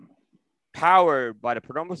powered by the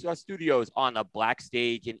Perdomo Cigar Studios on the Black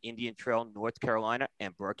Stage in Indian Trail, North Carolina,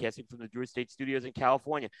 and broadcasting from the Drew Estate Studios in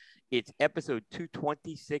California. It's episode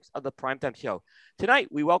 226 of the Primetime Show. Tonight,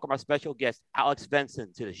 we welcome our special guest, Alex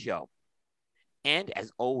Svensson, to the show. And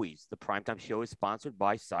as always, the Primetime Show is sponsored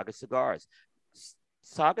by Saga Cigars.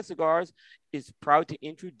 Saga Cigars is proud to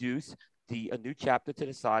introduce a new chapter to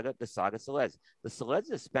the Saga Celeste. The Celeste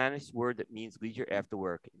is a Spanish word that means leisure after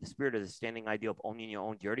work. In the spirit of the standing ideal of owning your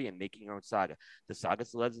own journey and making your own saga, the Saga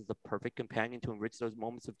Celeste is the perfect companion to enrich those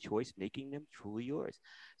moments of choice, making them truly yours.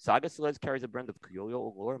 Saga Celeste carries a blend of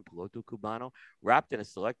Criollo Olor and Piloto Cubano, wrapped in a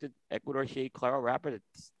selected Ecuador shade Claro wrapper that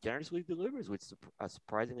generously delivers with a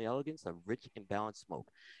surprising elegance of rich and balanced smoke.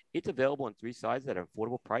 It's available in 3 sizes at an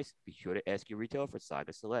affordable price. Be sure to ask your retailer for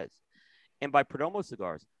Saga Celeste. And by Perdomo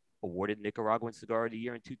Cigars, awarded Nicaraguan Cigar of the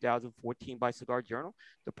Year in 2014 by Cigar Journal,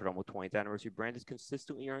 the Perdomo 20th Anniversary brand has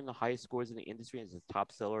consistently earned the highest scores in the industry and is a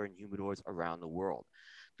top seller in humidors around the world.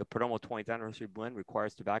 The Perdomo 20th Anniversary blend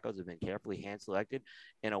requires tobaccos that have been carefully hand-selected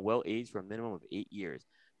and are well-aged for a minimum of 8 years.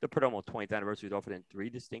 The Perdomo 20th Anniversary is offered in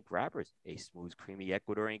 3 distinct wrappers: a smooth, creamy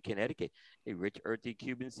Ecuadorian Connecticut, a rich, earthy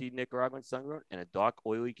Cuban seed Nicaraguan Sungrown, and a dark,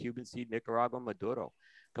 oily Cuban seed Nicaraguan Maduro.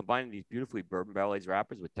 Combining these beautifully bourbon barrel-aged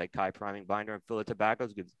wrappers with Taikai priming binder and filler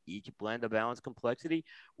tobaccos gives each blend a balanced complexity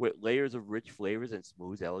with layers of rich flavors and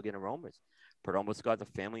smooth, elegant aromas. Perdomo Cigars is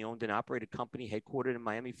a family-owned and operated company headquartered in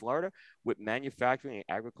Miami, Florida, with manufacturing and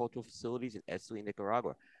agricultural facilities in Esteli,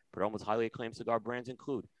 Nicaragua. Perdomo's highly acclaimed cigar brands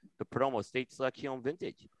include the Perdomo State Selection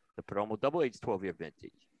Vintage, the Perdomo Double Aged 12-Year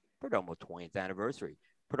Vintage, Perdomo 20th Anniversary,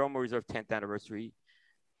 Perdomo Reserve 10th Anniversary,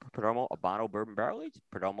 Perdomo Habano Bourbon Barrel Aged,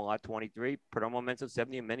 Perdomo Lot 23, Perdomo Menso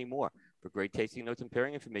 70, and many more. For great tasting notes and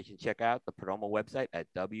pairing information, check out the Perdomo website at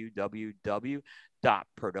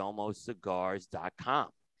www.perdomocigars.com.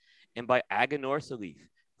 And by Aganorsa Leaf.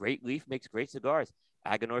 Great leaf makes great cigars.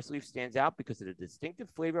 Aganorsa Leaf stands out because of the distinctive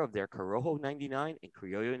flavor of their Corojo 99 and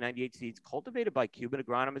Criollo 98 seeds cultivated by Cuban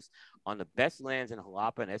agronomists on the best lands in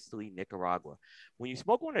Jalapa and Esteli, Nicaragua. When you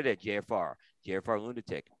smoke one of their JFR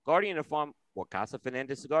Lunatic, Guardian of Farm, or Casa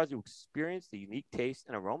Fernandez cigars, you experience the unique taste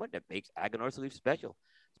and aroma that makes Aganorsa Leaf special.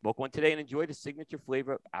 Smoke one today and enjoy the signature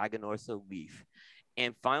flavor of Aganorsa Leaf.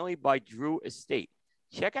 And finally, by Drew Estate.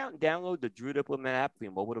 Check out and download the Drew Diplomat app for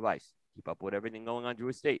your mobile device. Keep up with everything going on Drew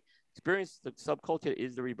Estate. Experience the subculture that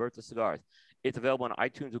is the rebirth of cigars. It's available on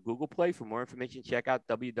iTunes or Google Play. For more information, check out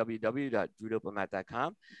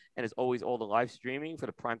www.drewdiplomat.com. And as always, all the live streaming for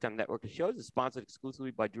the Primetime Network of shows is sponsored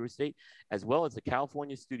exclusively by Drew Estate, as well as the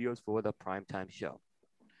California studios for the Primetime Show.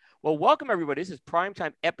 Well, welcome, everybody. This is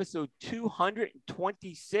Primetime episode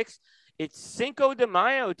 226. It's Cinco de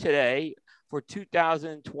Mayo today for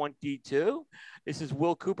 2022. This is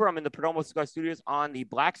Will Cooper. I'm in the Perdomo Cigar Studios on the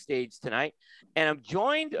Black Stage tonight. And I'm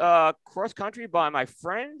joined cross-country by my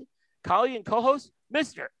friend, colleague, and co-host,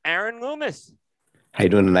 Mr. Aaron Loomis. How you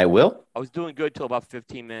doing tonight, Will? I was doing good till about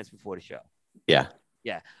 15 minutes before the show. Yeah.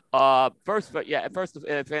 Yeah. First,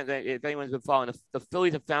 if anyone's been following, the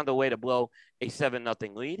Phillies have found a way to blow a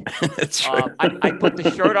 7-0 lead. That's right. I put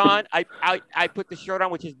the shirt on. I put the shirt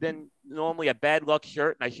on, which has been normally a bad luck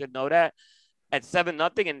shirt, and I should know that, at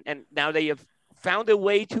 7-0, and now they have found a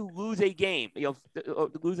way to lose a game,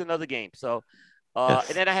 lose another game. So, Yes.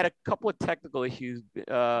 And then I had a couple of technical issues.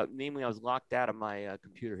 Namely, I was locked out of my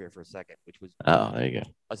computer here for a second, which was there you go.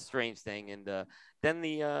 a strange thing. And then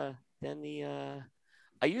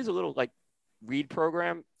I use a little read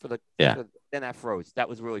program for then that froze. That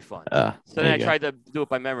was really fun. So then I tried to do it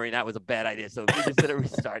by memory, and that was a bad idea. So we just did a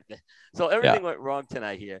restart. So everything went wrong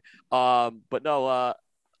tonight here. But no,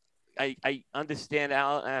 I understand,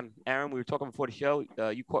 Aaron. We were talking before the show.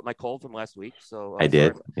 You caught my cold from last week, so I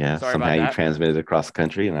did. Sorry Somehow you transmitted it across the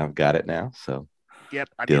country, and I've got it now. So yep.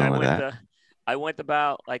 I went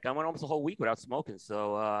almost a whole week without smoking.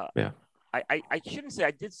 So I shouldn't say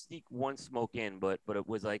I did sneak one smoke in, but it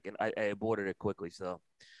was I aborted it quickly. So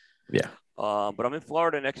yeah. But I'm in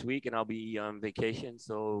Florida next week, and I'll be on vacation.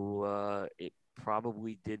 So it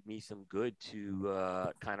probably did me some good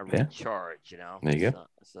to kind of recharge, There you go.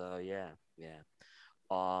 So yeah.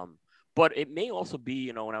 But it may also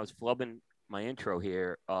be, when I was flubbing my intro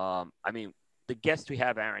here, the guest we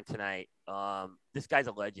have, Aaron, tonight, this guy's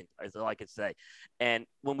a legend, is all I could say. And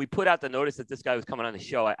when we put out the notice that this guy was coming on the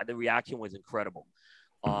show, the reaction was incredible.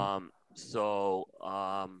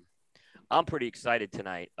 I'm pretty excited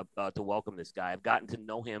tonight to welcome this guy. I've gotten to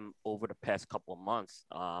know him over the past couple of months,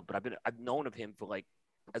 but I've known of him for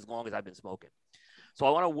as long as I've been smoking. So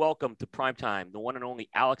I want to welcome to Primetime the one and only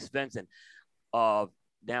Alex Svensson.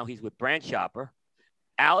 Now he's with Brand Shopper.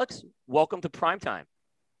 Alex, welcome to Primetime.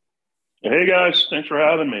 Hey guys, thanks for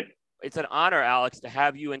having me. it's an honor, Alex, to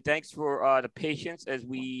have you, and thanks for the patience as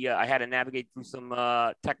I had to navigate through some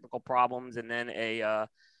technical problems and then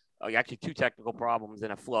actually two technical problems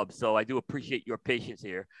and a flub. So I do appreciate your patience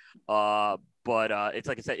here. But it's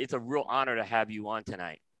like I said, it's a real honor to have you on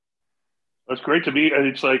tonight. It's great to be.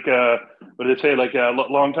 It's like what did they say? Like a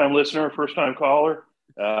long-time listener, first-time caller.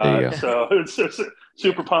 So it's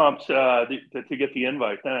super pumped to get the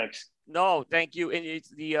invite. Thanks. No, thank you. And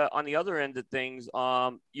it's on the other end of things,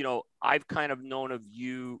 I've kind of known of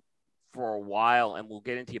you for a while, and we'll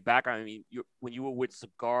get into your background. I mean, when you were with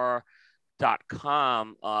cigar.com,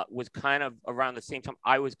 was kind of around the same time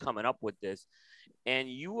I was coming up with this. And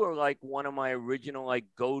you were like one of my original like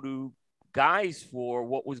go-to guys for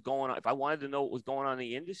what was going on. If I wanted to know what was going on in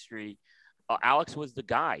the industry, Alex was the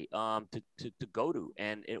guy to go to.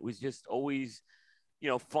 And it was just always,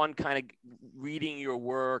 fun kind of reading your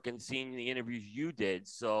work and seeing the interviews you did.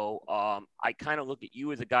 So I kind of look at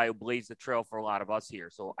you as a guy who blazed the trail for a lot of us here.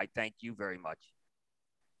 So I thank you very much.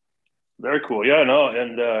 Very cool. Yeah, no,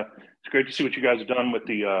 and it's great to see what you guys have done with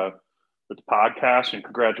the podcast, and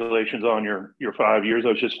congratulations on your 5 years. I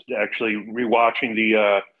was just actually rewatching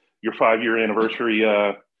your 5-year anniversary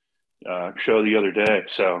show the other day.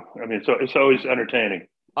 So I mean, it's always entertaining.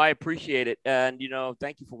 I appreciate it, and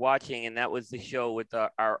thank you for watching. And that was the show with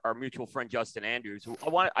our mutual friend Justin Andrews, who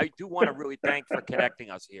I do want to really thank for connecting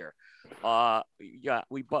us here. I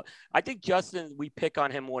think Justin, we pick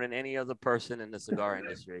on him more than any other person in the cigar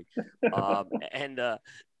industry, and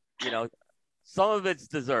some of it's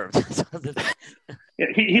deserved. Yeah,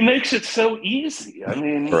 he makes it so easy. I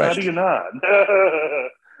mean, how do you not?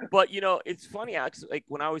 But it's funny, Alex. Like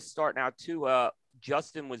when I was starting out too,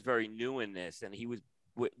 Justin was very new in this, and he was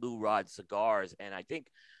with Lou Rod Cigars, and I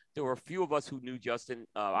think there were a few of us who knew Justin,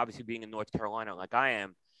 obviously being in North Carolina like I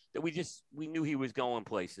am, that we knew he was going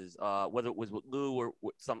places, whether it was with Lou or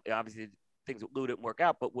with some, obviously things with Lou didn't work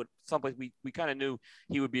out, but with someplace we kind of knew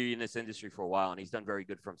he would be in this industry for a while, and he's done very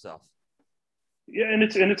good for himself. Yeah, and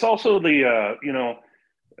it's also the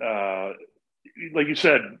like you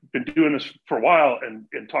said, been doing this for a while and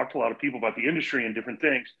talked to a lot of people about the industry and different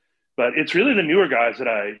things. But it's really the newer guys that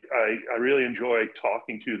I really enjoy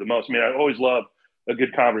talking to the most. I mean, I always love a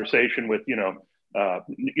good conversation with Nick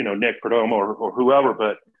Perdomo or whoever.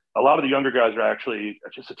 But a lot of the younger guys are actually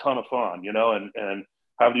just a ton of fun, and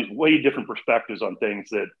have these way different perspectives on things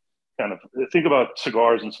that kind of think about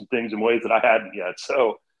cigars and some things in ways that I hadn't yet.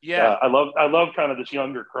 So yeah, I love kind of this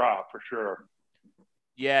younger crop for sure.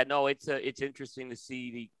 Yeah, no, it's interesting to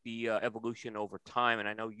see the evolution over time, and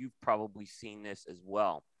I know you've probably seen this as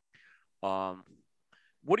well.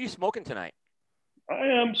 What are you smoking tonight? I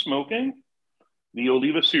am smoking the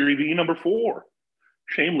Oliva Serie V number 4,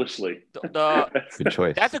 shamelessly. Good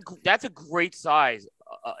choice. That's a great size.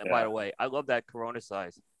 By the way, I love that Corona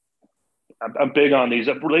size. I'm big on these.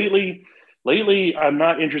 Lately, I'm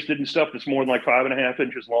not interested in stuff that's more than like 5.5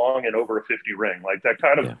 inches long and over a 50 ring. Like that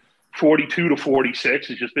kind of 42 to 46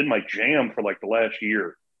 has just been my jam for like the last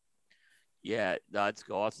year. Yeah, that's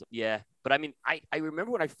awesome. Yeah. But I mean, I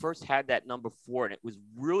remember when I first had that number 4, and it was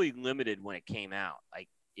really limited when it came out. Like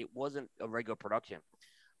it wasn't a regular production.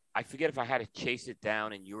 I forget if I had to chase it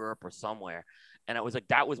down in Europe or somewhere. And I was like,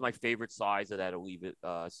 that was my favorite size of that Oliva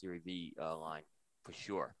Serie V line for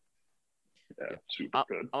sure. Yeah, super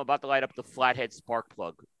good. I'm about to light up the Flathead Spark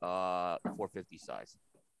Plug 450 size.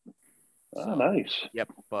 Oh, nice. Yep.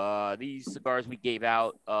 These cigars we gave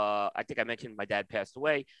out. I think I mentioned my dad passed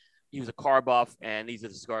away. He was a car buff, and these are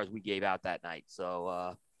the cigars we gave out that night.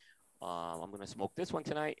 So I'm going to smoke this one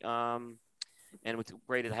tonight. And it's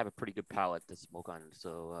great to have a pretty good palate to smoke on.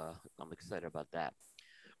 So I'm excited about that.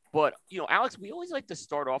 But, Alex, we always like to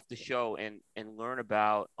start off the show and learn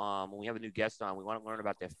about when we have a new guest on, we want to learn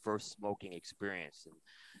about their first smoking experience. And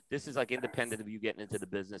this is like independent of you getting into the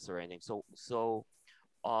business or anything. So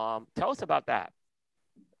tell us about that.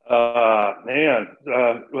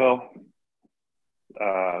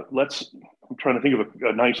 I'm trying to think of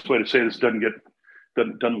a nice way to say this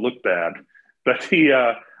doesn't look bad, but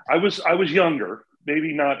I was younger,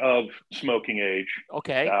 maybe not of smoking age.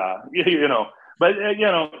 Okay. But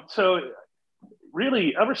so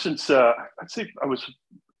really ever since I'd say I was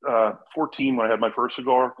 14 when I had my first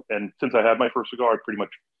cigar, and since I had my first cigar, I pretty much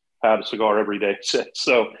had a cigar every day since.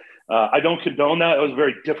 So I don't condone that. It was a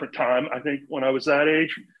very different time, I think, when I was that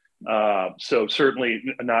age. So certainly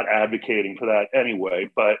not advocating for that anyway.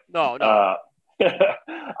 But no.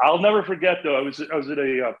 I'll never forget though. I was at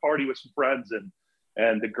a party with some friends,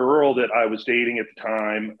 and the girl that I was dating at the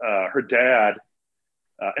time, her dad,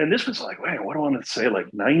 and this was like, man, what do I want to say,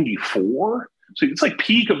 like 94? So it's like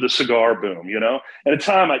peak of the cigar boom, you know. And at the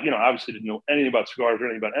time, I, you know, obviously didn't know anything about cigars or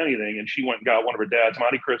anything about anything. And she went and got one of her dad's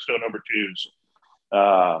Monte Cristo number twos.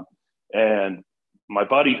 And my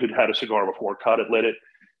buddy who'd had a cigar before cut it, lit it,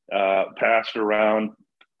 passed it around,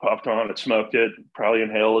 puffed on it, smoked it, probably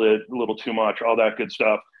inhaled it a little too much, all that good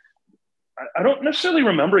stuff. I don't necessarily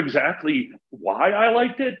remember exactly why I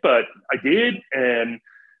liked it, but I did. And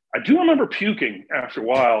I do remember puking after a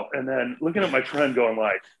while and then looking at my friend going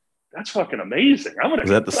like, that's fucking amazing. I'm gonna. Is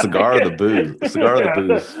that the cigar or the booze? The cigar or the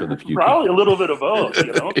booze for the puking? Probably a little bit of both,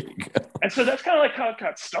 you know. And so that's kind of like how it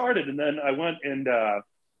got started. And then I went and I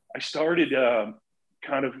started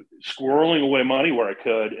kind of squirreling away money where I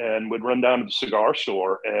could, and would run down to the cigar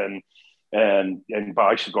store and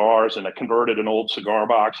buy cigars. And I converted an old cigar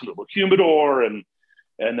box into a humidor, and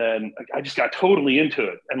then I just got totally into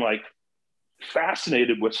it and like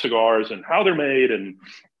fascinated with cigars and how they're made, and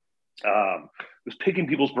was picking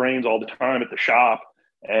people's brains all the time at the shop.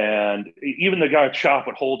 And even the guy at the shop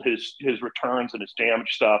would hold his returns and his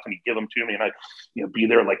damaged stuff, and he'd give them to me, and I'd, you know, be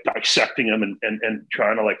there like dissecting them and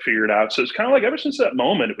trying to like figure it out. So it's kind of like ever since that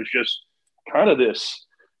moment, it was just kind of this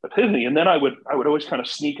epiphany. And then I would always kind of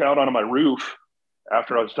sneak out onto my roof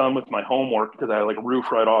after I was done with my homework, because I had like a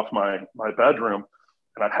roof right off my bedroom,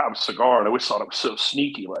 and I'd have a cigar. And I always thought it was so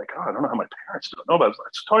sneaky, like, oh, I don't know how my parents don't know. But I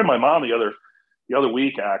was talking to my mom the other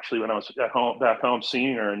week, actually, when I was back home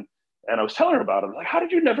seeing her, and I was telling her about it. I was like, how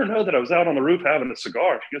did you never know that I was out on the roof having a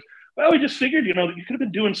cigar? She goes, well, we just figured, you know, that you could have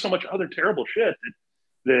been doing so much other terrible shit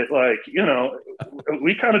that like, you know,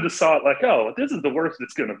 we kind of just thought like, oh, this is the worst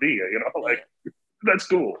it's going to be, you know, like, that's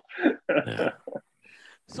cool. Yeah.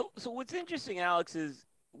 So what's interesting, Alex, is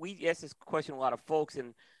we ask this question to a lot of folks,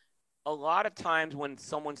 and a lot of times when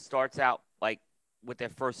someone starts out like with their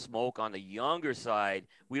first smoke on the younger side,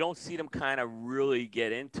 we don't see them kind of really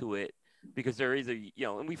get into it, because there is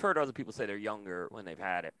and we've heard other people say they're younger when they've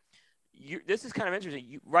had it. This is kind of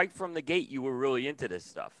interesting. Right from the gate, you were really into this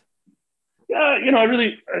stuff. Yeah, you know,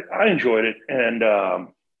 I enjoyed it, and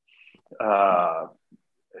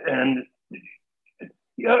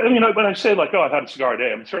yeah, I mean, when I say like, oh, I've had a cigar a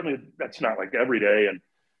day, I mean, certainly that's not like every day,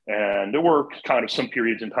 and there were kind of some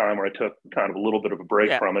periods in time where I took kind of a little bit of a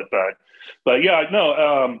break from it, but yeah,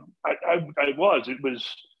 no, it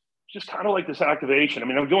was just kind of like this activation. I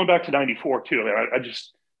mean, I'm going back to '94 too. I mean, I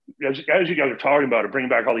just, as you guys are talking about it, bringing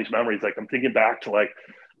back all these memories, like I'm thinking back to like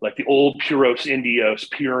the old Puros Indios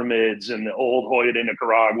pyramids, and the old Hoya de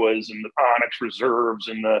Nicaraguas, and the Onyx Reserves,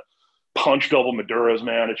 and the Punch Double Maduros,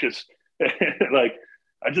 man. It's just like,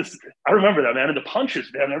 I remember that, man. And the punches,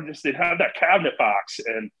 man, they'd have that cabinet box,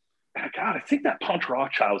 and God, I think that Punch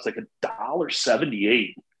Rothschild was like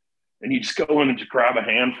 $1.78, and you just go in and just grab a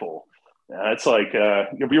handful. It's like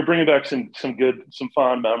you're bringing back some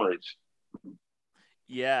fond memories.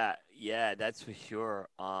 Yeah, that's for sure.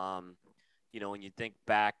 When you think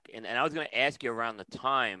back, and I was going to ask you around the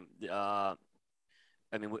time. I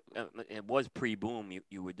mean, it was pre-boom.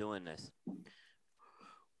 You were doing this.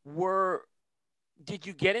 Did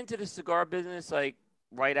you get into the cigar business like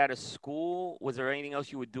right out of school? Was there anything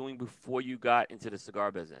else you were doing before you got into the cigar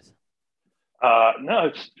business? No,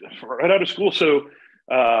 it's right out of school. So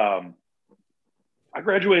I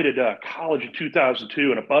graduated college in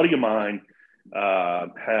 2002, and a buddy of mine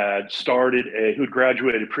who'd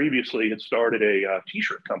graduated previously, had started a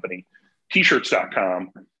t-shirt company,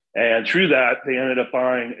 tshirts.com. And through that, they ended up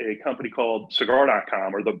buying a company called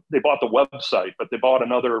cigar.com, or they bought the website, but they bought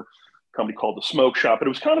another company called the Smoke Shop. But it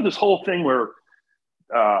was kind of this whole thing where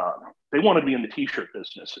they wanted to be in the t-shirt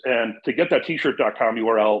business. And to get that tshirts.com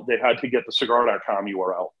URL, they had to get the cigar.com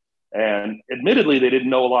URL. And admittedly, they didn't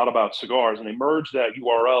know a lot about cigars, and they merged that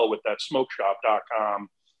URL with that smokeshop.com,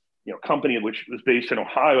 company, which was based in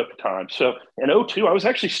Ohio at the time. So in 2002, I was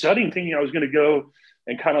actually studying, thinking I was going to go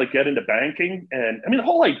and kind of like get into banking. And I mean, the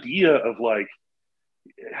whole idea of like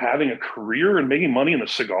having a career and making money in the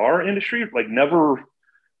cigar industry, like never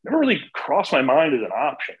really crossed my mind as an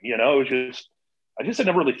option. It was I just had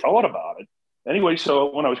never really thought about it. Anyway,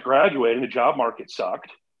 so when I was graduating, the job market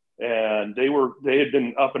sucked. And they had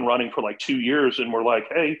been up and running for like 2 years, and we're like,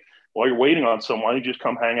 hey, while you're waiting on someone, you just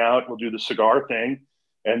come hang out. We'll do the cigar thing.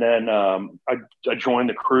 And then I joined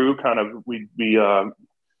the crew. Kind of,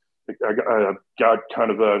 I got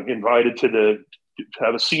kind of invited to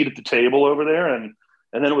have a seat at the table over there, and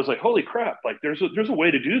then it was like, holy crap! Like there's a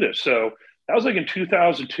way to do this. So that was like in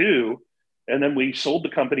 2002, and then we sold the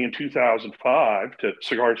company in 2005 to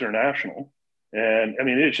Cigars International. And I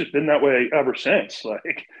mean, it's just been that way ever since.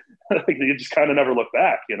 Like you just kind of never look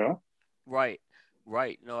back, Right.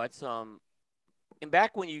 No, that's and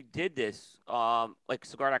back when you did this, like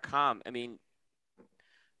cigar.com, I mean,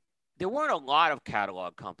 there weren't a lot of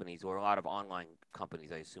catalog companies or a lot of online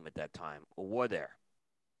companies, I assume, at that time, or were there?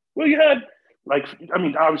 Well, you had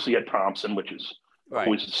obviously you had Thompson, which is Right.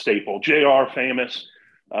 always a staple. JR, famous.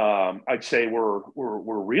 I'd say we're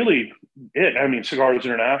really it. I mean, Cigars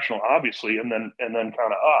International, obviously, and then kind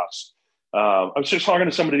of us. I was just talking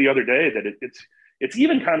to somebody the other day that it's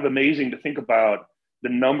even kind of amazing to think about the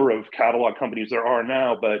number of catalog companies there are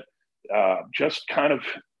now, but just kind of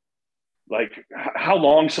like how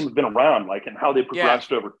long some have been around, like, and how they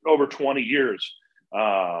progressed over 20 years.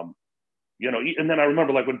 And then I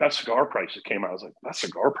remember like when Best Cigar Prices came out, I was like,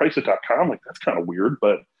 bestcigarprices.com, like that's kind of weird,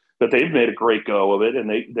 but they've made a great go of it, and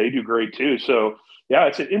they do great too. So yeah,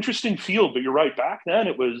 it's an interesting field, but you're right. Back then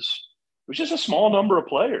it was just a small number of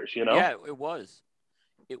players, Yeah, it was.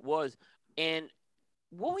 And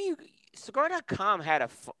what were you? Cigar.com had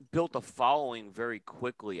built a following very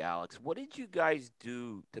quickly, Alex. What did you guys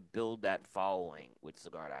do to build that following with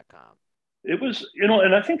Cigar.com? It was,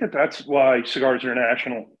 and I think that's why Cigars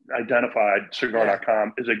International identified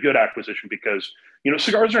Cigar.com as a good acquisition, because,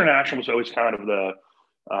 Cigars International was always kind of the,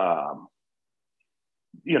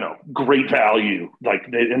 great value, like,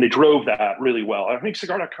 and they drove that really well. I think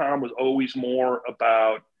Cigar.com was always more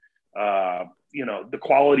about, the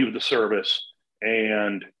quality of the service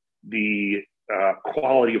and the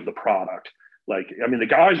quality of the product. Like, I mean, the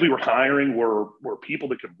guys we were hiring were people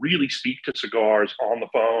that could really speak to cigars on the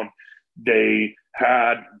phone. They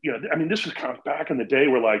had, this was kind of back in the day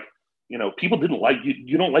where, like, people didn't like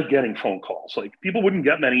you don't like getting phone calls. Like, people wouldn't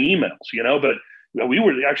get many emails, but we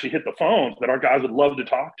would actually hit the phones, but our guys would love to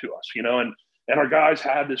talk to us, and our guys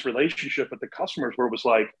had this relationship with the customers where it was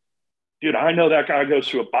like, dude, I know that guy goes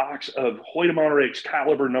through a box of Hoyt de Monterrey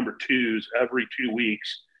Excalibur #2s every 2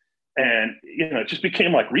 weeks. And, it just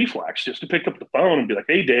became like reflex just to pick up the phone and be like,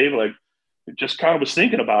 hey, Dave, like, just kind of was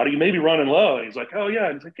thinking about it. You may be running low. And he's like, oh, yeah.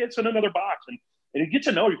 And he's like, it's in another box. And you get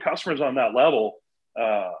to know your customers on that level.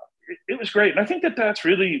 It was great. And I think that's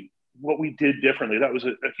really what we did differently. That was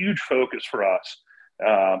a huge focus for us.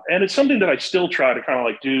 And it's something that I still try to kind of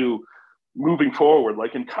like do moving forward.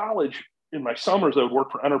 Like in college, in my summers, I would work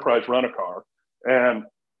for Enterprise Rent-A-Car. And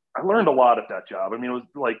I learned a lot at that job. I mean, it was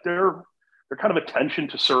like their kind of attention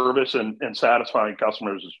to service and satisfying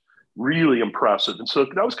customers is really impressive. And so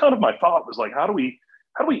that was kind of my thought, was like, how do we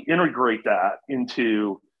integrate that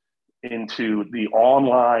into the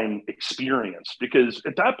online experience? Because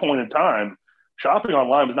at that point in time, shopping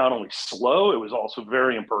online was not only slow, it was also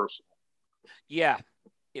very impersonal. Yeah,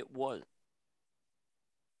 it was.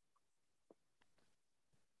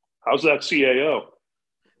 How's that CAO?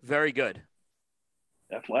 Very good.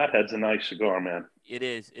 That Flathead's a nice cigar, man. It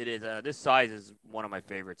is. This size is one of my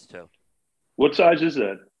favorites too. What size is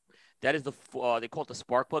that? That is they call it the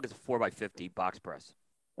Spark Plug. It's a 4x50 box press.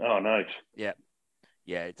 Oh, nice. Yeah.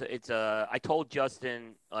 It's I told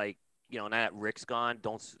Justin, like, now that Rick's gone,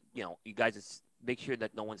 you guys make sure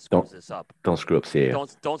that no one screws this up. Don't screw up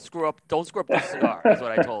CAO. Don't screw up this cigar. Is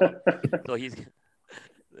what I told him. So he's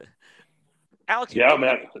Alex. Yeah,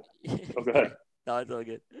 man. Oh, go ahead. No, it's all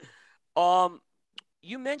good.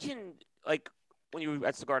 You mentioned, like, when you were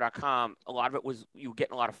at cigar.com, a lot of it was you were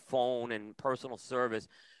getting a lot of phone and personal service,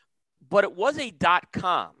 but it was a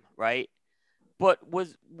 .com, right? But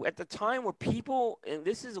was at the time where people, and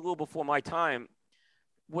this is a little before my time,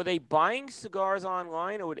 were they buying cigars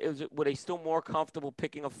online, or were they still more comfortable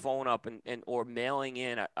picking a phone up and or mailing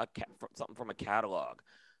in something from a catalog?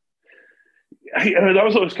 That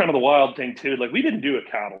was always kind of the wild thing too. Like, we didn't do a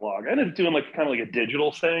catalog. I ended up doing like kind of like a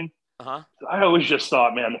digital thing. Uh-huh. I always just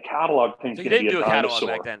thought, man, the catalog thing's so you going to didn't be do a catalog dinosaur.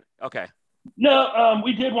 back then. Okay. No,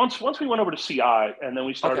 we did once we went over to CI, and then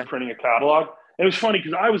we started printing a catalog. It was funny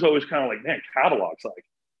because I was always kind of like, man, catalogs, like,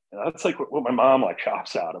 that's like what my mom like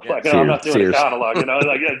shops out of. Yeah. Like, I'm not doing Sears. A catalog,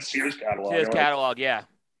 like, yeah, Sears catalog. Sears catalog, yeah.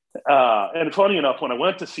 And funny enough, when I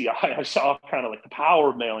went to CI, I saw kind of like the power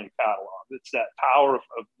of mailing a catalog. It's that power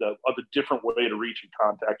of the different way to reach and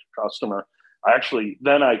contact your customer. I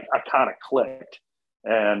kind of clicked.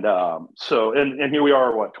 And so here we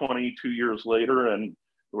are, 22 years later, and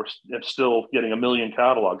we're still getting 1 million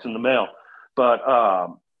catalogs in the mail. But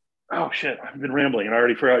oh shit, I've been rambling and I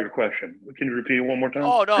already forgot your question. Can you repeat it one more time?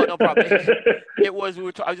 Oh, no problem. It was I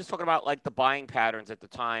was just talking about like the buying patterns at the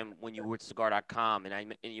time when you were at cigar.com,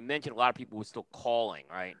 and you mentioned a lot of people were still calling,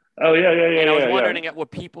 right? Oh yeah. And I was wondering, were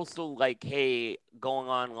people still like, hey, going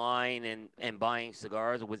online and buying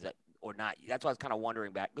cigars, or was that or not? That's why I was kind of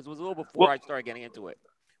wondering back, because it was a little before I started getting into it.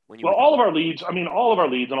 All of our leads and all of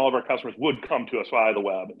our customers would come to us via the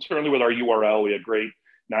web. And certainly with our URL, we had great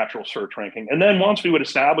natural search ranking. And then once we would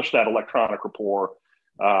establish that electronic rapport,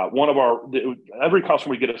 every customer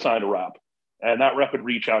would get assigned a rep. And that rep would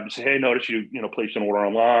reach out and say, hey, notice you placed an order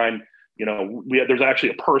online. There's actually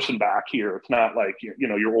a person back here. It's not like,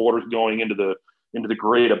 your order's going into the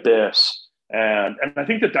great abyss. And I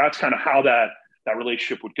think that's kind of how that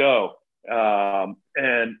relationship would go.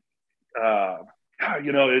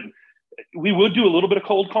 We would do a little bit of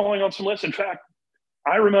cold calling on some lists. In fact,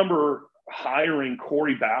 I remember hiring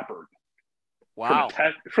Corey Bappert. Wow.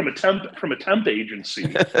 From a temp agency.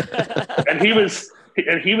 and he was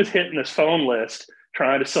hitting this phone list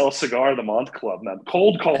trying to sell Cigar of the Month Club members,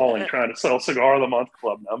 cold calling, trying to sell Cigar of the Month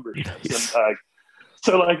Club members. Nice.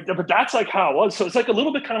 But that's like how it was. So it's like a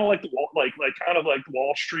little bit kind of like the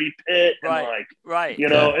Wall Street pit, and right.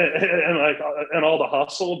 And all the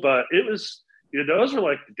hustle. But it was, those were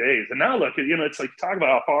like the days. And now look, it's like, talk about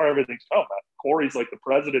how far everything's come. Corey's like the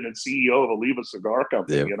president and CEO of Oliva Cigar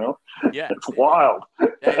Company. Yeah, it's wild.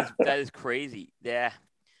 That is crazy. Yeah.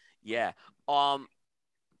 So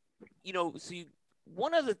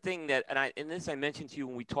one other thing that, and this I mentioned to you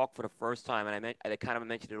when we talked for the first time, and I kind of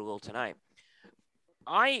mentioned it a little tonight.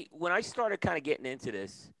 When I started kind of getting into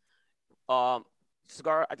this,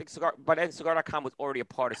 Cigar.com was already a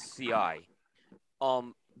part of CI.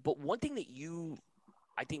 But one thing that you,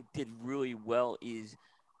 I think, did really well is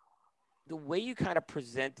the way you kind of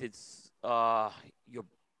presented what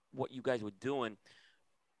you guys were doing.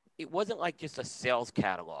 It wasn't like just a sales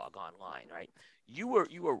catalog online, right? You were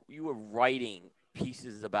writing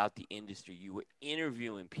pieces about the industry. You were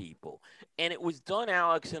interviewing people, and it was done,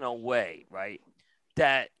 Alex, in a way, right,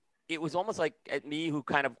 that it was almost like at me, who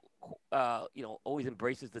kind of always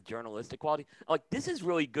embraces the journalistic quality. I'm like, this is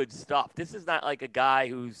really good stuff. This is not like a guy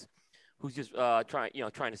who's just trying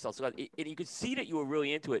to sell cigars. And you could see that you were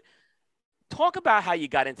really into it. Talk about how you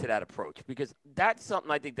got into that approach, because that's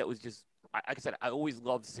something I think that was just, like I said, I always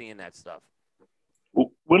loved seeing that stuff.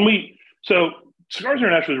 So Cigars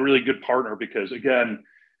International is a really good partner because, again,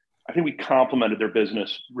 I think we complemented their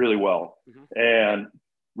business really well. Mm-hmm. And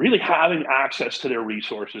really having access to their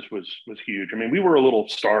resources was huge. I mean, we were a little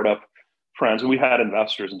startup friends, and we had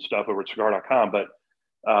investors and stuff over at Cigar.com, but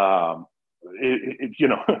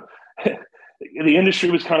the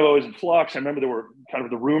industry was kind of always in flux. I remember there were kind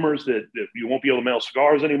of the rumors that you won't be able to mail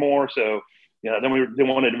cigars anymore. So, then they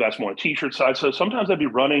wanted to invest more on the t-shirt side. So sometimes I'd be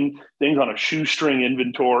running things on a shoestring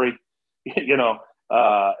inventory,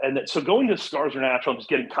 and so going to Cigars International and just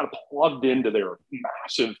getting kind of plugged into their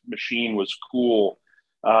massive machine was cool.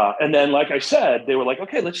 And then, like I said, they were like,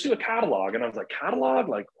 okay, let's do a catalog. And I was like, catalog?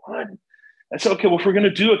 Like, what? And so, okay, well, if we're going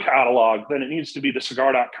to do a catalog, then it needs to be the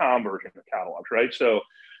Cigar.com version of catalogs, right? So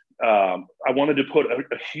I wanted to put a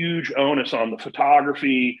huge onus on the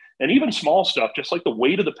photography and even small stuff, just like the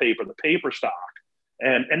weight of the paper stock.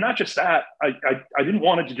 And not just that, I didn't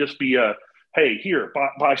want it to just be hey, here,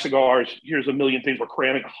 buy cigars. Here's a million things. We're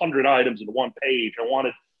cramming 100 items into one page. I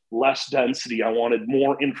wanted less density. I wanted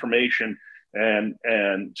more information. And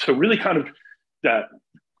so really kind of that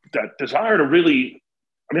desire to really,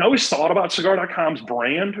 I always thought about Cigar.com's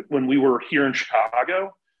brand when we were here in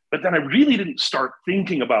Chicago, but then I really didn't start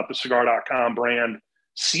thinking about the Cigar.com brand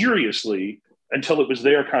seriously until it was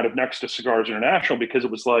there kind of next to Cigars International, because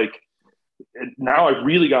it was like, now I've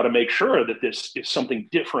really got to make sure that this is something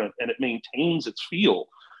different and it maintains its feel.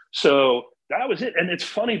 So that was it. And it's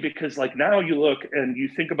funny because like now you look and you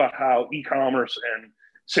think about how e-commerce and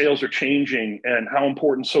sales are changing and how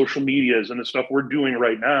important social media is and the stuff we're doing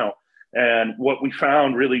right now. And what we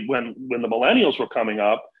found really when the millennials were coming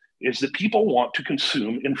up is that people want to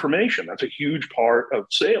consume information. That's a huge part of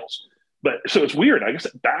sales. But so it's weird. I guess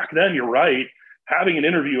back then, you're right. Having an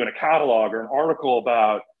interview in a catalog or an article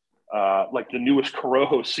about like the newest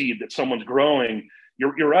Corojo seed that someone's growing,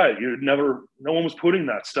 you're right. No one was putting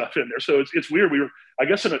that stuff in there. So it's weird. We were, I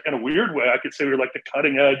guess in a weird way, I could say we were like the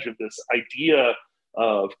cutting edge of this idea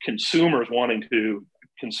of consumers wanting to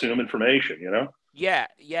consume information, Yeah,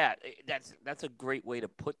 that's a great way to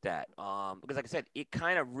put that. Because like I said, it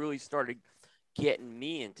kind of really started getting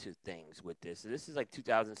me into things with this. So this is like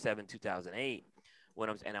 2007, 2008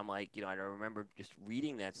 I'm like, I remember just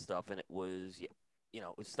reading that stuff, and it was, it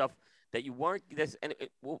was stuff that you weren't.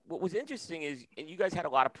 What was interesting is, and you guys had a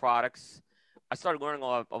lot of products. I started learning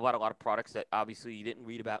about a lot of products that obviously you didn't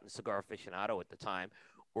read about in Cigar Aficionado at the time,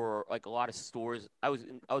 or like a lot of stores. I was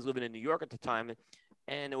living in New York at the time,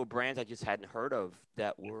 and there were brands I just hadn't heard of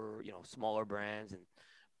that were, smaller brands and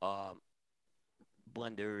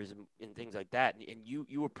blenders and things like that. And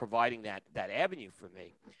you were providing that avenue for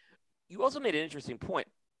me. You also made an interesting point.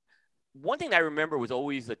 One thing I remember was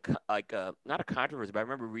always not a controversy, but I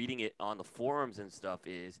remember reading it on the forums and stuff,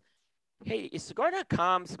 is Hey, is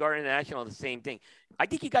Cigar.com, Cigar International the same thing? I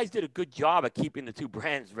think you guys did a good job of keeping the two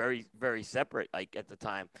brands very, very separate, like at the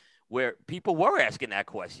time, where people were asking that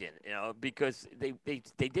question, because they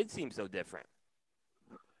did seem so different.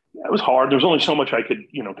 Yeah, it was hard. There was only so much I could,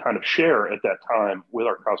 kind of share at that time with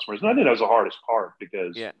our customers. And I think that was the hardest part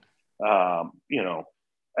because, Yeah. you know,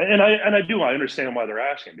 I understand why they're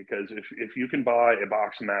asking, because if you can buy a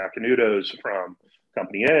box of Macanudos from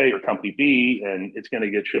company A or company B and it's going to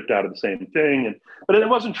get shipped out of the same thing. But it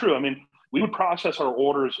wasn't true. I mean, we would process our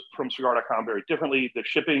orders from cigar.com very differently. The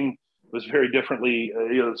shipping was very differently.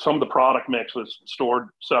 Some of the product mix was stored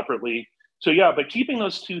separately. So yeah, but keeping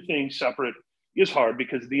those two things separate is hard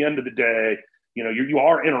because at the end of the day, you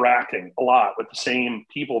are interacting a lot with the same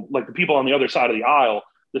people, like the people on the other side of the aisle,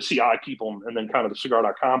 the CI people, and then kind of the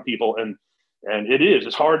cigar.com people. And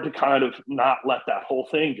it's hard to kind of not let that whole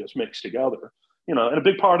thing just mix together. And a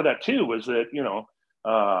big part of that too was that,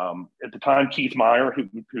 at the time, Keith Meyer,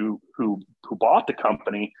 who bought the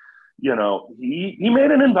company, he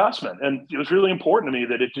made an investment, and it was really important to me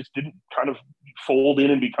that it just didn't kind of fold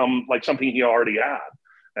in and become like something he already had.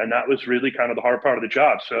 And that was really kind of the hard part of the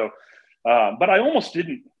job. So, but I almost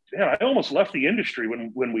didn't, I almost left the industry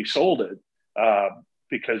when we sold it,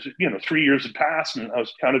 because, 3 years had passed and I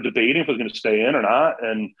was kind of debating if I was going to stay in or not.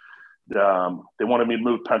 And they wanted me to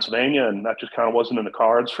move to Pennsylvania, and that just kind of wasn't in the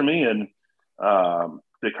cards for me. And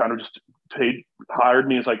they kind of just hired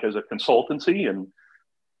me as a consultancy. And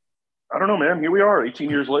I don't know, man, here we are 18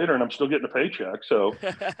 years later and I'm still getting a paycheck. So,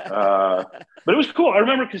 but it was cool. I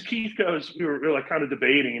remember because Keith goes, we were like kind of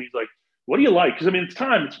debating, and he's like, what do you like? Because I mean, at the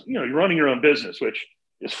time, you're running your own business, which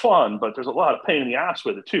is fun, but there's a lot of pain in the ass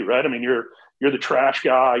with it too, right? I mean, you're the trash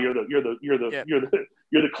guy, you're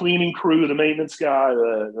the cleaning crew, the maintenance guy,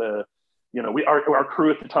 our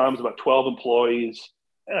crew at the time was about 12 employees.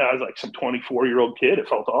 I was like some 24-year-old kid. It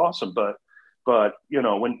felt awesome, but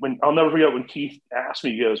when I'll never forget when Keith asked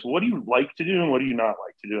me, he goes, well, what do you like to do and what do you not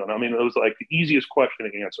like to do? And I mean, it was like the easiest question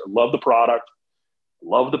to answer. Love the product,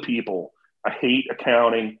 love the people. I hate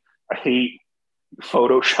accounting. I hate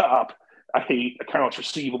Photoshop. I hate accounts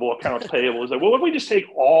receivable, accounts payable. It's like, well, what if we just take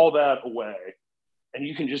all that away and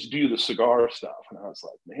you can just do the cigar stuff? And I was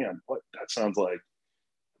like, man, that sounds like,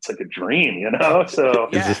 it's like a dream, So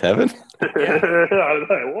is this heaven? I was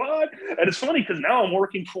like, what? And it's funny because now I'm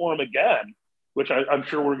working for him again, which I'm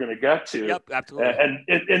sure we're going to get to. Yep, absolutely.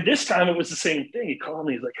 And this time it was the same thing. He called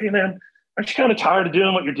me. He's like, hey man, aren't you kind of tired of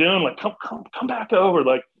doing what you're doing? Like, come back over.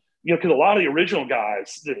 Like, because a lot of the original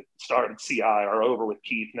guys that started CI are over with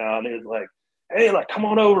Keith now, and they're like, hey, like, come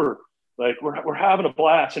on over. Like, we're having a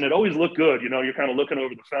blast, and it always looked good. You're kind of looking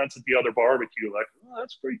over the fence at the other barbecue, like, oh,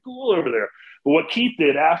 that's pretty cool over there. But what Keith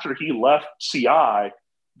did after he left CI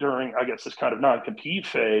during, I guess, this kind of non-compete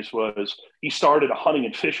phase was he started a hunting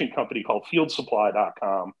and fishing company called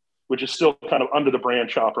FieldSupply.com, which is still kind of under the Brand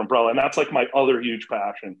Chopper umbrella. And that's like my other huge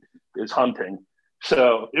passion is hunting.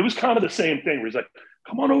 So it was kind of the same thing where he's like,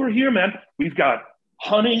 come on over here, man. We've got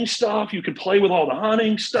hunting stuff. You can play with all the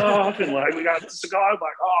hunting stuff. And like, we got the cigar. I'm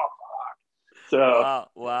like, oh, fuck. So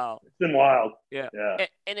wow. It's been wild. Yeah. Yeah.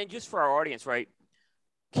 And then just for our audience, right?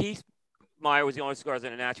 Keith Meyer was the only Cigars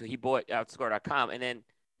International. He bought out Cigar.com, and then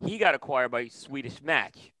he got acquired by Swedish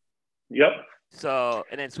Match. Yep. So,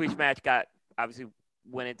 and then Swedish Match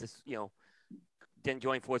went into, then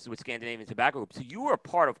joined forces with Scandinavian Tobacco Group. So you were a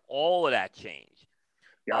part of all of that change.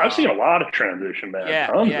 Yeah, I've seen a lot of transition, man.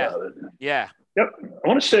 Tons of it. Yeah. Yep. I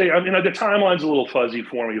want to say, I mean, the timeline's a little fuzzy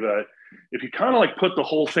for me, but if you kind of like put the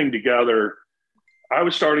whole thing together, I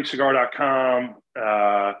was starting cigar.com.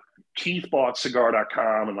 Keith bought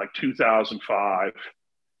cigar.com in like 2005.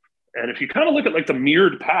 And if you kind of look at like the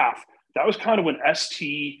mirrored path, that was kind of when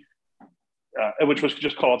ST, which was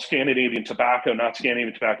just called Scandinavian Tobacco, not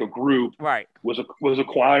Scandinavian Tobacco Group, right, was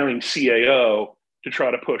acquiring CAO to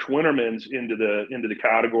try to push Winterman's into the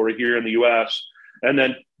category here in the U.S. And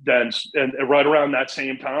then right around that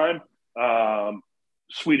same time,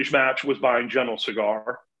 Swedish Match was buying General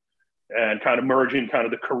Cigar and kind of merging kind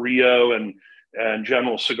of the Carrillo and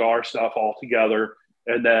General Cigar stuff all together.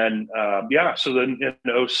 And then, so then in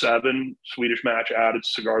 2007, Swedish Match added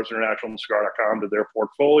Cigars International and Cigar.com to their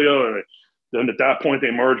portfolio. And then at that point,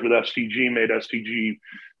 they merged with STG, made STG,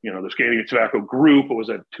 the Scandinavian Tobacco Group. It was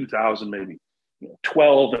at 2000, maybe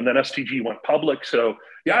 12, and then STG went public. So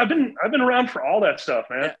I've been around for all that stuff,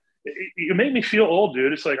 man. Yeah. You made me feel old,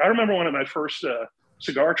 dude. It's like I remember one of my first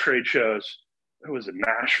cigar trade shows. It was in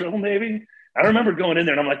Nashville, maybe. I remember going in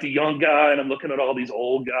there, and I'm like the young guy, and I'm looking at all these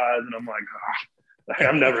old guys, and I'm like,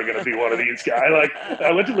 I'm never going to be one of these guys. Like,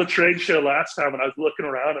 I went to the trade show last time, and I was looking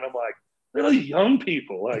around, and I'm like, really young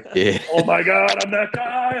people. Like, oh my God, I'm that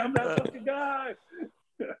guy. I'm that fucking guy.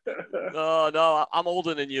 No, I'm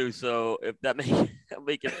older than you, so if that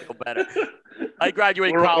make it feel better. I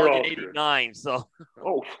graduated We're college all in '89, so.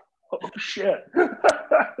 Oh shit!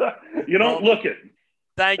 You don't look it.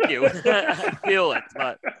 Thank you. I feel it,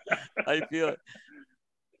 but I feel it.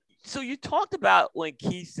 So you talked about when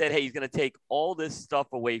Keith said, "Hey, he's going to take all this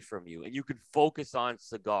stuff away from you, and you could focus on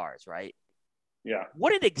cigars," right? Yeah.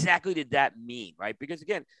 What exactly did that mean, right? Because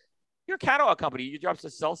again, you're a catalog company. Your job's to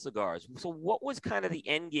sell cigars. So what was kind of the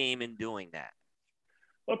end game in doing that?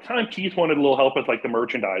 Well, at the time Keith wanted a little help with like the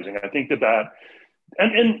merchandising. I think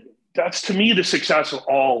and that's to me the success of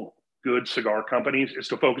all good cigar companies is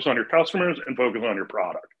to focus on your customers and focus on your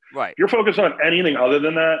product. Right. If you're focused on anything other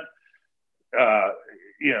than that,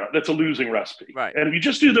 that's a losing recipe. Right. And if you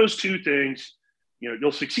just do those two things,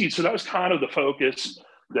 you'll succeed. So that was kind of the focus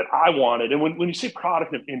that I wanted. And when you say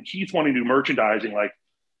product and Keith wanting to do merchandising, like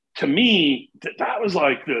to me, that was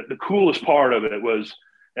like the coolest part of it was,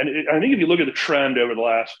 I think if you look at the trend over the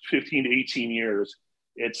last 15 to 18 years,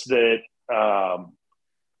 it's that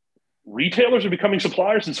retailers are becoming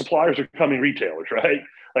suppliers and suppliers are becoming retailers, right?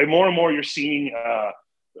 Like more and more you're seeing,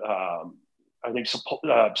 I think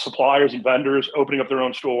suppliers and vendors opening up their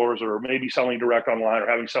own stores or maybe selling direct online or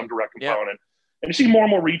having some direct component. And you see more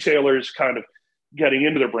and more retailers kind of getting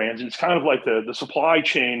into their brands. And it's kind of like the supply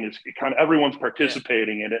chain is kind of everyone's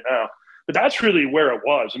participating in it now. But that's really where it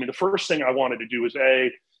was. I mean, the first thing I wanted to do was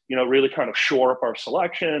really kind of shore up our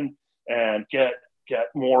selection and get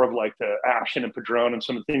more of like the Ashton and Padron and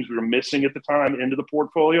some of the things we were missing at the time into the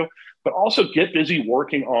portfolio, but also get busy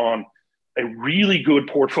working on a really good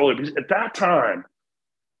portfolio. Because at that time,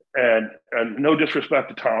 and no disrespect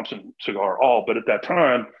to Thompson Cigar at all, but at that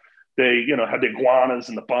time, they had the iguanas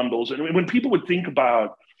and the bundles. And when people would think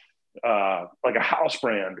about like a house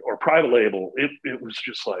brand or private label, it was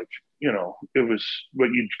just like, it was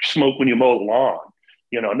what you smoke when you mow the lawn.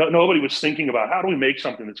 Nobody was thinking about how do we make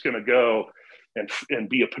something that's going to go and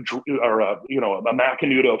be a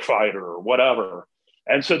Macanudo fighter or whatever.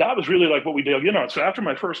 And so that was really like what we did, So after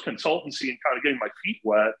my first consultancy and kind of getting my feet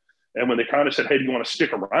wet, and when they kind of said, "Hey, do you want to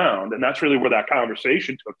stick around?" And that's really where that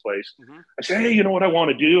conversation took place. Mm-hmm. I said, "Hey, you know what I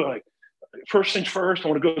want to do? Like, first things first, I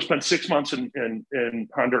want to go spend 6 months in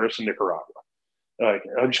Honduras and Nicaragua. Like,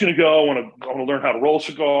 I'm just going to go. I want to learn how to roll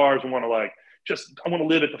cigars. I want to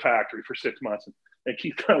live at the factory for 6 months." And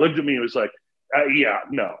Keith kind of looked at me and was like, "Yeah,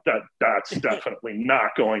 no, that's definitely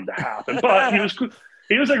not going to happen." But he was cool.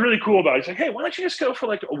 He was like really cool about it. He's like, "Hey, why don't you just go for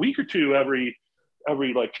like a week or two every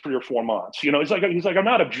like 3 or 4 months?" He's like, "I'm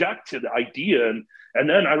not object to the idea." And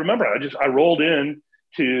then I remember I rolled in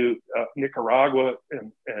to Nicaragua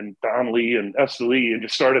and Don Lee and Esteli and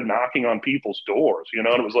just started knocking on people's doors, and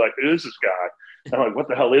it was like, "Who is this guy?" And I'm like, "What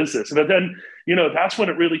the hell is this?" But then, that's when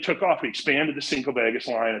it really took off. We expanded the Cinco Vegas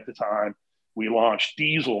line at the time. We launched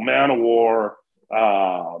Diesel, Man of War.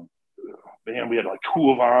 We had like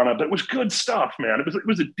Cuavana, but it was good stuff, man. It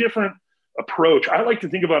was a different approach. I like to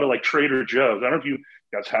think about it like Trader Joe's. I don't know if you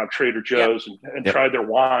guys have Trader Joe's and tried their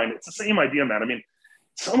wine. It's the same idea, man. I mean,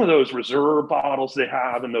 some of those reserve bottles they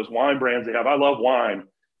have and those wine brands they have, I love wine.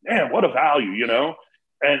 Man, what a value,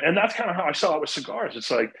 And that's kind of how I saw it with cigars.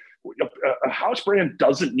 It's like a house brand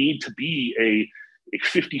doesn't need to be a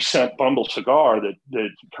 50-cent bundle cigar that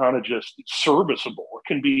kind of just serviceable. It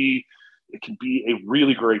can be a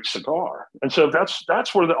really great cigar. And so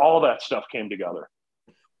that's where all that stuff came together.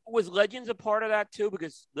 Was Legends a part of that too?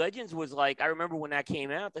 Because Legends was like, I remember when that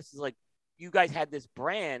came out, this is like, you guys had this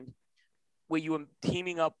brand where you were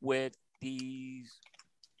teaming up with these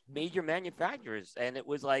major manufacturers. And I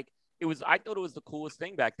thought it was the coolest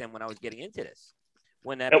thing back then when I was getting into this.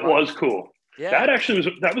 It was cool. Yeah. That actually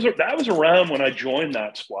was around when I joined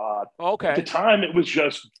that squad. Okay. At the time it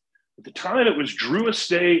was Drew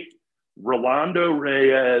Estate, Rolando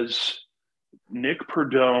Reyes, Nick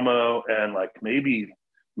Perdomo, and like maybe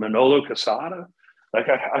Manolo Casada. Like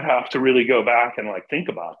I'd have to really go back and like think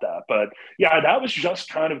about that. But yeah, that was just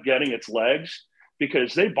kind of getting its legs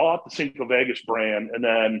because they bought the Cinco Vegas brand, and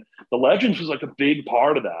then the Legends was like a big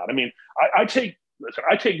part of that. I mean, I take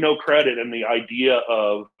no credit in the idea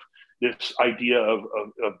of this idea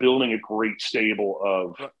of building a great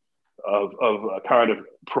stable of kind of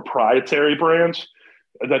proprietary brands.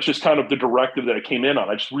 That's just kind of the directive that I came in on.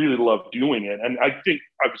 I just really love doing it. And I think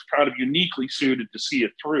I was kind of uniquely suited to see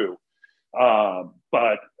it through.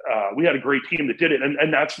 But we had a great team that did it.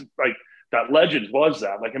 And that's like, that Legends was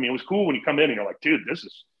that. Like, I mean, it was cool when you come in and you're like, dude, this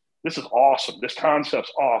is awesome. This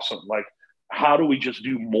concept's awesome. Like, how do we just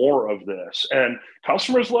do more of this? And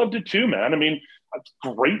customers loved it too, man. I mean,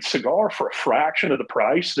 a great cigar for a fraction of the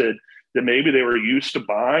price that that maybe they were used to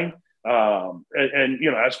buying. And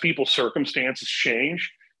you know, as people's circumstances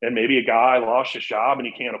change, and maybe a guy lost his job and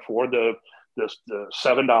he can't afford the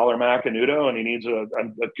 $7 Macanudo and he needs a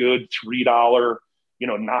good $3, you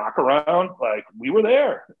know, knock around, like we were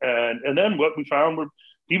there. And then what we found were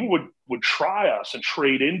people would try us and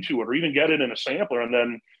trade into it or even get it in a sampler.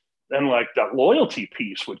 And then like that loyalty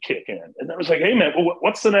piece would kick in. And then it was like, hey man, well,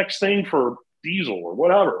 what's the next thing for Diesel or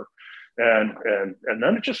whatever? And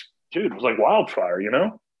then it just, dude, it was like wildfire, you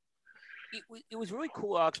know? It was really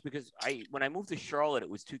cool, Alex, because when I moved to Charlotte, it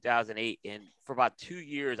was 2008, and for about 2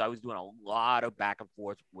 years, I was doing a lot of back and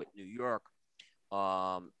forth with New York.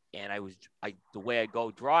 And the way I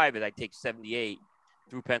go drive is I take 78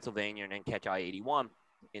 through Pennsylvania and then catch I-81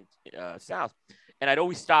 in south, and I'd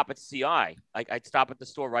always stop at CI. I'd stop at the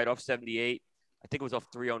store right off 78. I think it was off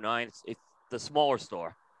 309. It's the smaller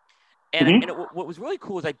store, and what was really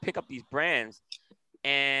cool is I'd pick up these brands,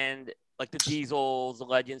 and like the Diesels, the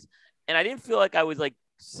Legends. And I didn't feel like I was like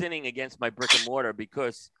sinning against my brick and mortar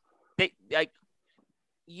because they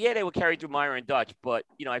were carried through Meyer and Dutch, but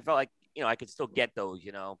you know, I felt like, you know, I could still get those,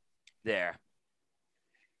 you know, there.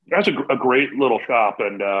 That's a great little shop.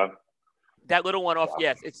 And that little one off,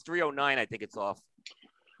 yes, it's 309, I think it's off.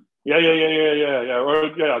 Yeah. Or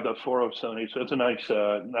the 407. So it's a nice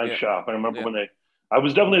shop. I remember when I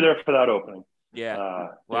was definitely there for that opening. Yeah.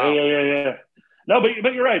 Wow. Yeah. No,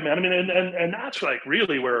 but you're right, man. I mean, and that's like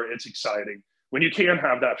really where it's exciting when you can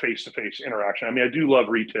have that face-to-face interaction. I mean, I do love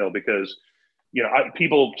retail because, you know,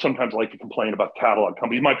 people sometimes like to complain about catalog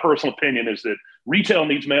companies. My personal opinion is that retail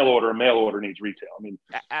needs mail order and mail order needs retail. I mean,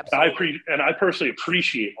 absolutely. I personally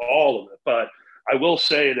appreciate all of it, but I will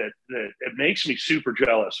say that it makes me super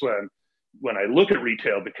jealous when I look at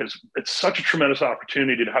retail because it's such a tremendous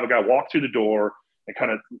opportunity to have a guy walk through the door and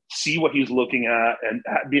kind of see what he's looking at and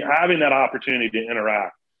having that opportunity to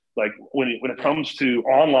interact. Like when it comes to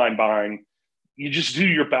online buying, you just do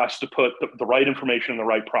your best to put the right information and the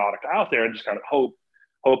right product out there and just kind of hope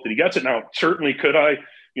that he gets it. Now, certainly could I,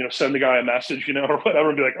 you know, send the guy a message, you know, or whatever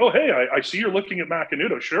and be like, oh, hey, I see you're looking at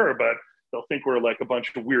Macanudo. Sure. But they'll think we're like a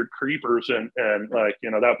bunch of weird creepers and like,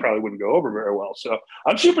 you know, that probably wouldn't go over very well. So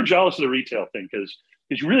I'm super jealous of the retail thing because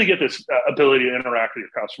you really get this ability to interact with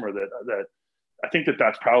your customer that I think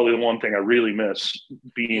that's probably the one thing I really miss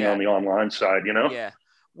being on the online side, you know? Yeah.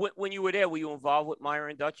 When you were there, were you involved with Meyer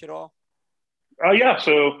and Dutch at all? Yeah.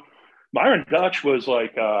 So Meyer and Dutch was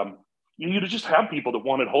like, you just have people that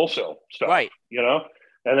wanted wholesale stuff, right? You know?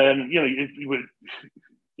 And then, you know, you would,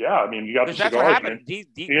 yeah, I mean, you got the cigars, what happened. You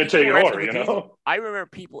didn't take an order, you know? I remember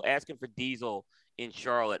people asking for Diesel in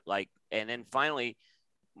Charlotte, like, and then finally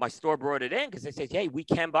my store brought it in because they said, hey, we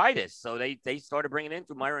can buy this. So they started bringing it in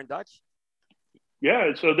through Meyer and Dutch.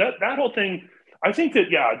 Yeah, so that whole thing, I think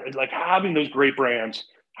that, yeah, like having those great brands,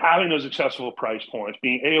 having those accessible price points,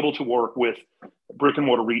 being able to work with brick and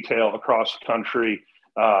mortar retail across the country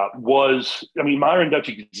Meyer and Dutch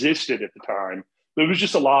existed at the time, but it was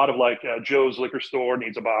just a lot of like Joe's liquor store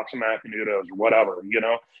needs a box of Macanudos or whatever, you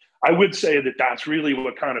know. I would say that that's really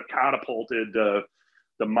what kind of catapulted the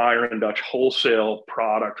Meyer and Dutch wholesale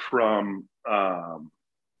product from, kind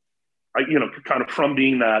of from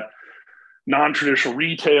being that non-traditional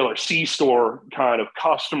retail or C-store kind of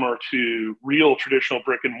customer to real traditional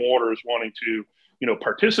brick and mortars wanting to, you know,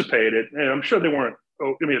 participate in. And I'm sure they weren't,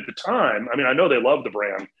 at the time, I know they love the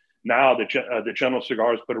brand now that General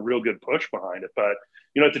Cigars put a real good push behind it. But,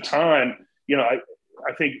 you know, at the time, you know,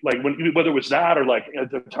 I think like whether it was that or like at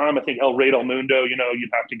the time, I think El Rey del Mundo, you know, you'd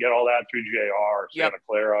have to get all that through JR, Santa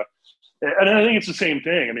Clara. And I think it's the same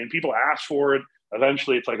thing. I mean, people ask for it.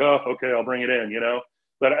 Eventually it's like, oh, okay, I'll bring it in, you know.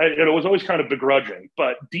 But it was always kind of begrudging.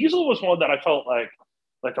 But Diesel was one that I felt like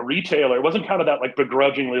a retailer. It wasn't kind of that like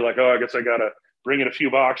begrudgingly like, oh, I guess I got to bring in a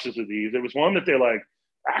few boxes of these. It was one that they like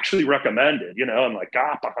actually recommended, you know, and like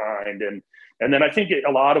got behind. And then I think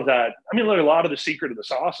a lot of that, a lot of the secret of the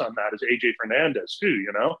sauce on that is AJ Fernandez too,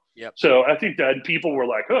 you know? Yep. So I think that people were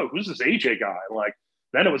like, oh, who's this AJ guy? And like,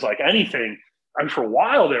 then it was like anything. I mean, for a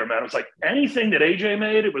while there, man, it was like anything that AJ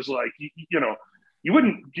made, it was like, you know, it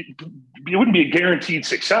wouldn't be a guaranteed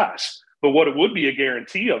success, but what it would be a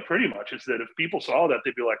guarantee of pretty much is that if people saw that,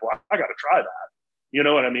 they'd be like, well, I got to try that. You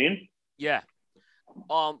know what I mean? Yeah.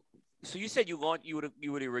 So you said you were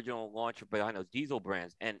the original launcher behind those Diesel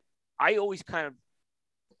brands. And I always kind of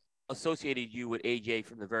associated you with AJ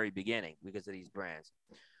from the very beginning because of these brands.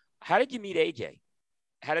 How did you meet AJ?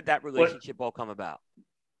 How did that relationship all come about?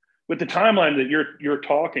 With the timeline that you're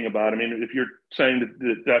talking about, I mean, if you're saying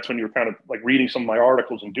that that's when you were kind of like reading some of my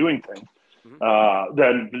articles and doing things,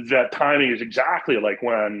 then that timing is exactly like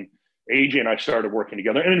when AJ and I started working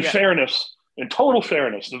together. And in fairness, in total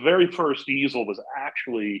fairness, the very first diesel was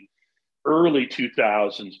actually early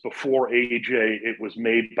 2000s before AJ. It was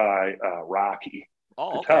made by Rocky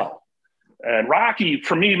Patel. And Rocky,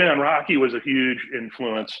 for me, man, Rocky was a huge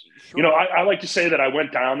influence. Sure. You know, I like to say that I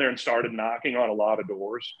went down there and started knocking on a lot of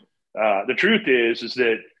doors. The truth is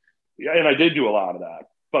that, and I did do a lot of that,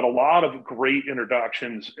 but a lot of great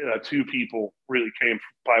introductions to people really came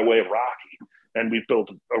by way of Rocky. And we've built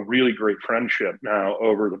a really great friendship now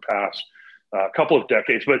over the past couple of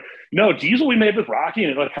decades. But no, diesel we made with Rocky,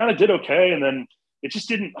 and it kind of did okay. And then it just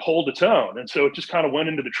didn't hold its own. And so it just kind of went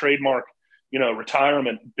into the trademark, you know,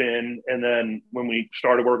 retirement bin. And then when we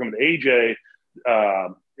started working with AJ,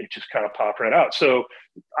 it just kind of popped right out. So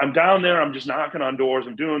I'm down there, I'm just knocking on doors,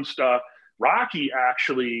 I'm doing stuff. Rocky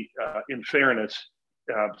actually, in fairness,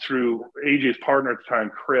 through AJ's partner at the time,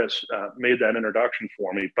 Chris, made that introduction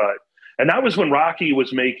for me. And that was when Rocky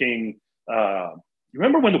was making, you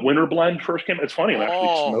remember when the Winter Blend first came? It's funny,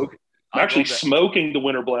 I'm actually smoking the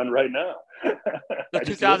Winter Blend right now. The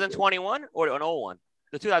 2021 or an old one?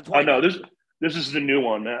 The 2020. No, this is the new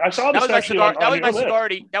one, man. I saw this that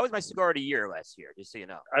was my cigar of the year last year, just so you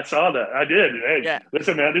know. I saw that. I did. Hey, yeah.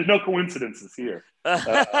 Listen, man, there's no coincidences here.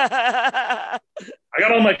 I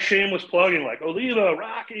got all my shameless plugging, like Oliva,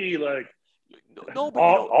 Rocky, like all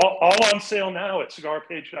on sale now at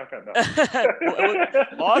cigarpage.com.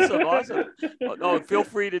 No. Awesome. No, feel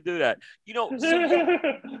free to do that. You know, so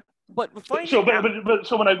when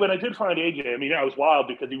I did find AJ, I mean, I was wild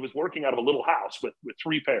because he was working out of a little house with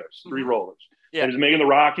three rollers. Yeah. And he was making the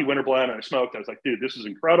Rocky Winter Blend, and I smoked. I was like, dude, this is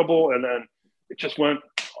incredible. And then it just went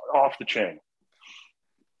off the chain.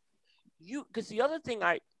 Because the other thing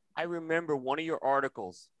I remember, one of your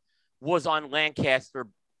articles was on Lancaster,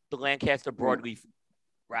 the Lancaster broadleaf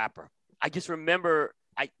wrapper. I just remember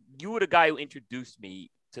you were the guy who introduced me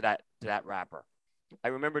to that wrapper. I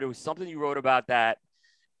remember there was something you wrote about that.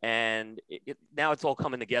 And now it's all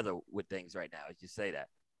coming together with things right now, as you say that.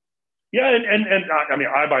 Yeah, and I mean,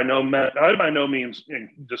 I by no means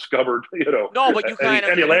discovered, you know. No, but you kind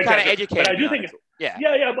of educated. But I do think,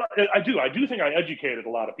 but I do think I educated a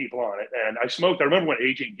lot of people on it. And I smoked. I remember when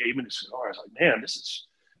AJ gave me the cigar, I was like, man, this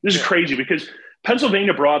is crazy, because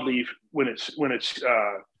Pennsylvania broadleaf, when it's in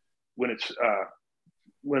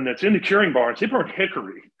the curing barns, they burn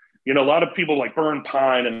hickory. You know, a lot of people like burn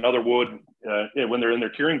pine and other wood when they're in their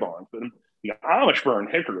curing barns, but the Amish burn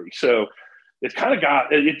hickory. So it's kind of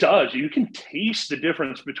it does. You can taste the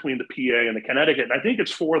difference between the PA and the Connecticut. And I think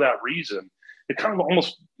it's for that reason. It kind of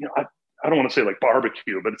almost, you know, I don't want to say like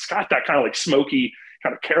barbecue, but it's got that kind of like smoky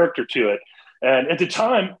kind of character to it. And at the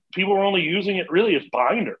time, people were only using it really as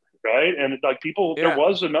binder, right? And like there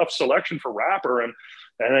was enough selection for wrapper. And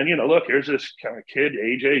then, you know, look, here's this kind of kid,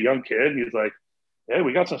 AJ, young kid. He's like, hey,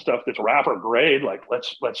 we got some stuff that's wrapper grade. Like,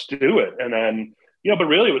 let's do it. And then, you know, but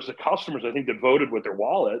really it was the customers, I think, that voted with their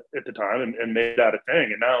wallet at the time and made that a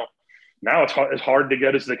thing. And now it's hard to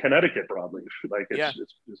get as the Connecticut broadleaf. Like it's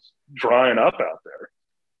drying up out there.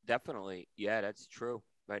 Definitely. Yeah, that's true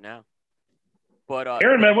right now. But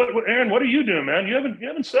Aaron, man, what are you doing, man? You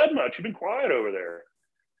haven't said much. You've been quiet over there.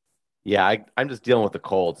 Yeah, I'm just dealing with the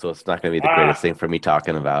cold, so it's not going to be the greatest thing for me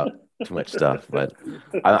talking about too much stuff. But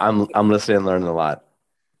I'm listening and learning a lot.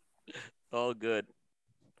 All good.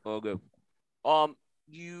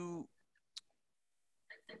 You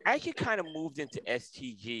actually kind of moved into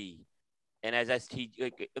STG, and as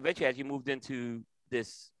STG, eventually as you moved into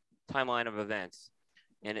this timeline of events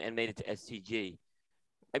and made it to STG,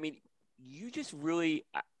 I mean, you just really,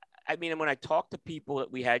 I mean, when I talk to people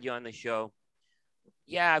that we had you on the show,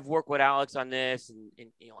 yeah, I've worked with Alex on this, and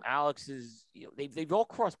you know, Alex is, you know, they've all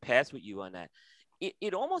crossed paths with you on that.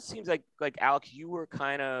 It almost seems like Alex, you were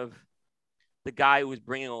kind of the guy who was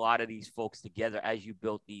bringing a lot of these folks together as you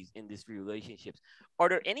built these industry relationships. Are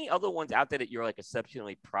there any other ones out there that you're like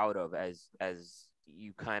exceptionally proud of as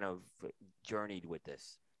you kind of journeyed with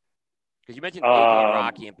this? Because you mentioned AJ and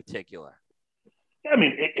Rocky in particular. Yeah, I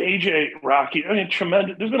mean, AJ, Rocky, I mean,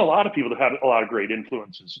 tremendous. There's been a lot of people that had a lot of great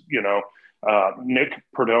influences, you know, Nick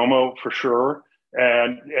Perdomo for sure.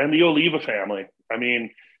 And the Oliva family. I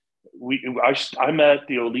mean, I met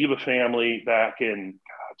the Oliva family back in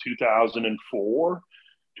 2004,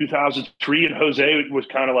 2003, and Jose was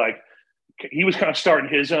kind of like, he was kind of starting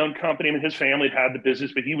his own company. I mean, his family had the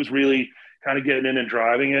business, but he was really kind of getting in and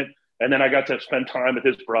driving it. And then I got to spend time with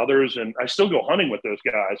his brothers, and I still go hunting with those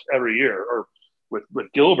guys every year, or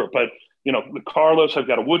with Gilbert. But, you know, with Carlos, I've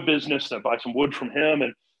got a wood business. I buy some wood from him,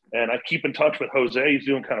 and I keep in touch with Jose. He's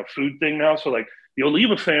doing kind of food thing now. So like the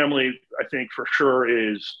Oliva family, I think for sure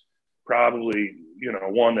is probably, you know,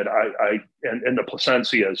 one that and the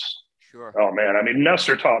Plasencias, Sure. Oh man, I mean,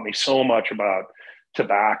 Nestor taught me so much about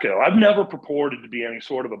tobacco. I've never purported to be any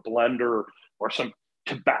sort of a blender or some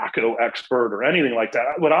tobacco expert or anything like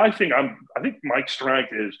that. What I think I think my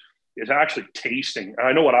strength is actually tasting. And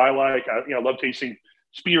I know what I like. I love tasting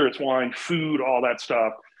spirits, wine, food, all that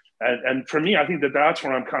stuff. And for me, I think that's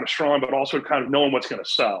where I'm kind of strong, but also kind of knowing what's going to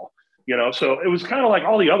sell. So it was kind of like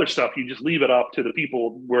all the other stuff. You just leave it up to the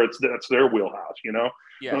people where that's their wheelhouse.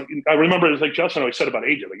 Yeah. I remember it was like Justin always said about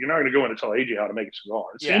AJ, like, you're not going to go in and tell AJ how to make a cigar.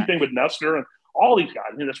 Yeah. Same thing with Nestor and all these guys.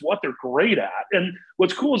 I mean, that's what they're great at. And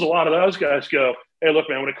what's cool is a lot of those guys go, hey, look,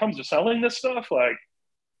 man, when it comes to selling this stuff, like,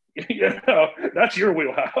 that's your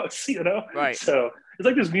wheelhouse, Right. So it's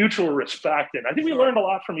like this mutual respect. And I think we learned a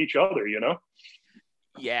lot from each other,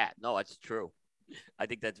 Yeah, no, it's true. I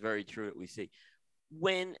think that's very true that we see.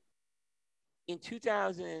 When in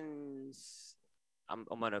 2000, I'm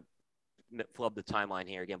going to flub the timeline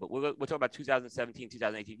here again, but we're talking about 2017,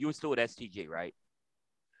 2018. You were still at STG, right?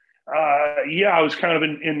 Yeah, I was kind of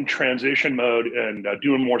in transition mode and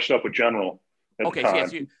doing more stuff with General at the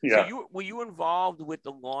time. So were you involved with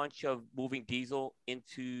the launch of moving Diesel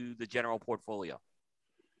into the General portfolio?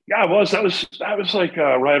 Yeah, I was. That was like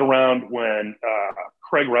right around when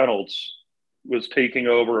Craig Reynolds was taking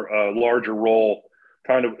over a larger role,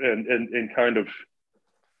 kind of, and kind of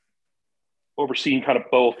overseeing kind of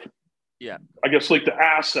both. Yeah, I guess like the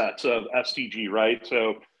assets of STG, right?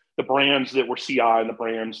 So the brands that were CI and the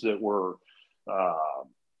brands that were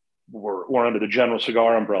under the General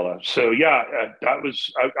Cigar umbrella. So yeah, I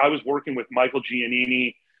was working with Michael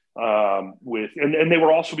Giannini, and they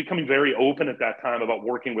were also becoming very open at that time about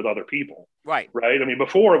working with other people. Right. I mean,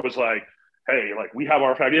 before it was like, hey, like we have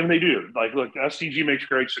our factory, and they do. Like, look, STG makes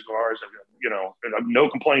great cigars, and no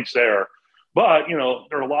complaints there. But there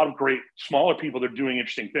are a lot of great smaller people that are doing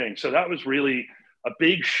interesting things. So that was really a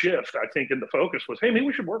big shift, I think, in the focus was, hey, maybe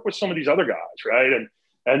we should work with some of these other guys, right?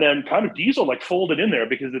 And then kind of Diesel like folded in there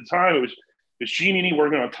because at the time it was Giannini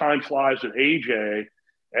working on Time Flies with AJ.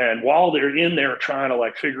 And while they're in there trying to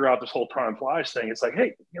like figure out this whole Time Flies thing, it's like,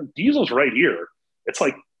 hey, Diesel's right here. It's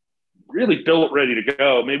like really built, ready to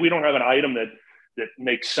go. Maybe we don't have an item that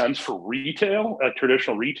makes sense for retail,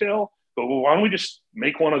 traditional retail, but why don't we just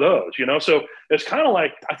make one of those, So it's kind of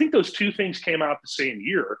like, I think those two things came out the same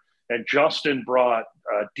year, and Justin brought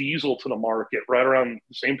Diesel to the market right around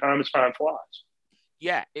the same time as Time Flies.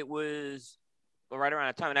 Yeah, it was right around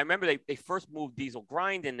that time. And I remember they first moved Diesel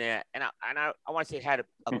Grind in there, and I want to say it had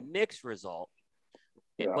a mixed result.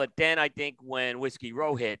 Yeah. But then I think when Whiskey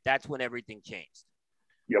Row hit, that's when everything changed.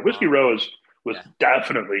 Yeah, Whiskey Row was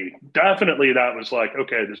definitely that was like,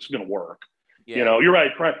 okay, this is going to work. Yeah. You're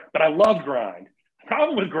right. But I loved Grind. The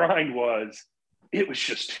problem with Grind was it was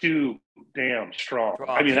just too damn strong.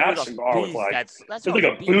 I mean, that cigar was like, that's like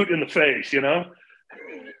a boot in the face,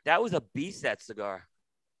 That was a beast, that cigar.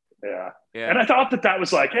 Yeah. And I thought that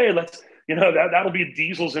was like, hey, let's, that'll be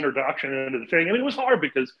Diesel's introduction into the thing. I mean, it was hard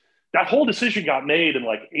because that whole decision got made in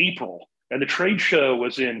like April and the trade show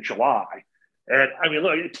was in July. And I mean,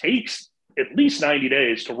 look, it takes at least 90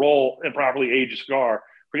 days to roll and properly age a cigar.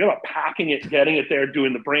 Forget about packing it, getting it there,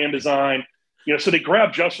 doing the brand design. So they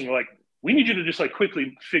grabbed Justin, like, we need you to just like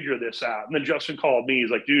quickly figure this out. And then Justin called me.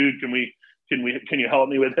 He's like, dude, can you help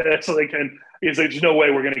me with this? So he's like, there's no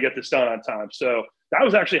way we're going to get this done on time. So that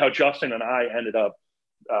was actually how Justin and I ended up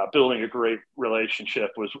building a great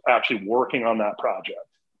relationship, was actually working on that project.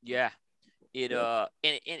 Yeah.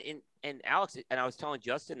 And Alex, and I was telling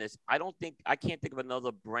Justin this, I can't think of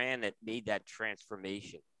another brand that made that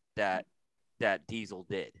transformation that Diesel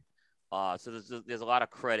did. So there's a lot of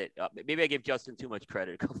credit. Maybe I gave Justin too much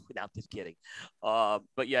credit. No, I'm just kidding.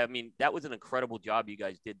 But yeah, I mean, that was an incredible job you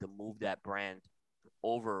guys did to move that brand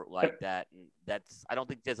over like that. And I don't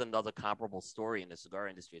think there's another comparable story in the cigar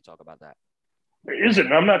industry to talk about that. There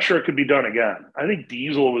isn't. I'm not sure it could be done again. I think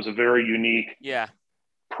Diesel was a very unique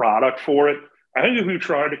product for it. I think if we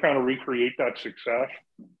tried to kind of recreate that success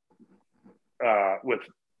with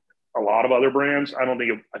a lot of other brands, I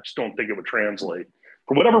just don't think it would translate.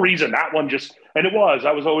 For whatever reason, that one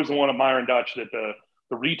I was always the one at Myron Dutch that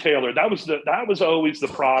the retailer, that was always the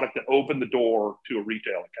product that opened the door to a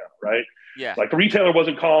retail account, right? Yeah. Like the retailer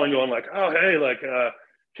wasn't calling going like, oh, hey, like,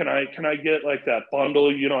 can I get like that bundle?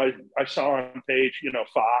 I saw on page,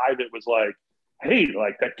 5, it was like, hey,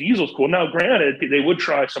 like that Diesel's cool. Now, granted, they would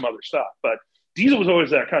try some other stuff, but Diesel was always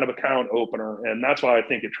that kind of account opener. And that's why I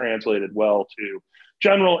think it translated well to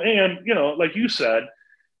General. And, like you said,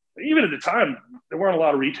 even at the time, there weren't a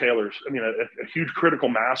lot of retailers. I mean, a huge critical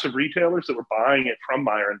mass of retailers that were buying it from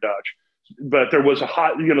Myron Dutch. But there was a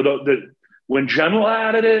hot, when General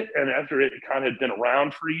added it, and after it kind of had been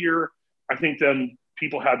around for a year, I think then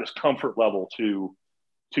people had this comfort level to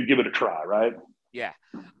give it a try, right? Yeah.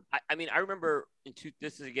 I mean, I remember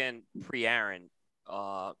this is again pre-Aaron.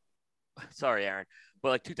 Sorry, Aaron, but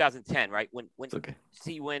like 2010, right? When okay.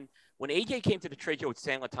 When AJ came to the trade show with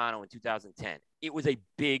San Latano in 2010, it was a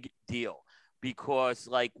big deal because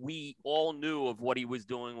like we all knew of what he was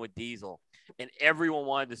doing with Diesel, and everyone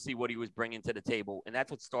wanted to see what he was bringing to the table, and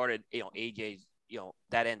that's what started, AJ's,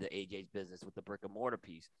 that end of AJ's business with the brick and mortar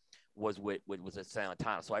piece was at San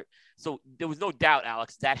Latano. So there was no doubt,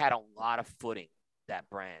 Alex, that had a lot of footing, that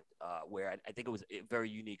brand, where I think it was a very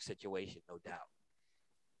unique situation, no doubt.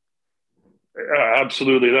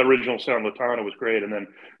 Absolutely. That original San Latano was great. And then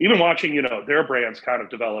even watching, their brands kind of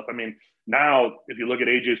develop. I mean, now if you look at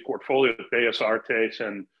AJ's portfolio with Bellas Artes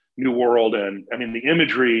and New World, and I mean, the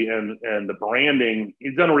imagery and the branding,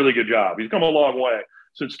 he's done a really good job. He's come a long way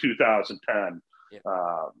since 2010,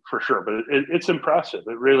 for sure. But it's impressive.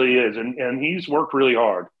 It really is. And he's worked really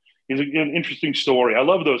hard. He's an interesting story. I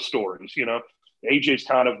love those stories. AJ's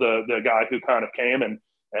kind of the guy who kind of came and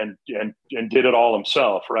did it all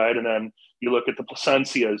himself, right? And then you look at the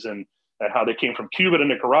Plasencias and how they came from Cuba to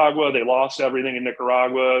Nicaragua. They lost everything in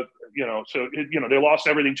Nicaragua, they lost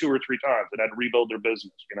everything 2 or 3 times and had to rebuild their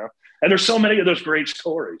business, And there's so many of those great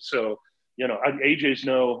stories. So, AJ's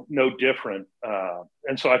no different.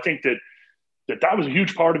 And so I think that was a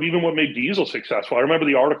huge part of even what made Diesel successful. I remember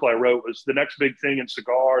the article I wrote was the next big thing in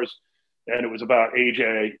cigars, and it was about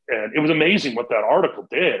AJ, and it was amazing what that article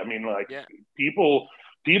did. I mean, people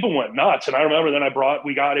went nuts. And I remember then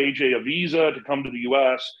we got AJ a visa to come to the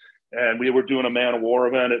US, and we were doing a Man of War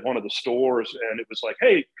event at one of the stores. And it was like,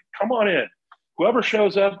 hey, come on in. Whoever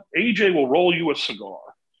shows up, AJ will roll you a cigar.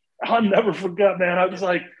 I'll never forget, man. It was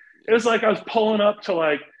like I was pulling up to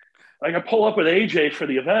like I pull up with AJ for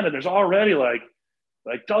the event, and there's already like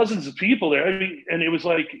dozens of people there. I mean, and it was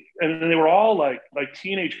like, and they were all like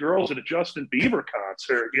teenage girls at a Justin Bieber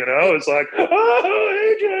concert, It's like, oh,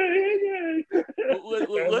 AJ.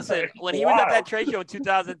 Listen, when he was at that trade show in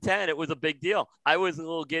 2010, it was a big deal. I was a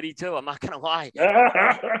little giddy too. I'm not gonna lie.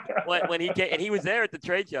 when he came, and he was there at the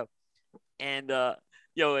trade show, and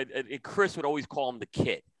and Chris would always call him the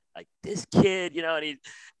kid, like this kid,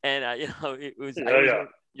 it was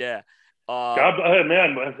yeah. God,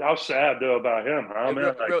 man, how sad though about him, huh,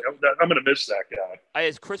 man? I'm gonna miss that guy.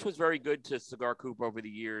 As Chris was very good to Cigar Coop over the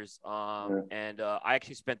years, and I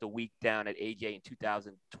actually spent a week down at AJ in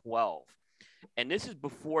 2012, and this is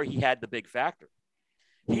before he had the big factory.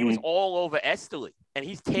 He was all over Esteli, and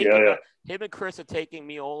he's taking him and Chris are taking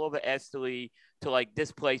me all over Esteli to like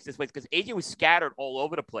this place, because AJ was scattered all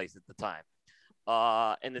over the place at the time.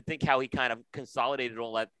 And to think how he kind of consolidated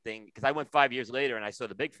all that thing, because I went 5 years later and I saw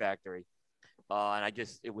the big factory. And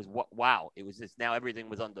it was wow. It was just, now everything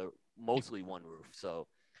was under mostly one roof. So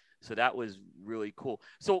that was really cool.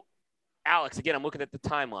 So Alex, again, I'm looking at the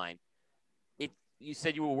timeline. You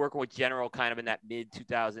said you were working with General kind of in that mid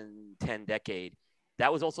 2010 decade.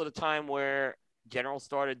 That was also the time where General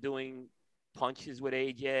started doing punches with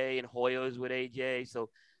AJ and Hoyos with AJ. So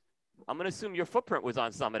I'm going to assume your footprint was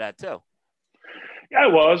on some of that too. Yeah,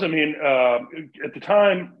 it was. I mean, at the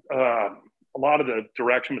time, a lot of the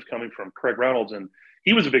direction was coming from Craig Reynolds, and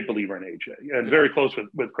he was a big believer in AJ and very close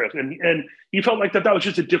with Chris. And he felt like that was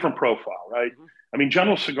just a different profile, right? Mm-hmm. I mean,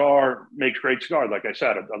 General Cigar makes great cigars. Like I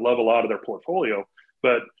said, I love a lot of their portfolio,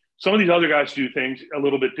 but some of these other guys do things a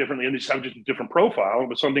little bit differently, and they have just a different profile. It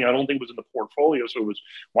was something I don't think was in the portfolio. So it was,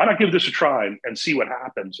 why not give this a try and see what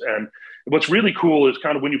happens? And what's really cool is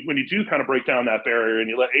kind of when you do kind of break down that barrier and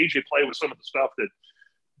you let AJ play with some of the stuff that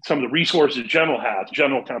some of the resources General has.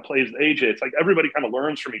 General kind of plays with AJ. It's like everybody kind of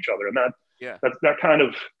learns from each other, and that kind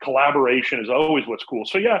of collaboration is always what's cool.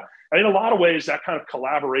 So yeah, I mean, in a lot of ways, that kind of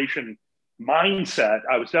collaboration mindset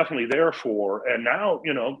I was definitely there for, and now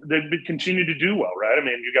they've continued to do well, right? I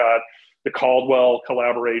mean, you got the Caldwell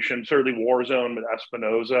collaboration, certainly Warzone with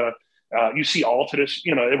Espinosa. You see Altadis,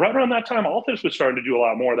 right around that time, Altadis was starting to do a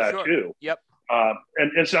lot more of that too. Yep.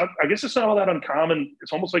 And it's not, I guess it's not all that uncommon.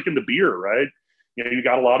 It's almost like in the beer, right? You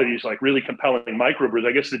got a lot of these like really compelling microbrews.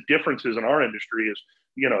 I guess the differences in our industry is,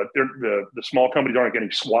 the small companies aren't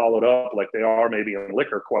getting swallowed up like they are maybe in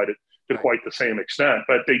liquor to quite the same extent,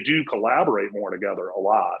 but they do collaborate more together a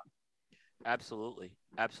lot. Absolutely.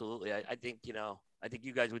 I think, I think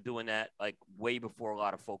you guys were doing that like way before a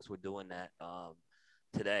lot of folks were doing that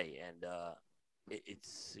today. And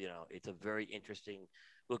it's a very interesting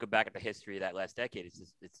looking back at the history of that last decade.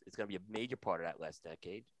 It's going to be a major part of that last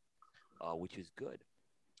decade. Which is good.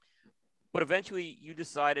 But eventually you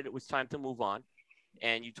decided it was time to move on.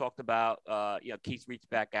 And you talked about, Keith reached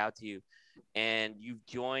back out to you and you've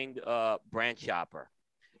joined Brand Shopper.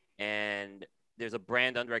 And there's a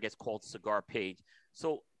brand under, I guess, called Cigar Page.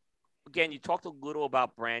 So again, you talked a little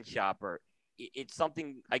about Brand Shopper. It's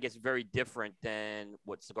something, I guess, very different than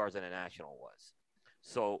what Cigars International was.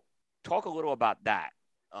 So talk a little about that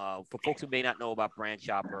for folks who may not know about Brand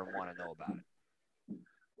Shopper and want to know about it.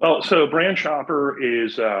 Well, so Brand Shopper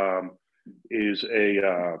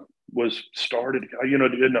was started,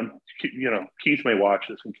 Keith may watch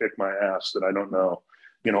this and kick my ass that I don't know,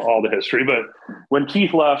 all the history, but when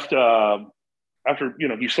Keith left, after,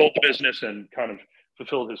 he sold the business and kind of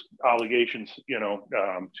fulfilled his obligations,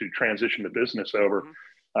 to transition the business over.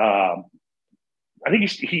 I think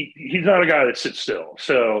he's not a guy that sits still.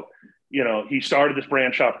 So, he started this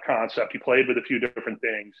Brand Shopper concept. He played with a few different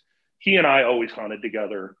things. He and I always hunted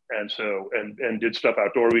together, and did stuff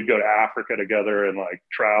outdoor. We'd go to Africa together and like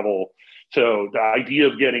travel. So the idea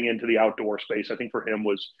of getting into the outdoor space, I think for him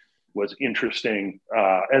was interesting.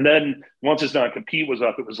 And then once his non-compete was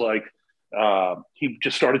up, it was like he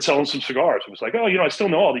just started selling some cigars. It was like, oh, I still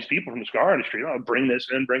know all these people from the cigar industry. I'll bring this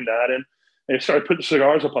in, bring that in, and he started putting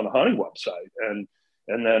cigars up on the hunting website, and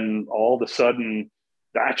then all of a sudden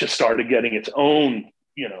that just started getting its own,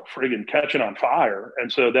 friggin' catching on fire.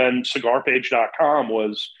 And so then cigarpage.com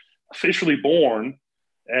was officially born.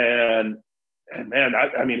 And man,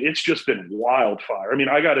 I mean, it's just been wildfire. I mean,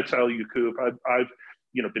 I got to tell you, Coop, I've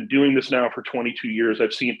been doing this now for 22 years.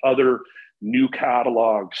 I've seen other new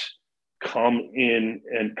catalogs come and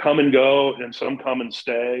go, and some come and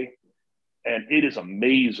stay. And it is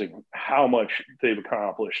amazing how much they've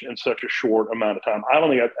accomplished in such a short amount of time. I don't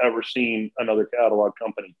think I've ever seen another catalog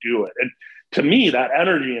company do it. And to me, that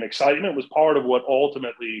energy and excitement was part of what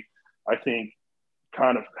ultimately, I think,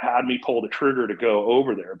 kind of had me pull the trigger to go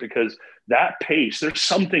over there, because that pace, there's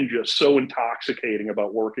something just so intoxicating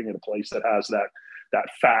about working in a place that has that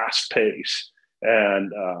fast pace.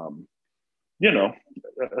 And,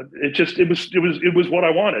 it was what I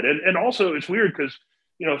wanted. And also it's weird because,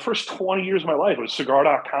 the first 20 years of my life was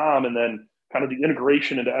cigar.com, and then kind of the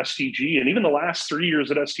integration into STG. And even the last 3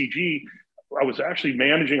 years at STG, I was actually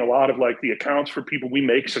managing a lot of like the accounts for people we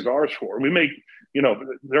make cigars for. We make,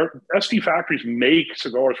 ST factories make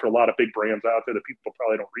cigars for a lot of big brands out there that people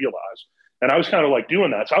probably don't realize. And I was kind of like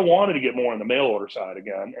doing that. So I wanted to get more on the mail order side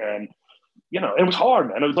again. And, it was hard,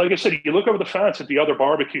 man. It was like I said, you look over the fence at the other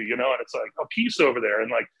barbecue, and it's like a piece over there.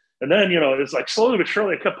 And then, it's like slowly but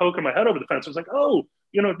surely I kept poking my head over the fence. I was like, oh,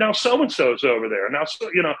 now so-and-so's over there. Now,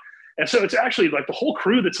 and so it's actually like the whole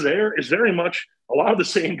crew that's there is very much a lot of the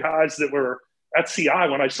same guys that were at CI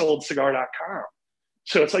when I sold cigar.com.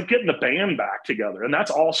 So it's like getting the band back together. And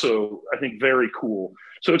that's also, I think, very cool.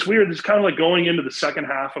 So it's weird. It's kind of like going into the second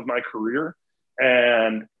half of my career,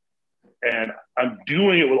 and I'm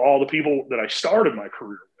doing it with all the people that I started my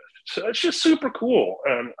career with. So it's just super cool.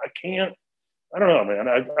 And I don't know, man.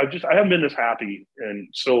 I haven't been this happy in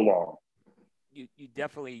so long. You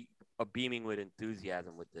definitely are beaming with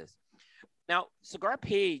enthusiasm with this. Now, Cigar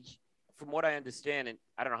Page, from what I understand, and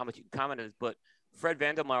I don't know how much you can comment on this, but Fred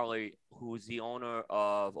Vandermarle, who's the owner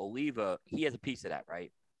of Oliva, he has a piece of that,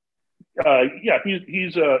 right? Yeah, he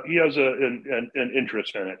has an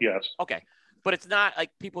interest in it. Yes. Okay, but it's not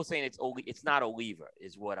like people saying it's not Oliva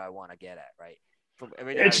is what I want to get at, right?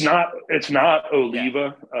 It's not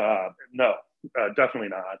Oliva. Yeah. No, definitely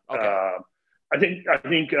not. Okay. I think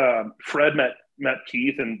Fred met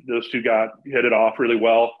Keith, and those two hit it off really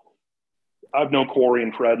well. I've known Corey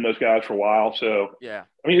and Fred and those guys for a while, so yeah.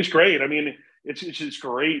 I mean, it's great. I mean, it's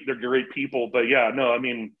great. They're great people, but yeah, no, I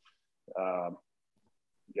mean,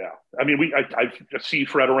 yeah. I mean, I see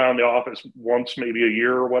Fred around the office once, maybe a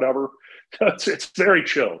year or whatever. It's very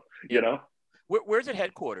chill, Where's it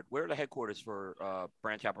headquartered? Where are the headquarters for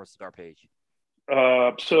Brand Shopper Cigar Page?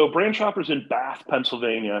 So Brand Shopper's in Bath,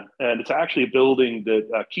 Pennsylvania, and it's actually a building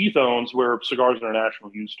that Keith owns, where Cigars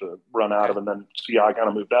International used to run out of, and then CI kind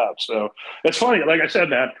of moved out. So it's funny. Like I said,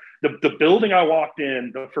 man, the building I walked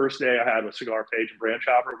in the first day I had with Cigar Page and Brand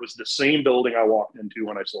Shopper was the same building I walked into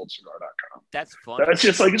when I sold cigar.com. That's funny. That's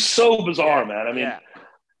just like, it's so bizarre, man. I mean, yeah.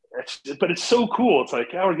 But it's so cool. It's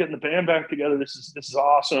like, yeah, we're getting the band back together. This is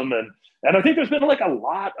awesome. And I think there's been like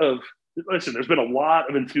there's been a lot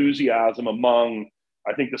of enthusiasm among,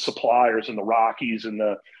 I think, the suppliers and the Rockies, and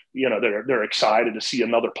they're excited to see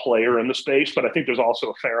another player in the space. But I think there's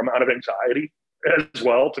also a fair amount of anxiety as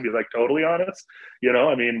well, to be like totally honest.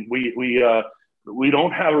 I mean, we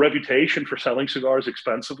don't have a reputation for selling cigars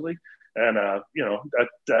expensively, and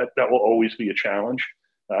that will always be a challenge.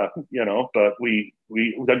 But we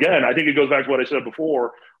again, I think it goes back to what I said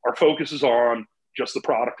before. Our focus is on just the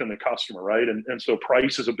product and the customer, right? And so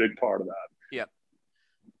price is a big part of that. Yeah.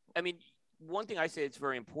 I mean, one thing I say it's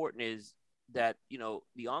very important is that,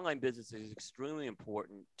 the online business is extremely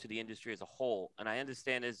important to the industry as a whole. And I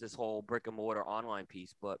understand there's this whole brick and mortar online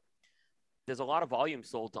piece, but there's a lot of volume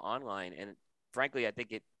sold to online. And frankly, I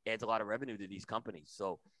think it adds a lot of revenue to these companies.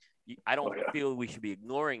 So I don't feel we should be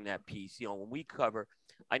ignoring that piece. When we cover,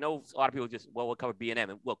 I know a lot of people just, we'll cover B&M.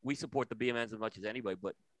 And look, we support the BMNs as much as anybody,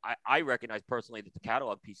 but I recognize personally that the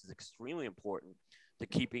catalog piece is extremely important to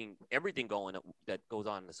keeping everything going that goes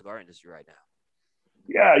on in the cigar industry right now.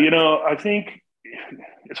 Yeah, I think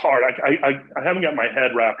it's hard. I haven't got my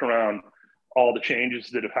head wrapped around all the changes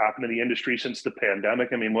that have happened in the industry since the pandemic.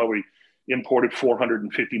 I mean, we imported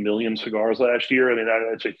 450 million cigars last year. I mean,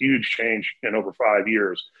 that's a huge change in over 5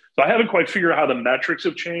 years. So I haven't quite figured out how the metrics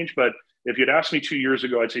have changed, but if you'd asked me 2 years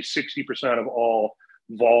ago, I'd say 60% of all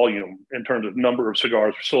volume in terms of number of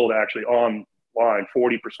cigars were sold actually online,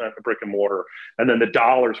 40% of brick and mortar. And then the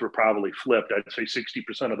dollars were probably flipped. I'd say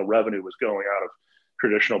 60% of the revenue was going out of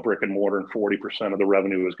traditional brick and mortar and 40% of the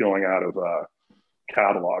revenue was going out of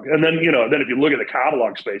catalog. And then, then if you look at the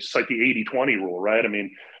catalog space, it's like the 80-20 rule, right? I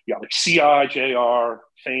mean, you got like CI, JR,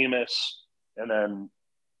 Famous, and then,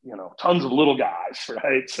 tons of little guys,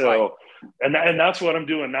 right? So, and that's what I'm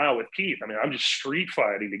doing now with Keith. I mean, I'm just street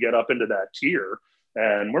fighting to get up into that tier,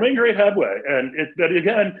 and we're making great headway. But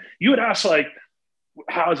again, you would ask like,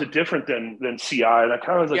 how is it different than CI? And I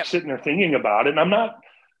kind of was like sitting there thinking about it, and I'm not.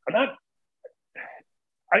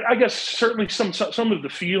 I guess certainly some of the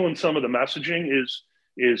feel and some of the messaging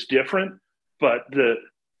is different, but the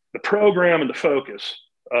program and the focus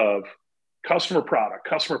of customer product,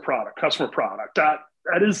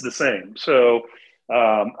 that is the same. So,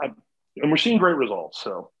 and we're seeing great results.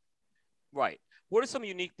 So, right. What are some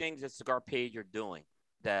unique things that Cigar Page are doing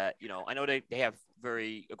that, I know they have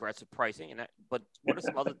very aggressive pricing, but what are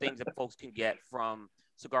some other things that folks can get from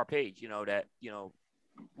Cigar Page, that,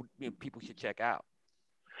 people should check out?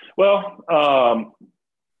 Well,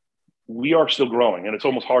 we are still growing, and it's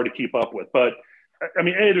almost hard to keep up with. But, I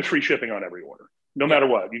mean, there's free shipping on every order. No matter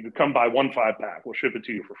what. You can come buy 1 5-pack. We'll ship it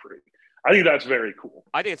to you for free. I think that's very cool.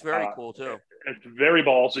 I think it's very cool, too. It's very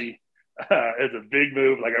ballsy. It's a big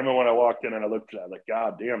move. Like, I remember when I walked in and I looked at it, like,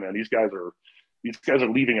 God damn, man, these guys are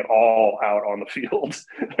leaving it all out on the field.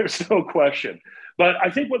 There's no question. But I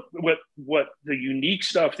think what the unique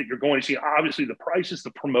stuff that you're going to see, obviously the prices,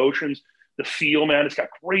 the promotions, the feel, man, it's got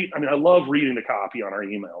great. I mean, I love reading the copy on our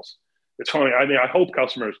emails. It's funny. I mean, I hope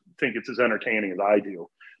customers think it's as entertaining as I do.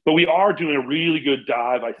 But we are doing a really good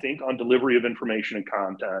dive, I think, on delivery of information and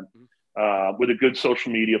content with a good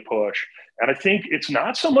social media push. And I think it's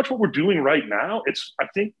not so much what we're doing right now. I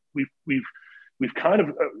think we've kind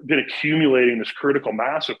of been accumulating this critical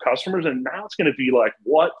mass of customers, and now it's going to be like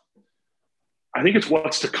I think it's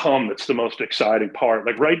what's to come that's the most exciting part.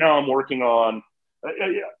 Like right now, I'm working on.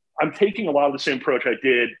 I'm taking a lot of the same approach I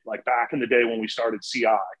did like back in the day when we started CI,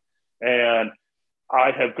 and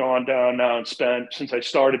I have gone down now and spent, since I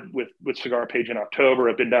started with Cigar Page in October,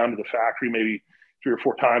 I've been down to the factory maybe 3 or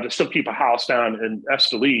 4 times. I still keep a house down in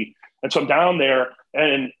Esteli. And so I'm down there,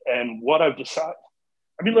 and what I've decided,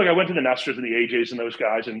 I mean, look, I went to the Nestors and the AJs and those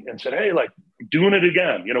guys and said, hey, like, doing it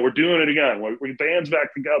again. We're doing it again. We're band's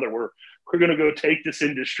back together. We're going to go take this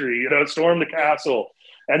industry, storm the castle.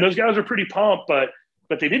 And those guys are pretty pumped, but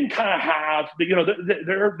they didn't kind of have,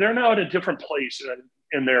 they're now at a different place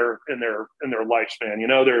in their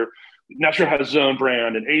lifespan. Nestor has his own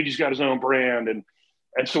brand, and AJ's got his own brand, and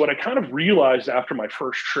so what I kind of realized after my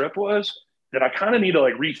first trip was that I kind of need to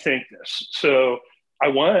like rethink this. So I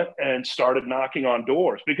went and started knocking on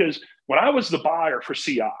doors, because when I was the buyer for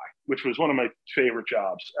CI, which was one of my favorite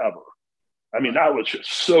jobs ever, I mean, that was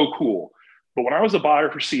just so cool. But when I was the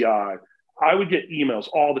buyer for CI, I would get emails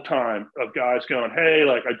all the time of guys going, hey,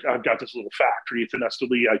 like, I've got this little factory. It's in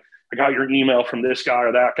Esteli. I got your email from this guy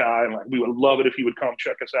or that guy. And like, we would love it if you would come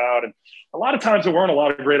check us out. And a lot of times there weren't a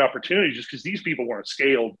lot of great opportunities just because these people weren't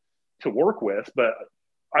scaled to work with. But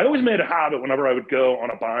I always made a habit whenever I would go on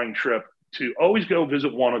a buying trip to always go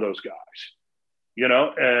visit one of those guys,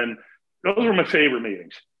 and those were my favorite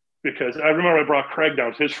meetings, because I remember I brought Craig down.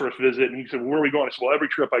 It was his first visit, and he said, where are we going? I said, well, every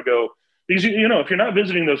trip I go, because, if you're not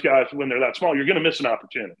visiting those guys when they're that small, you're going to miss an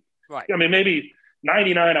opportunity. Right. I mean, maybe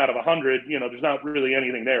 99 out of 100, there's not really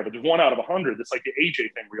anything there, but there's 1 out of 100 that's like the AJ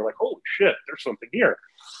thing where you're like, holy shit, there's something here.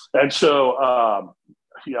 And so,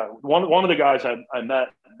 one of the guys I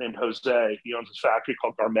met named Jose, he owns this factory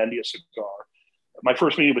called Garmendia Cigar. My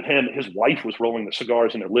first meeting with him, his wife was rolling the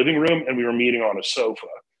cigars in their living room, and we were meeting on a sofa.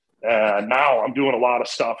 And now I'm doing a lot of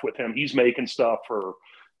stuff with him. He's making stuff for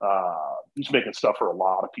a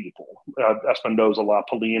lot of people, Espinosa, La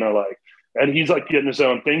Polina, and he's like getting his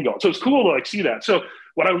own thing going. So it's cool to like see that. So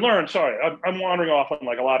what I learned, sorry, I'm wandering off on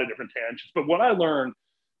like a lot of different tangents, but what I learned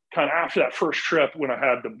kind of after that first trip when I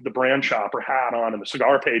had the brand shopper hat on and the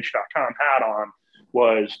cigarpage.com hat on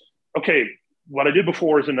was, okay, what I did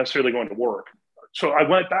before isn't necessarily going to work. So I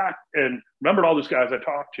went back and remembered all those guys I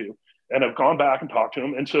talked to, and I've gone back and talked to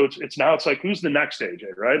them. And so it's now it's like, who's the next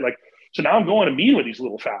AJ, right? Like, so now I'm going to meet with these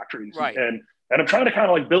little factories, right. and I'm trying to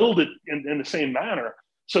kind of like build it in the same manner.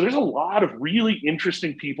 So there's a lot of really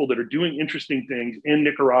interesting people that are doing interesting things in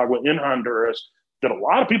Nicaragua, in Honduras, that a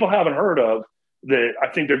lot of people haven't heard of, that I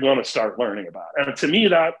think they're going to start learning about. And to me,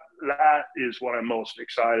 that is what I'm most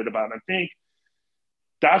excited about. And I think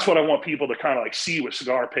that's what I want people to kind of like see with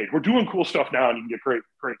Cigar Page. We're doing cool stuff now and you can get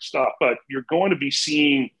great stuff, but you're going to be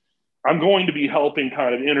seeing, I'm going to be helping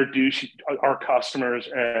kind of introduce our customers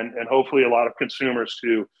and hopefully a lot of consumers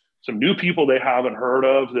to some new people they haven't heard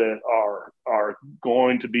of that are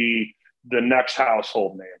going to be the next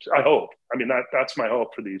household names. I hope. I mean, that's my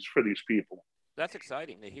hope for these people. That's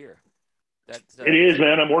exciting to hear. It is,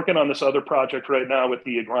 man. I'm working on this other project right now with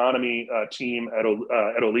the agronomy team at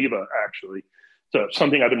Oliva, actually. So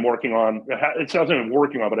something I've been working on. It hasn't been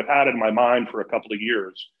working on, but I've had it in my mind for a couple of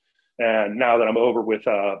years. And now that I'm over with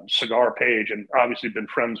Cigar Page, and obviously been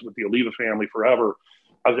friends with the Oliva family forever,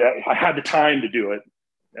 I had the time to do it.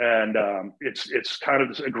 And it's kind of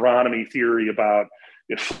this agronomy theory about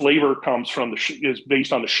if flavor comes from is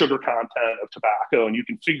based on the sugar content of tobacco, and you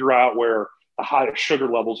can figure out where the highest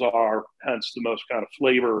sugar levels are, hence the most kind of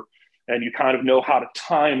flavor, and you kind of know how to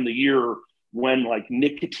time the year when like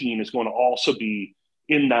nicotine is going to also be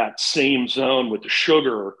in that same zone with the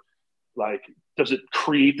sugar. Like, does it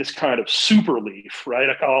create this kind of super leaf, right?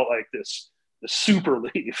 I call it like the super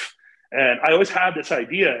leaf. And I always had this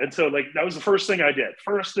idea. And so like, that was the first thing I did.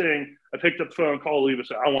 First thing, I picked up the phone, called Oliva,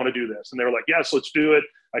 said, I want to do this. And they were like, yes, let's do it.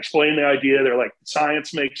 I explained the idea. They're like,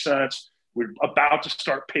 science makes sense. We're about to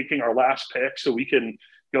start picking our last pick so we can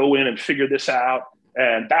go in and figure this out.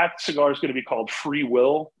 And that cigar is going to be called Free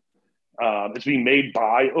Will. It's being made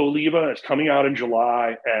by Oliva. It's coming out in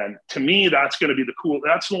July. And to me, that's going to be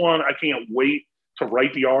that's the one I can't wait to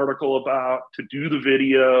write the article about, to do the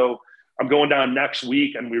video. I'm going down next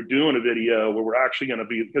week and we're doing a video where we're actually going to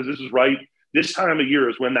be, because this time of year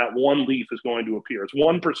is when that one leaf is going to appear. It's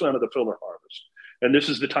 1% of the filler harvest. And this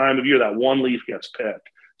is the time of year that one leaf gets picked.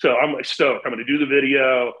 So I'm like stoked. I'm going to do the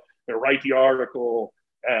video, I'm going to write the article.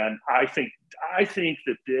 And I think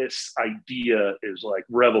that this idea is like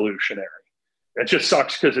revolutionary. It just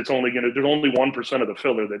sucks because there's only 1% of the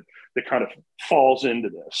filler that kind of falls into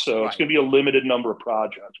this. So It's going to be a limited number of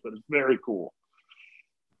projects, but it's very cool.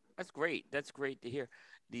 That's great. That's great to hear.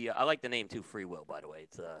 I like the name too, Free Will, by the way.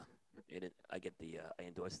 It's I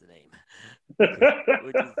endorse the name,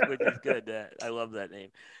 which is good. I love that name.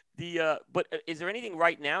 But is there anything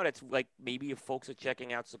right now that's like, maybe if folks are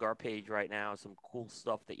checking out Cigar Page right now, some cool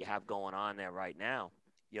stuff that you have going on there right now,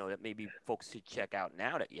 that maybe folks should check out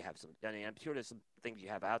now that you have some? I mean, I'm sure there's some things you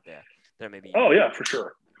have out there that maybe. Oh yeah, for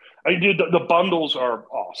sure. I do. The bundles are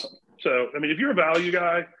awesome. So I mean, if you're a value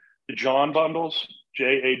guy, the John bundles,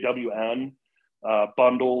 JAWN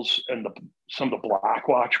bundles, and some of the Black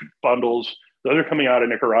Watch bundles, those are coming out of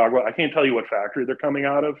Nicaragua. I can't tell you what factory they're coming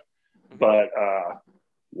out of, but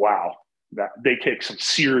wow, that they kick some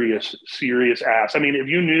serious ass. I mean, if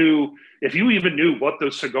you even knew what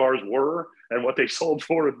those cigars were and what they sold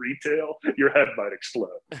for in retail, your head might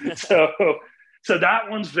explode. So that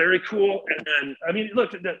one's very cool. And I mean,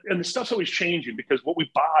 look, and the stuff's always changing because what we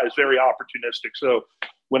buy is very opportunistic. So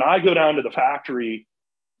when I go down to the factory,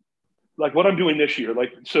 like what I'm doing this year,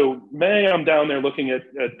 like, so May, I'm down there looking at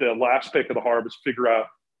the last pick of the harvest, figure out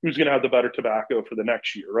who's going to have the better tobacco for the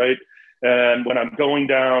next year, right? And when I'm going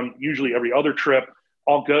down, usually every other trip,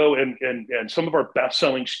 I'll go and some of our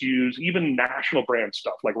best-selling SKUs, even national brand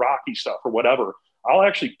stuff, like Rocky stuff or whatever, I'll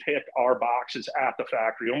actually pick our boxes at the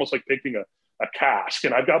factory, almost like picking a cask.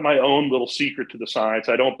 And I've got my own little secret to the science.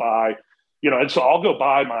 I don't buy, and so I'll go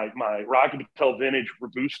buy my Rocky Patel Vintage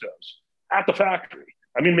Robustos at the factory.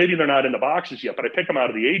 I mean, maybe they're not in the boxes yet, but I pick them out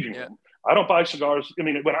of the aging room. I don't buy cigars. I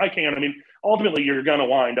mean, when I can, ultimately you're going to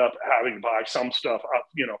wind up having to buy some stuff,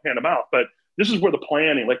 hand them out. But this is where the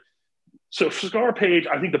planning, so Cigar Page,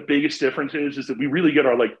 I think the biggest difference is that we really get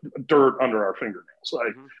our dirt under our fingernails.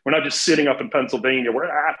 We're not just sitting up in Pennsylvania. We're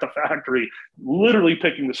at the factory, literally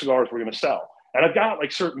picking the cigars we're going to sell. And I've got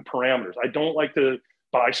certain parameters. I don't like to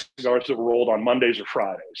buy cigars that were rolled on Mondays or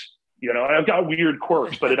Fridays. I've got weird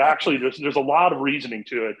quirks, but it actually, there's a lot of reasoning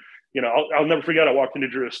to it. I'll never forget, I walked into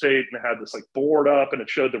Drew Estate and I had this board up and it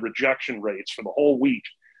showed the rejection rates for the whole week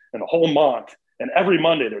and the whole month. And every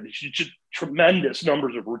Monday there were just tremendous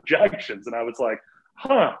numbers of rejections. And I was like,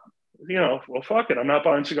 well, fuck it. I'm not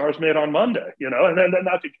buying cigars made on Monday, and then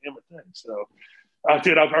that became a thing. So,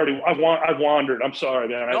 dude, I've wandered. I'm sorry,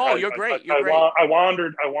 man. No, you're great. You're great. I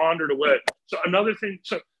wandered away. So another thing,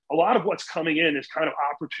 a lot of what's coming in is kind of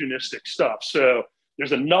opportunistic stuff. So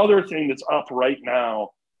there's another thing that's up right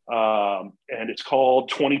now, and it's called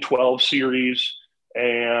 2012 series.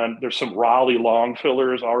 And there's some Raleigh long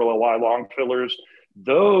fillers, ROLY long fillers.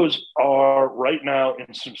 Those are right now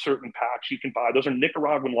in some certain packs you can buy. Those are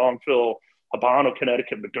Nicaraguan long fill, Habano,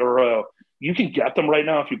 Connecticut, Maduro. You can get them right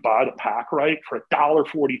now if you buy the pack right for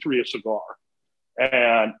 $1.43 a cigar.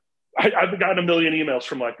 And I've gotten a million emails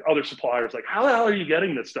from like other suppliers, like, how the hell are you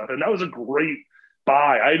getting this stuff? And that was a great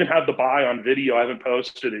buy. I even have the buy on video. I haven't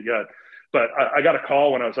posted it yet, but I got a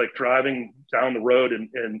call when I was like driving down the road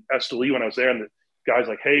in Esteli when I was there, and the guy's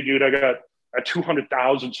like, hey, dude, I got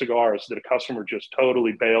 200,000 cigars that a customer just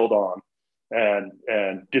totally bailed on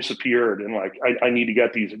and disappeared. And like, I need to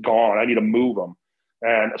get these gone. I need to move them.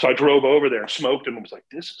 And so I drove over there and smoked them and was like,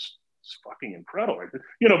 this is fucking incredible. But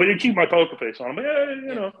you keep my poker face on them.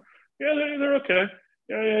 They're okay.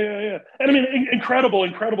 Yeah. And I mean, incredible.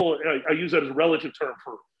 I use that as a relative term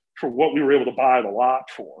for what we were able to buy the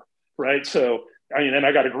lot for. Right. So, I mean, and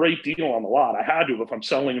I got a great deal on the lot. I had to if I'm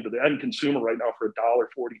selling it to the end consumer right now for $1.43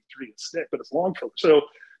 a stick, but it's long filler. So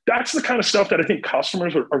that's the kind of stuff that I think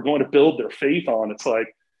customers are going to build their faith on. It's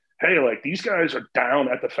like, hey, like these guys are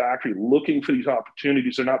down at the factory looking for these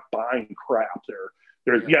opportunities. They're not buying crap.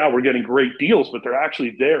 We're getting great deals, but they're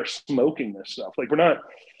actually there smoking this stuff. Like we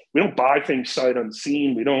don't buy things sight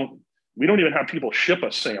unseen. We don't even have people ship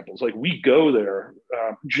us samples. Like we go there.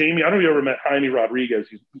 Jamie, I don't know if you ever met Jaime Rodriguez.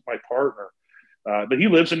 He's my partner. But he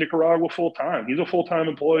lives in Nicaragua full time. He's a full time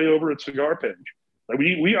employee over at Cigar Page. Like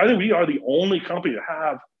I think we are the only company to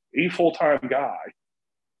have a full time guy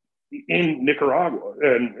in Nicaragua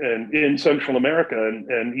and in Central America,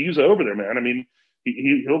 and he's over there, man. I mean,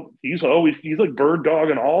 he's like bird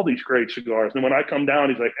dogging all these great cigars. And when I come down,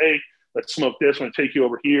 he's like, hey, let's smoke this. I'm going to take you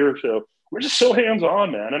over here. So we're just so hands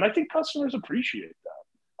on, man. And I think customers appreciate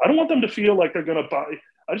that. I don't want them to feel like they're going to buy.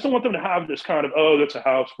 I just don't want them to have this kind of, oh, that's a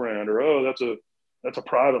house brand, or oh, that's a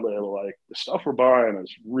private label. Like the stuff we're buying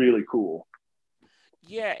is really cool.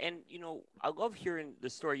 Yeah, and I love hearing the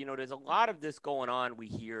story. There's a lot of this going on. We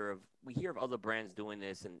hear of other brands doing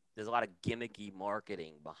this, and there's a lot of gimmicky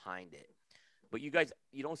marketing behind it. But you guys,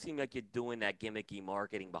 you don't seem like you're doing that gimmicky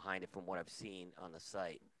marketing behind it from what I've seen on the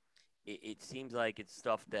site. It seems like it's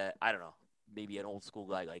stuff that, I don't know, maybe an old school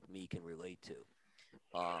guy like me can relate to.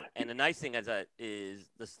 And the nice thing is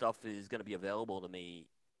the stuff is going to be available to me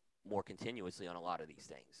more continuously on a lot of these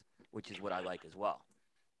things, which is what I like as well.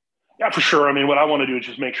 Yeah, for sure. I mean, what I want to do is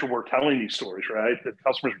just make sure we're telling these stories, right? That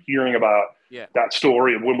customers are hearing about that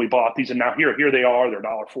story of when we bought these, and now here they are. They're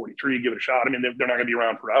 $1.43. Give it a shot. I mean, they're not going to be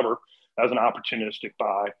around forever as an opportunistic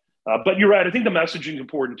buy. But you're right. I think the messaging is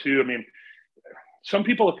important too. I mean, some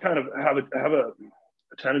people kind of have a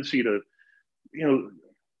tendency to,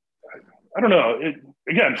 I don't know.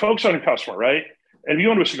 Again, focus on the customer, right? And if you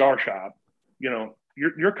go into a cigar shop,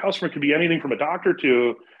 your customer could be anything from a doctor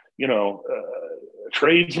to, a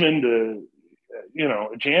tradesman to,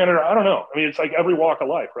 a janitor. I don't know. I mean, it's like every walk of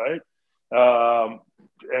life, right?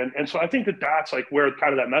 And so I think that's like where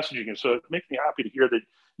kind of that messaging is. So it makes me happy to hear that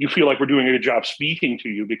you feel like we're doing a good job speaking to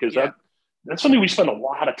you, because that's something we spend a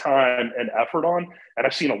lot of time and effort on. And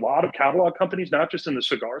I've seen a lot of catalog companies, not just in the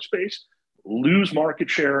cigar space, lose market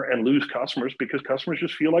share and lose customers because customers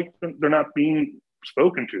just feel like they're not being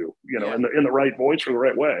spoken to, in the right voice or the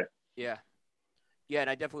right way. Yeah. Yeah. And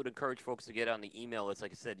I definitely would encourage folks to get on the email. It's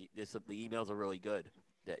like I said, the emails are really good,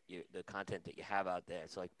 the content that you have out there.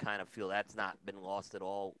 So I kind of feel that's not been lost at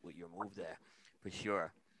all with your move there for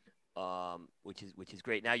sure. Which is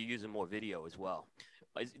great. Now you're using more video as well.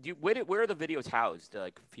 Where are the videos housed?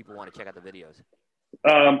 Like if people want to check out the videos.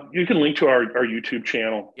 You can link to our YouTube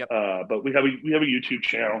channel. Yep. But we have a YouTube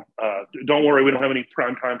channel. Don't worry, we don't have any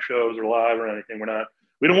primetime shows or live or anything. We're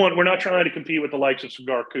not trying to compete with the likes of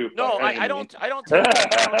Cigar Coop. No, I don't take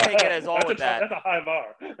it as all with that. That's a high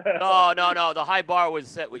bar. No. The high bar was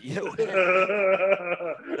set with you.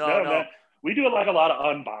 No. Man. We do like a lot of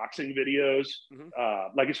unboxing videos.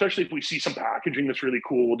 Mm-hmm. Like especially if we see some packaging that's really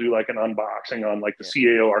cool, we'll do like an unboxing on like the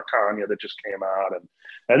CAO Arcana that just came out,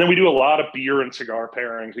 and then we do a lot of beer and cigar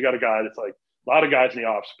pairings. We got a guy that's like a lot of guys in the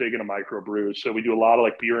office big into microbrews, so we do a lot of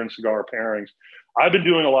like beer and cigar pairings. I've been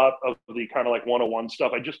doing a lot of the kind of like one-on-one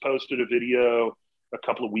stuff. I just posted a video a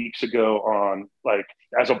couple of weeks ago on like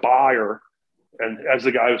as a buyer and as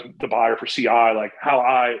the guy who's the buyer for CI, like how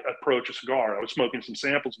I approach a cigar. I was smoking some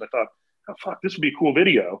samples and I thought, oh, fuck, this would be a cool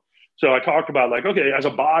video. So I talked about like, okay, as a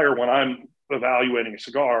buyer, when I'm evaluating a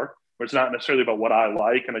cigar, where it's not necessarily about what I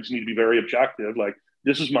like, and I just need to be very objective. Like,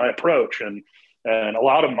 this is my approach, and a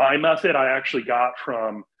lot of my method I actually got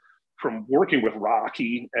from working with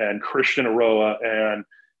Rocky and Christian Aroa and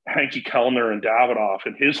Henke Kellner and Davidoff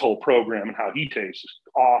and his whole program and how he tastes is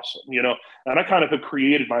awesome, you know. And I kind of have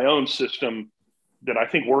created my own system that I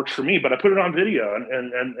think works for me, but I put it on video,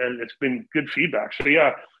 and it's been good feedback. So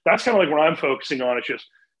yeah, that's kind of like what I'm focusing on. It's just,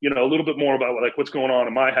 you know, a little bit more about like what's going on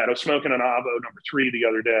in my head. I was smoking an Avo #3 the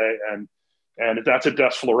other day, and that's a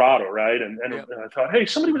Desflorado, right? And I thought, hey,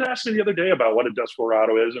 somebody was asking me the other day about what a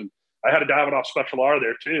Desflorado is, and I had a Davidoff Special R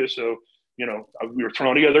there too. So, you know, we were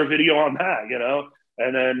throwing together a video on that, you know.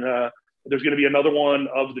 And then there's going to be another one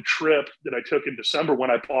of the trip that I took in December when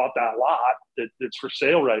I bought that lot that's for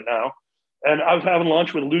sale right now. And I was having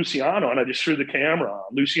lunch with Luciano, and I just threw the camera on.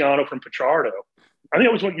 Luciano from Pichardo. I think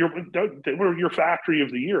it was they were your factory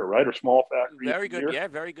of the year, right? Or small factory. Very good. Yeah,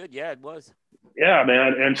 very good. Yeah, it was. Yeah,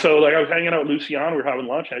 man. And so like I was hanging out with Luciano, we were having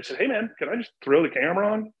lunch, and I said, hey, man, can I just throw the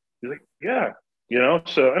camera on? He's like, yeah. You know,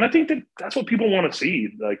 so, and I think that's what people want to see,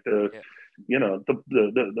 like you know,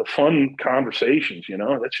 the fun conversations, you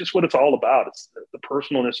know, that's just what it's all about. It's the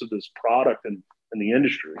personalness of this product and the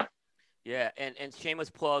industry. Yeah. And shameless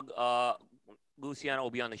plug, Luciano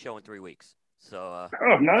will be on the show in 3 weeks. So,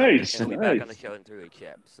 oh, nice. He'll be back on the show in 3 weeks.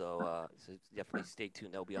 Yeah. So, so definitely stay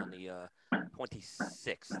tuned. They'll be on the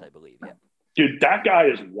 26th, I believe. Yeah. Dude, that guy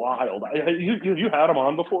is wild. You had him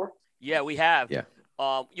on before? Yeah, we have. Yeah.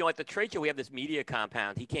 You know, at the trade show, we have this media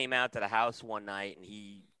compound. He came out to the house one night, and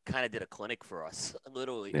he kind of did a clinic for us,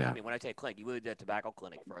 literally. Yeah. I mean, when I say clinic, he really did a tobacco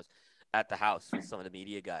clinic for us at the house with some of the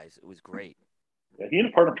media guys. It was great. Yeah, he and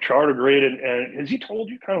a partner Pichardo are great. And has he told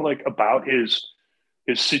you kind of like about his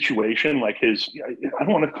situation? Like I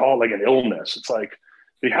don't want to call it like an illness. It's like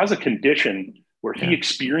he has a condition where he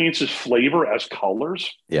experiences flavor as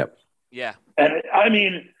colors. Yep. Yeah. And I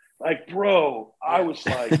mean, like, bro, I was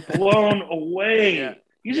like blown away. Yeah.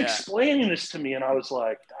 He's explaining this to me, and I was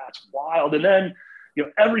like, that's wild. And then, you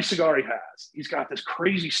know, every cigar he has, he's got this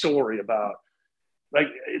crazy story about, like,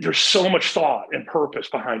 there's so much thought and purpose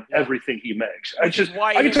behind everything he makes. I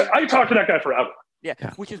could talk to that guy forever. Yeah,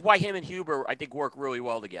 which is why him and Huber, I think, work really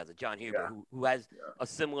well together. John Huber, who has a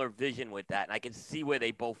similar vision with that. And I can see where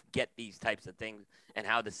they both get these types of things and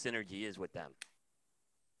how the synergy is with them.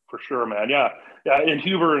 For sure, man. Yeah. And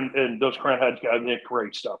Huber and those Crown Heads guys make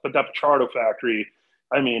great stuff. But that Pichardo factory,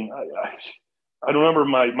 I mean, I remember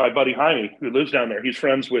my buddy Jaime, who lives down there. He's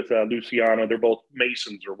friends with Luciano. They're both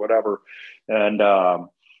Masons or whatever. And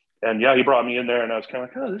yeah, he brought me in there, and I was kind of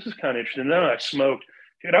like, oh, this is kind of interesting. And then I smoked.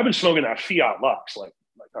 Dude, I've been smoking that Fiat Lux like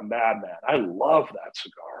a madman. I love that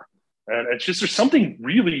cigar. And it's just, there's something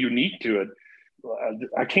really unique to it.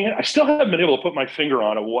 I still haven't been able to put my finger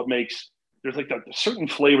on it, what makes, there's like a certain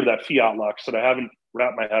flavor of that Fiat Lux that I haven't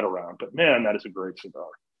wrapped my head around. But man, that is a great cigar.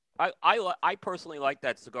 I personally like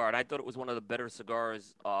that cigar, and I thought it was one of the better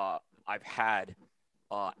cigars I've had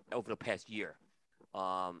over the past year.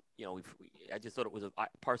 You know, I just thought it was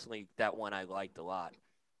personally that one I liked a lot.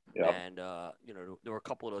 Yep. And you know, there were a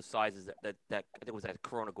couple of those sizes that I think it was that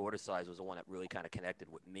Corona Gorda size was the one that really kind of connected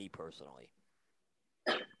with me personally.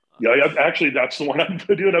 Yeah, actually, that's the one I'm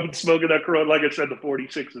doing. I've been smoking that Corona, like I said, the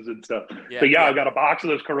 46s and stuff. Yeah, but I've got a box of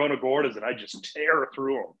those Corona Gordas, and I just tear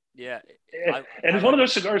through them. Yeah. And it's one of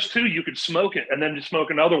those cigars, too, you could smoke it and then just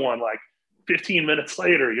smoke another one like 15 minutes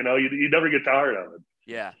later. You know, you never get tired of it.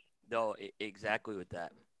 Yeah, no, exactly with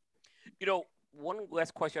that. You know, one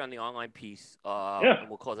last question on the online piece, and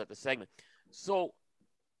we'll close out the segment. So,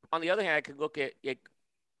 on the other hand, I could look at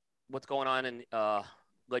what's going on in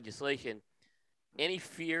legislation. Any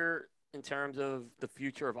fear in terms of the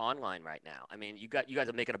future of online right now? I mean, you guys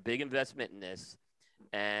are making a big investment in this,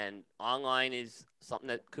 and online is something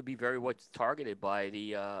that could be very much targeted by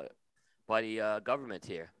the government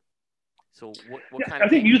here. So,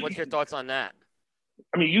 what's your thoughts on that?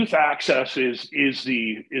 I mean, youth access is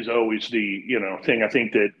always the thing. I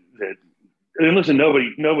think that and listen,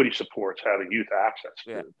 nobody supports having youth access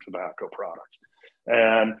to tobacco products,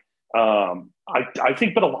 and I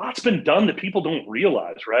think, but a lot's been done that people don't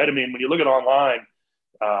realize, right? I mean, when you look at online,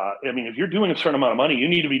 I mean, if you're doing a certain amount of money, you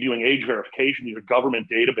need to be doing age verification. These are government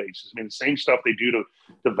databases. I mean, the same stuff they do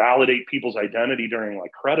to validate people's identity during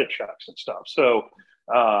like credit checks and stuff. So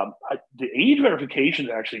the age verification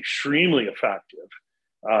is actually extremely effective.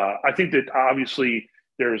 I think that obviously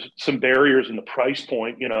there's some barriers in the price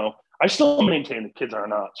point. You know, I still maintain that kids are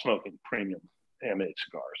not smoking premium handmade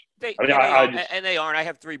cigars. They aren't. I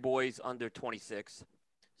have 3 boys under 26,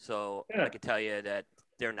 so I can tell you that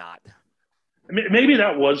they're not. Maybe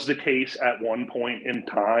that was the case at one point in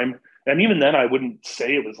time, and even then, I wouldn't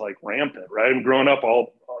say it was like rampant, right? I'm growing up,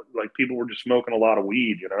 all like people were just smoking a lot of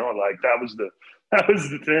weed, like that was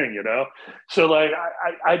the thing, So like,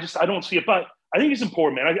 I don't see it, but I think it's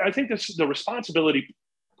important, man. I think the responsibility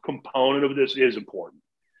component of this is important,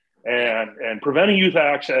 and preventing youth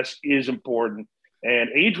access is important, and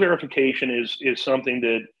age verification is something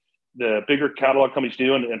that the bigger catalog companies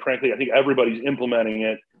do, and frankly, I think everybody's implementing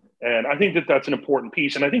it, and I think that that's an important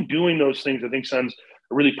piece. And I think doing those things, I think, sends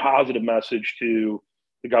a really positive message to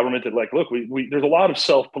the government that, like, look, we there's a lot of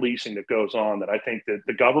self-policing that goes on that I think that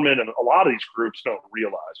the government and a lot of these groups don't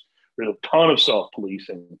realize. There's a ton of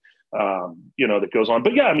self-policing, that goes on.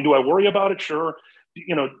 But yeah, I mean, do I worry about it? Sure.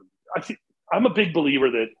 I think I'm a big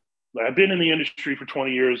believer that, like, I've been in the industry for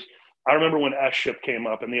 20 years. I remember when S-chip came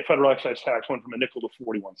up and the federal excise tax went from a nickel to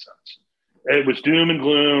 41 cents. It was doom and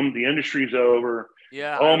gloom. The industry's over.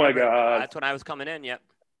 Yeah. Oh my God. That's when I was coming in. Yep.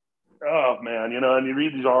 Oh man, and you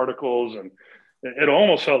read these articles, and it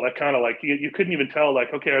almost felt like kind of like you couldn't even tell,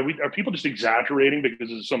 like, okay, are people just exaggerating because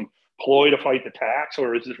it's some ploy to fight the tax,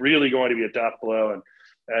 or is this really going to be a death blow?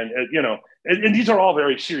 And these are all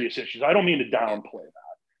very serious issues. I don't mean to downplay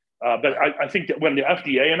that, but I think that when the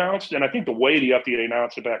FDA announced, and I think the way the FDA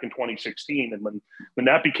announced it back in 2016, and when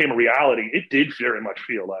that became a reality, it did very much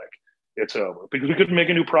feel like it's over, because we couldn't make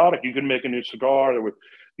a new product, you couldn't make a new cigar. There was,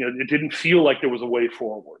 it didn't feel like there was a way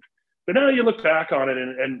forward. But now you look back on it,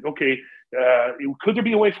 and okay, could there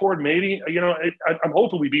be a way forward? Maybe. I'm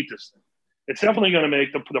hoping we beat this thing. It's definitely going to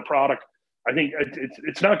make the product. I think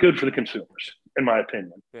it's not good for the consumers, in my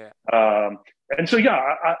opinion. Yeah. And so, yeah,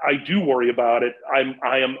 I do worry about it.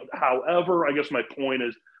 I am, however, I guess my point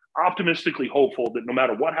is optimistically hopeful that no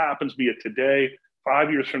matter what happens, be it today,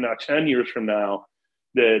 5 years from now, 10 years from now,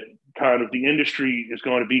 that kind of the industry is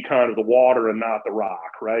going to be kind of the water and not the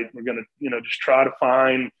rock, right? We're going to, just try to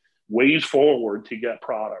find ways forward to get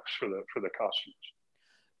products for the customers.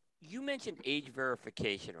 You mentioned age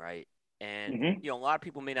verification, right? And Mm-hmm. a lot of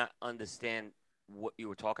people may not understand what you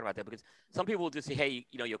were talking about there, because some people will just say, hey,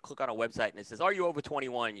 you'll click on a website and it says, are you over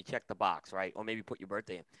 21? You check the box, right? Or maybe put your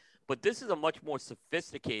birthday in. But this is a much more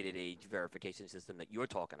sophisticated age verification system that you're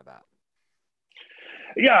talking about.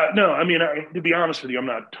 Yeah, no, I mean, to be honest with you, I'm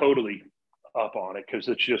not totally up on it, because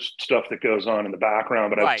it's just stuff that goes on in the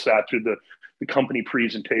background. But Right. I've sat through the company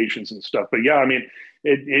presentations and stuff. But yeah, I mean,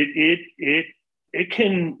 it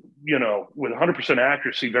can, with 100%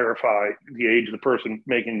 accuracy, verify the age of the person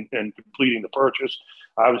making and completing the purchase.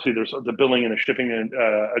 Obviously, there's the billing and the shipping and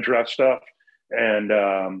address stuff, and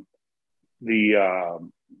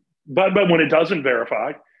but when it doesn't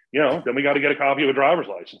verify, then we got to get a copy of a driver's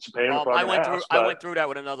license. I went through that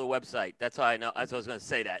with another website. That's how I know. As I was going to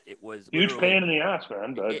say that it was huge pain in the ass,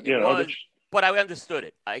 man. But it was, but I understood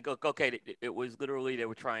it. I go, okay, it was literally they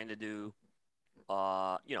were trying to do.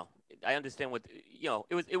 I understand what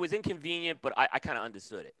it was inconvenient, but I kind of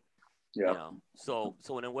understood it. Yeah. So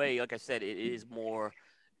in a way, like I said, it is more.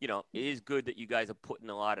 It is good that you guys are putting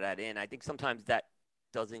a lot of that in. I think sometimes that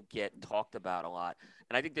doesn't get talked about a lot,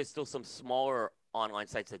 and I think there's still some smaller online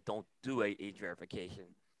sites that don't do age verification,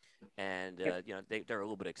 and they're a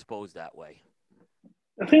little bit exposed that way.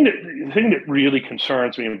 The thing that really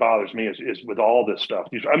concerns me and bothers me is with all this stuff.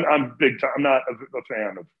 I'm big time. I'm not a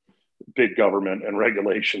fan of big government and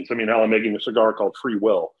regulations. I mean, hell, I'm making a cigar called Free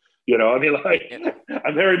Will. I mean, like,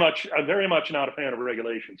 I'm very much not a fan of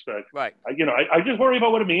regulations, but right. I just worry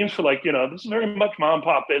about what it means for, like, this is very much mom and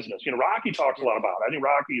pop business. Rocky talks a lot about it. I think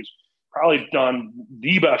Rocky's probably done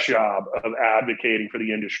the best job of advocating for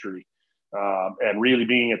the industry and really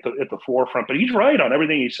being at the forefront. But he's right on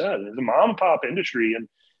everything he said. It's a mom and pop industry, and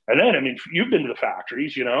then, I mean, you've been to the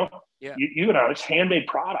factories, Yeah. It's handmade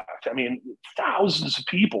product. I mean, thousands of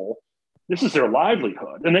people. This is their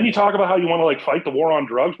livelihood. And then you talk about how you want to, like, fight the war on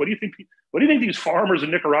drugs. What do you think these farmers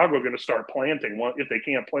in Nicaragua are going to start planting if they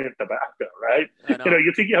can't plant tobacco, right?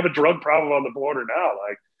 You think you have a drug problem on the border now.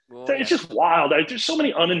 Like, it's just wild. There's so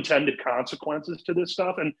many unintended consequences to this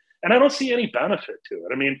stuff. And I don't see any benefit to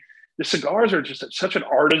it. I mean, the cigars are just such an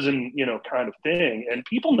artisan, kind of thing. And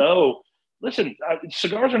people know, listen,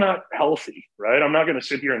 cigars are not healthy, right? I'm not going to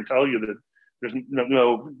sit here and tell you that there's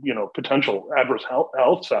no potential adverse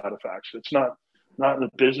health side effects. It's not in the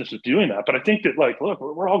business of doing that. But I think that, like, look,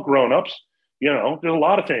 we're all grown ups. There's a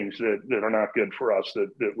lot of things that are not good for us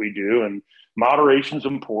that we do, and moderation's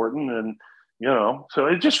important. And so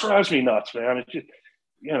it just drives me nuts, man. It just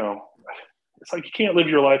it's like you can't live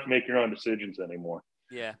your life and make your own decisions anymore.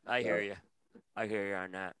 Yeah, I hear you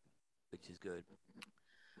on that, which is good.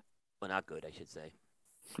 Well, not good, I should say.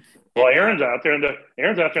 Well, Aaron's out there in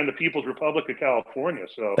the People's Republic of California,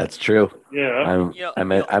 so That's true. yeah.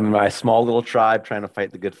 I'm in my small little tribe trying to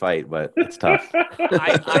fight the good fight, but it's tough.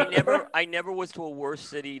 I never was to a worse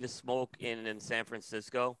city to smoke in than San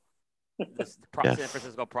Francisco. Yes. San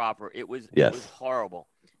Francisco proper. It was horrible.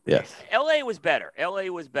 Yes. LA was better,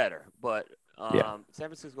 but Yeah. San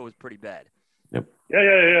Francisco was pretty bad. Yep.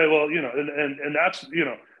 Yeah. Well, and that's,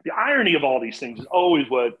 the irony of all these things is always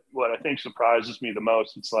what I think surprises me the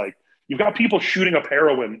most. It's like you've got people shooting up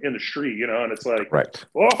heroin in the street, and it's like, Correct.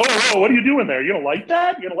 whoa, what are you doing there? You don't like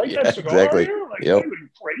that? You don't like that cigar? Exactly. Like, Yep. are you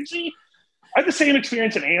crazy? I had the same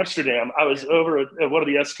experience in Amsterdam. I was over at one of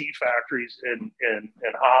the ST factories in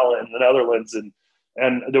Holland, the Netherlands, and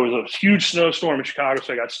there was a huge snowstorm in Chicago,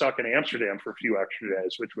 so I got stuck in Amsterdam for a few extra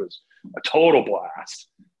days, which was a total blast.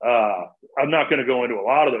 I'm not going to go into a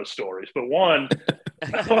lot of those stories, but one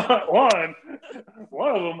of them,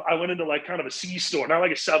 I went into like kind of a C store, not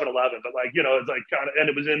like a 7-Eleven, but like, it's like kind of, and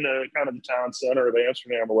it was in the kind of the town center of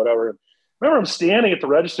Amsterdam or whatever. And I remember I'm standing at the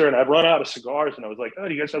register and I'd run out of cigars, and I was like, "Oh,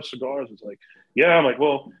 do you guys have cigars?" It's like, "Yeah." I'm like,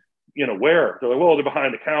 "Well, where?" They're like, "Well, they're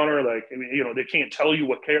behind the counter." Like, I mean, they can't tell you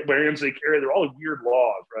what brands they carry. They're all weird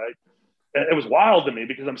laws, right? And it was wild to me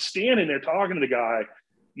because I'm standing there talking to the guy.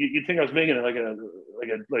 You'd think I was making it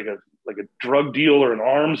like a drug deal or an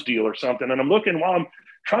arms deal or something. And I'm looking while I'm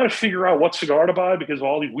trying to figure out what cigar to buy because of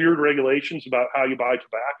all these weird regulations about how you buy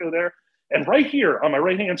tobacco there. And right here on my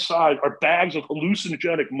right-hand side are bags of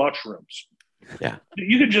hallucinogenic mushrooms. Yeah.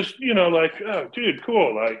 You could just, like, oh, dude,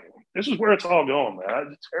 cool. Like, this is where it's all going,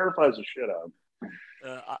 man. It terrifies the shit out of me.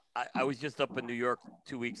 I was just up in New York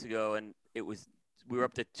 2 weeks ago, and we were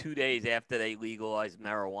up to 2 days after they legalized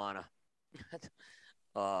marijuana.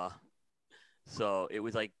 So it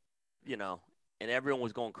was like, and everyone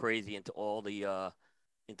was going crazy into all the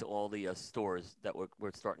stores that were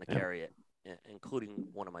starting to carry it, including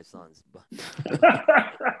one of my sons.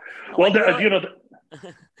 Well,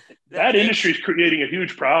 that industry is creating a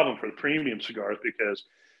huge problem for the premium cigars because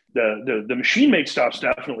the machine-made stuff's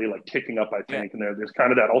definitely like ticking up, I think, and there's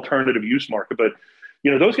kind of that alternative use market. But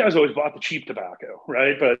those guys always bought the cheap tobacco,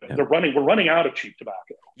 right? But we're running out of cheap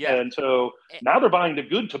tobacco, and so now they're buying the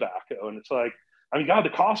good tobacco, and it's like, I mean, God, the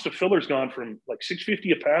cost of filler's gone from like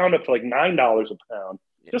 $6.50 a pound up to like $9 a pound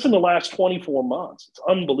just in the last 24 months. It's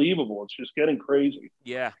unbelievable. It's just getting crazy.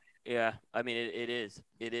 Yeah. I mean, it is.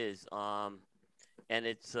 And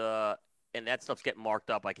it's and that stuff's getting marked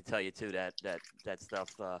up. I can tell you too that stuff.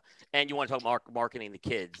 And you want to talk marketing the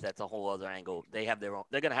kids? That's a whole other angle. They have their own.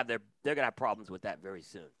 They're gonna have problems with that very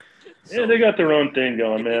soon. So, they got their own thing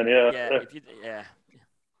going, man. Yeah.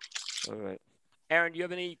 All right, Aaron, do you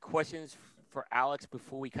have any questions for Alex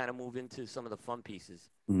before we kind of move into some of the fun pieces?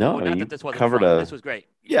 No, not you that this wasn't covered fun. This was great.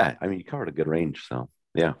 Yeah, I mean, you covered a good range. So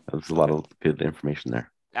yeah, that was a lot of good information there.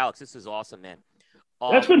 Alex, this is awesome, man.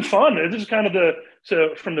 That's been fun. This is kind of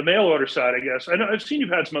so from the mail order side, I guess. I know I've seen you've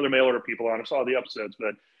had some other mail order people on. I saw the episodes,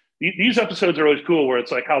 but these episodes are always cool where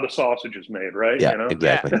it's like how the sausage is made, right? Yeah,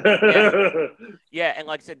 exactly. Yeah, and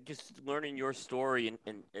like I said, just learning your story,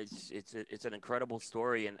 and it's an incredible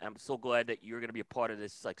story, and I'm so glad that you're going to be a part of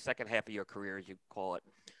this like second half of your career, as you call it.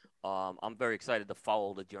 I'm very excited to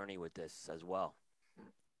follow the journey with this as well.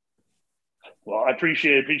 Well, I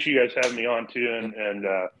appreciate you guys having me on too, and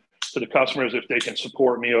to the customers, if they can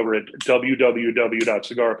support me over at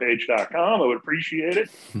www.cigarpage.com, I would appreciate it.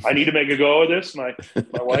 I need to make a go of this. My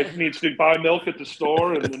wife needs to buy milk at the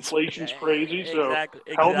store, and inflation's crazy. So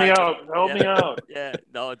help me out. Help me out. Yeah,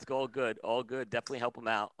 no, it's all good. All good. Definitely help them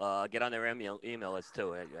out. Get on their email list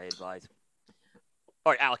too. I advise.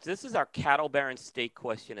 All right, Alex, this is our Cattle Baron Steak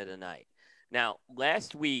question of the night. Now,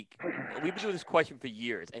 last week, we've been doing this question for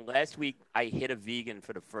years, and last week I hit a vegan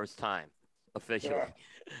for the first time officially. Yeah.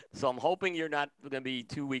 So I'm hoping you're not going to be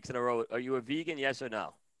 2 weeks in a row. Are you a vegan, yes or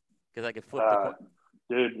no? Because I could flip the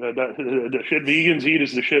dude, the shit vegans eat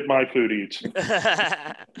is the shit my food eats.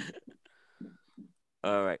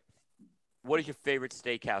 All right. What is your favorite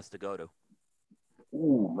steakhouse to go to?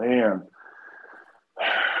 Ooh, man.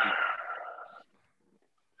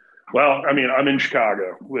 Well, I mean, I'm in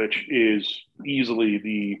Chicago, which is easily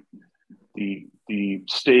the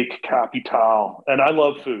steak capitale, and I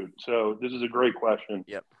love food, so this is a great question.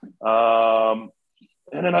 Yep. And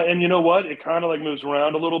you know what? It kind of like moves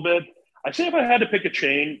around a little bit. I'd say if I had to pick a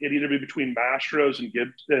chain, it'd either be between Mastro's and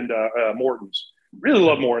Gibbs and Morton's. Really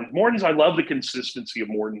love Morton's. Morton's, I love the consistency of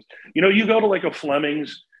Morton's. You go to like a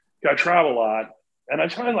Fleming's. I travel a lot, and I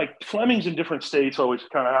find like Fleming's in different states always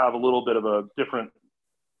kind of have a little bit of a different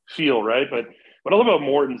feel, right? But what I love about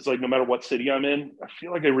Morton's, like no matter what city I'm in, I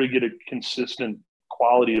feel like I really get a consistent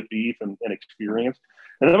quality of beef and experience.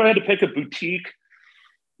 And then if I had to pick a boutique,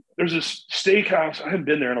 there's this steakhouse. I haven't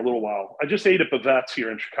been there in a little while. I just ate at Bavette's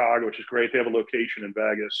here in Chicago, which is great. They have a location in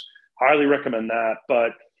Vegas. Highly recommend that.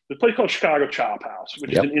 But the place called Chicago Chop House,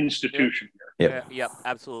 which is an institution here. Yep,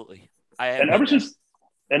 absolutely. And ever since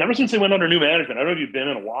they went under new management, I don't know if you've been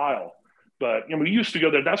in a while, but we used to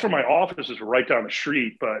go there. That's where my offices were, right down the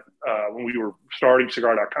street. But when we were starting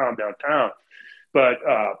Cigar.com downtown. But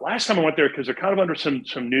last time I went there, because they're kind of under some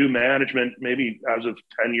new management, maybe as of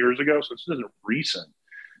 10 years ago, so this isn't recent.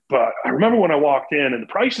 But I remember when I walked in, and the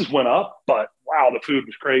prices went up, but wow, the food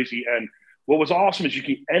was crazy. And what was awesome is you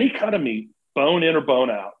could eat any kind of meat, bone in or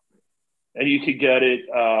bone out, and you could get it,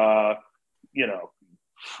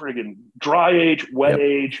 friggin' dry age, wet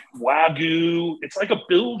age, Wagyu. It's like a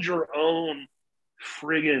build your own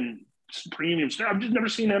friggin' premium steak. I've just never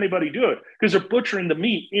seen anybody do it because they're butchering the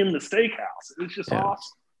meat in the steakhouse. It's just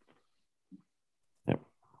awesome.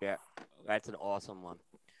 Yeah, that's an awesome one.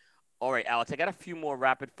 All right, Alex, I got a few more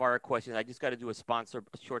rapid fire questions. I just got to do a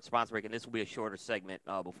short sponsor break, and this will be a shorter segment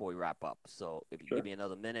before we wrap up. So if you give me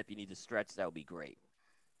another minute, if you need to stretch, that would be great.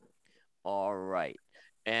 All right.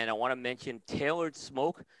 And I want to mention Tailored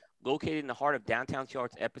Smoke, located in the heart of downtown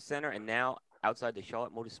Charlotte's epicenter and now outside the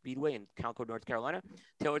Charlotte Motor Speedway in Concord, North Carolina.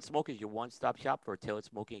 Tailored Smoke is your one-stop shop for a tailored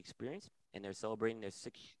smoking experience, and they're celebrating their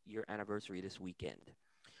 6-year anniversary this weekend.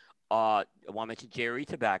 I want to mention JRE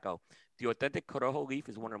Tobacco. The authentic Corojo leaf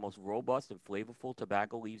is one of the most robust and flavorful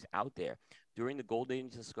tobacco leaves out there. During the golden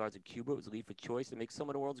age of cigars in Cuba, it was a leaf of choice to make some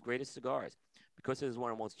of the world's greatest cigars. Because it is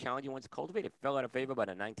one of the most challenging ones to cultivate, it fell out of favor by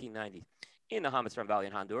the 1990s. In the Jamastran Valley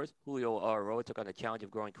in Honduras, Julio Aroa took on the challenge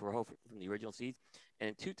of growing Corojo from the original seeds, and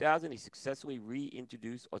in 2000, he successfully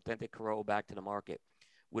reintroduced authentic Corojo back to the market.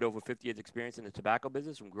 With over 50 years' experience in the tobacco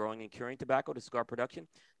business, from growing and curing tobacco to cigar production,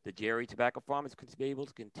 the JRE Tobacco Farm is able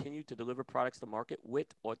to continue to deliver products to market with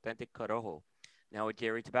authentic Corojo. Now at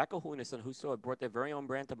JRE Tobacco, Julio and San Justo have brought their very own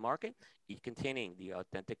brand to market, each containing the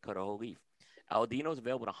authentic Corojo leaf. Aladino is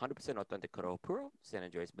available at 100% authentic Corojo Puro, San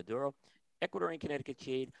Andres Maduro, Ecuadorian Connecticut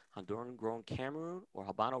Shade, Honduran-grown Cameroon, or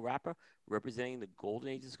Habano wrapper, representing the golden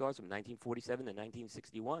age of cigars from 1947 to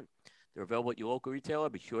 1961. They're available at your local retailer.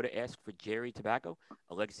 Be sure to ask for JRE Tobacco,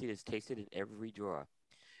 a legacy that is tasted in every drawer.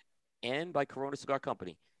 And by Corona Cigar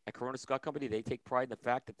Company. At Corona Cigar Company, they take pride in the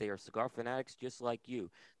fact that they are cigar fanatics just like you.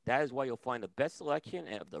 That is why you'll find the best selection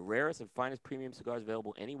of the rarest and finest premium cigars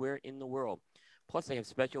available anywhere in the world. Plus, they have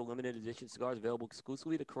special limited edition cigars available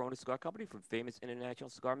exclusively to Corona Cigar Company from famous international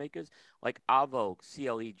cigar makers like Avo,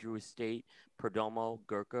 CLE, Drew Estate, Perdomo,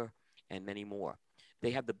 Gurkha, and many more.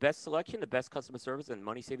 They have the best selection, the best customer service, and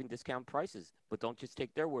money-saving discount prices. But don't just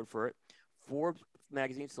take their word for it. Forbes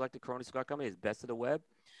magazine selected Corona Cigar Company as best of the web.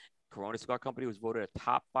 Corona Cigar Company was voted a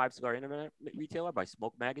top 5 cigar internet retailer by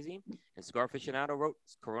Smoke Magazine. And Cigar Aficionado wrote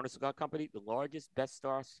Corona Cigar Company, the largest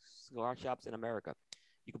best-star cigar shops in America.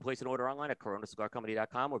 You can place an order online at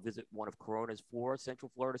coronacigarcompany.com or visit one of Corona's 4 Central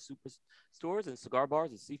Florida superstores and cigar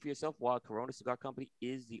bars and see for yourself why Corona Cigar Company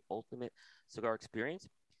is the ultimate cigar experience.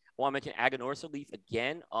 I want to mention Aganorsa Leaf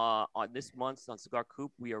again. On this month on Cigar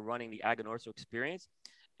Coop, we are running the Aganorsa experience.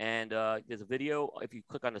 And there's a video if you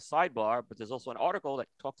click on the sidebar, but there's also an article that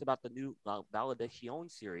talks about the new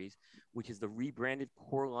Valedición series, which is the rebranded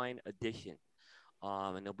Core Line edition.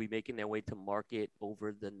 And they'll be making their way to market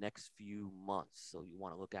over the next few months. So you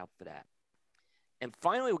want to look out for that. And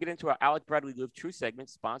finally, we'll get into our Alec Bradley Live True segment,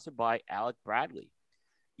 sponsored by Alec Bradley.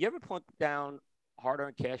 You ever plunk down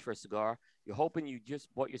hard-earned cash for a cigar? You're hoping you just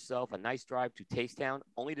bought yourself a nice drive to Taste Town,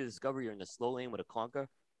 only to discover you're in the slow lane with a clunker?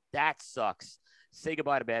 That sucks. Say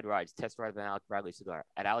goodbye to bad rides. Test drive an Alec Bradley cigar.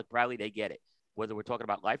 At Alec Bradley, they get it. Whether we're talking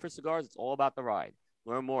about life or cigars, it's all about the ride.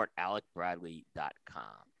 Learn more at alecbradley.com.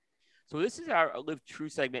 So this is our Live True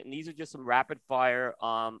segment, and these are just some rapid-fire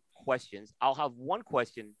questions. I'll have one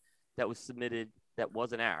question that was submitted that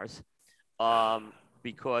wasn't ours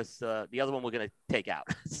because the other one we're going to take out.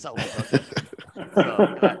 So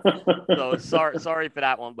sorry for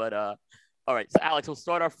that one, but all right. So, Alex, we'll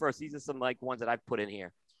start off first. These are some ones that I've put in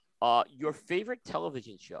here. Your favorite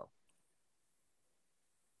television show?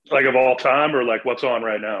 Like of all time or like what's on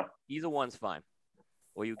right now? Either one's fine.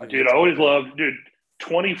 Or you can I always loved,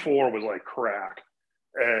 24 was like crack,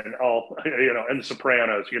 and and The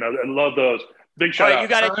Sopranos, I love those. Big shout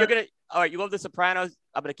out. All right, you love The Sopranos.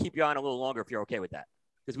 I'm gonna keep you on a little longer if you're okay with that,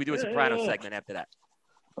 because we do a Sopranos segment after that.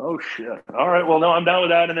 Oh shit! All right, well, no, I'm down with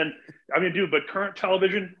that. And then but current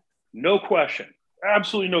television, no question,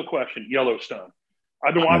 absolutely no question. Yellowstone.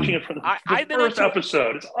 I've been watching it from the first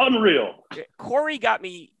episode. It's unreal. Corey got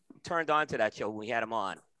me turned on to that show when we had him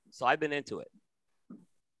on, so I've been into it.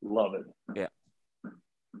 Love it. Yeah.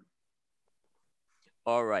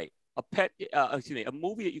 All right. A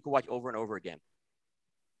movie that you can watch over and over again.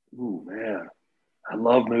 Ooh, man. I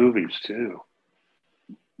love movies too.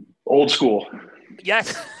 Old school.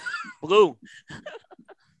 Yes, Blue.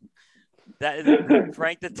 That is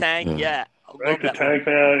Frank the Tank. Yeah, I love Frank the that Tank,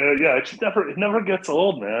 man. Yeah, it never gets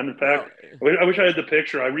old, man. In fact, I wish I had the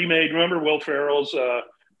picture. I remade. Remember Will Ferrell's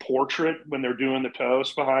portrait when they're doing the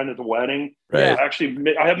toast behind at the wedding? Right.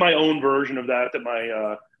 I have my own version of that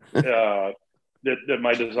my that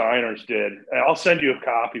my designers did. I'll send you a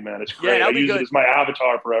copy, man. It's great. Yeah, I use it as my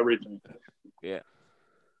avatar for everything. Yeah.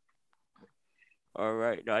 All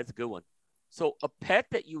right. No, that's a good one. So a pet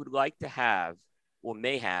that you would like to have or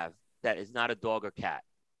may have that is not a dog or cat.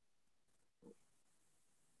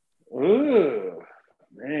 Ooh,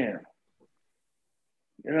 man.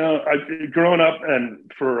 You know, growing up,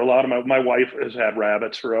 and for a lot of my wife has had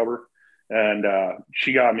rabbits forever, and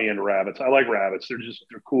she got me into rabbits. I like rabbits.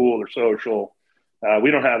 They're cool. They're social.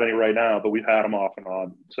 We don't have any right now, but we've had them off and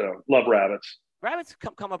on. So love rabbits. Rabbits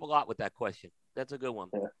come up a lot with that question. That's a good one.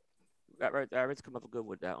 Yeah. Rabbits come up good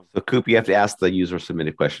with that one. So Coop, you have to ask the user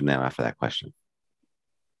submitted question now after that question.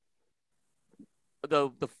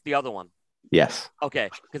 The other one. Yes. Okay,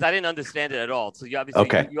 because I didn't understand it at all. So you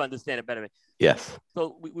obviously you understand it better than me. Yes.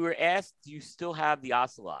 So we were asked, do you still have the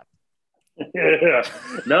ocelot? Yeah.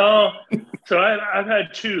 No. So I've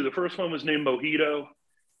had two. The first one was named Mojito,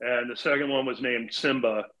 and the second one was named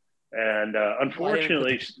Simba. And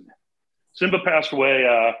unfortunately, Simba passed away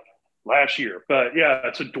last year. But yeah,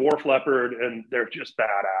 it's a dwarf leopard, and they're just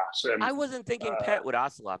badass. And I wasn't thinking pet with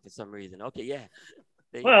ocelot for some reason. Okay, yeah.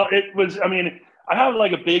 Well, it was. I mean, I have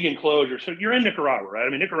like a big enclosure. So you're in Nicaragua, right? I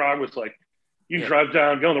mean, Nicaragua's like you drive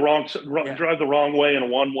down, drive the wrong way in a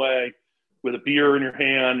one way with a beer in your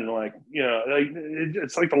hand, and like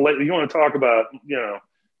it's like you want to talk about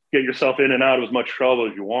get yourself in and out of as much trouble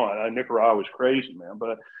as you want. Nicaragua's crazy, man.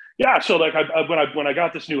 But yeah, so like when I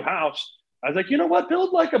got this new house, I was like, you know what,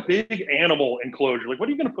 build like a big animal enclosure. Like, what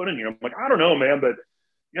are you going to put in here? I'm like, I don't know, man, but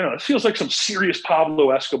it feels like some serious Pablo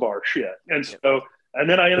Escobar shit. And so. And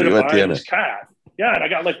then I ended up buying this cat. Yeah, and I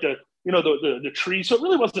got like the tree. So it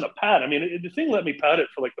really wasn't a pet. I mean, the thing let me pet it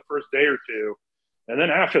for like the first day or two. And then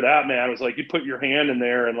after that, man, it was like you put your hand in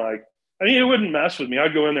there and like, I mean, it wouldn't mess with me.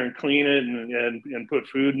 I'd go in there and clean it and put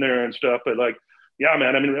food in there and stuff. But like, yeah,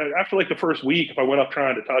 man, I mean, after like the first week, if I went up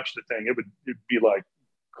trying to touch the thing, it'd be like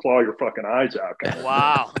claw your fucking eyes out.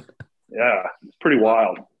 Wow. Yeah, it's pretty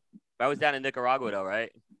wild. I was down in Nicaragua though,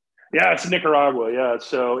 right? Yeah, it's Nicaragua. Yeah,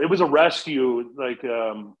 so it was a rescue. Like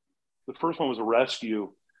the first one was a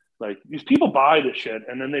rescue. Like these people buy this shit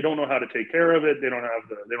and then they don't know how to take care of it. They don't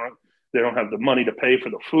have the money to pay for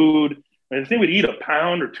the food. And the thing would eat 1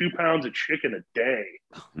 pound or 2 pounds of chicken a day.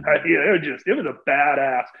 It was a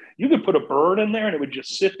badass. You could put a bird in there and it would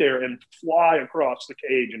just sit there and fly across the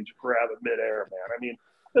cage and just grab it midair, man. I mean,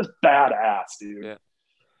 that's badass, dude. Yeah.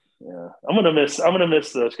 Yeah, I'm gonna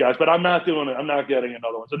miss those guys, but I'm not doing it. I'm not getting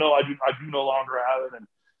another one. So no, I do no longer have it,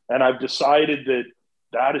 and I've decided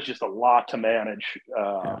that is just a lot to manage.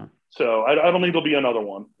 So I don't think there'll be another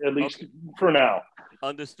one, at least for now.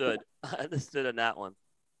 Understood on that one.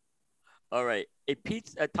 All right,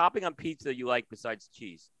 a topping on pizza you like besides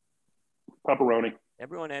cheese? Pepperoni.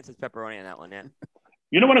 Everyone answers pepperoni on that one, yeah.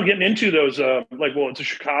 You know what I'm getting into those it's a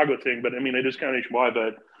Chicago thing, but I mean it is kind of nationwide,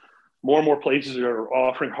 but. More and more places are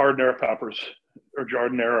offering habanero peppers or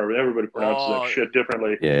giardiniera, or everybody pronounces that shit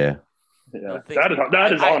differently. Yeah.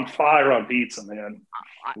 That is on fire on pizza, man.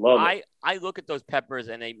 I look at those peppers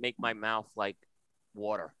and they make my mouth like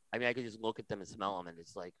water. I mean, I can just look at them and smell them, and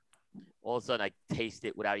it's like all of a sudden I taste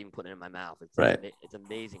it without even putting it in my mouth. It's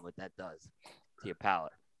amazing what that does to your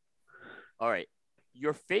palate. All right,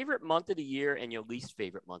 your favorite month of the year and your least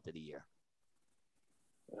favorite month of the year.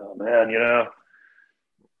 Oh man,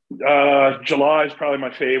 July is probably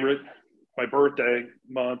my favorite, my birthday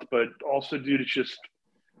month, but also, dude, it's just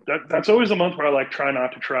that's always a month where I like try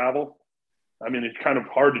not to travel. I mean, it's kind of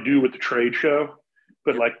hard to do with the trade show,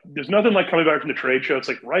 but like, there's nothing like coming back from the trade show. It's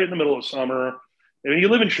like right in the middle of summer. I mean, you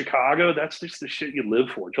live in Chicago, that's just the shit you live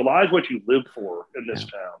for. July is what you live for in this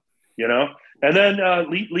town, And then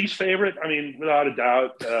least favorite, I mean, without a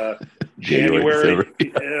doubt, January.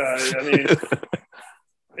 Yeah, I mean.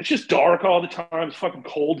 It's just dark all the time. It's fucking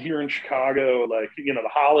cold here in Chicago. Like, the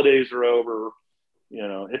holidays are over.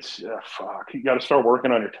 It's fuck. You got to start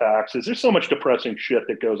working on your taxes. There's so much depressing shit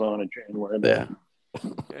that goes on in January. Yeah.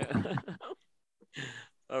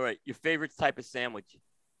 All right. Your favorite type of sandwich?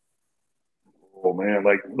 Oh man,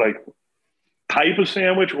 like type of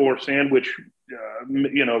sandwich or sandwich,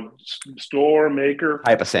 store maker.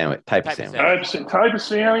 Type of sandwich. Type of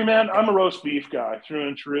Sammy, man. I'm a roast beef guy through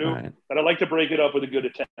and through, but I like to break it up with a good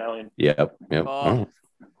Italian. Yep. Oh.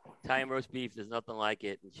 Italian roast beef, there's nothing like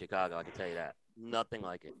it in Chicago. I can tell you that. Nothing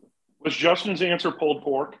like it. Was Justin's answer pulled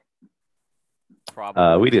pork?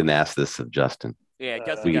 Probably. We didn't ask this of Justin. Yeah,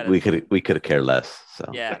 Justin We could have cared less. So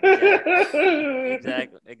yeah.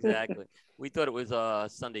 Exactly. We thought it was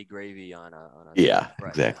Sunday gravy on a yeah, right.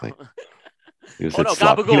 exactly. He would Oh, no,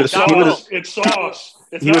 slop, gabagool, It's sauce.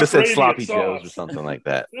 It's he would have said gravy, sloppy it's joes sauce. or something like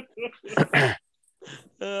that.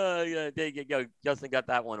 Yeah, there you go. Justin got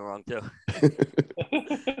that one wrong too.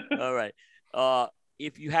 All right.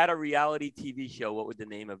 If you had a reality TV show, what would the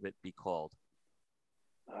name of it be called?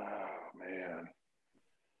 Oh man.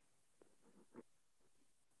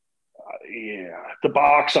 Yeah, the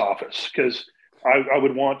box office, because I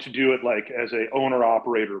would want to do it like as a owner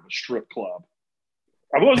operator of a strip club.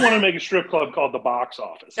 I've always wanted to make a strip club called the Box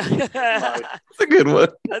Office. That's a good one.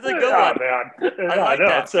 That's a good one. Man. I like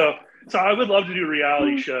that. So I would love to do a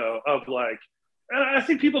reality show of like, and I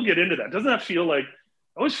think people get into that. Doesn't that feel like?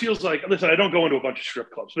 It always feels like. Listen, I don't go into a bunch of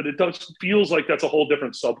strip clubs, but it does feels like that's a whole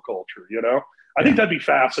different subculture. You know, I think that'd be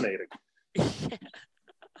fascinating.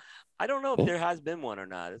 I don't know if there has been one or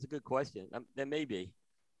not. That's a good question. There may be.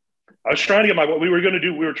 I was trying to get we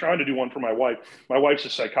were trying to do one for my wife. My wife's a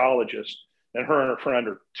psychologist, and her and her friend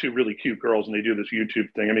are two really cute girls, and they do this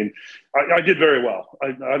YouTube thing. I mean, I did very well.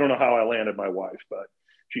 I don't know how I landed my wife, but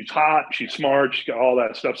she's hot, she's smart, she's got all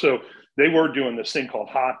that stuff. So they were doing this thing called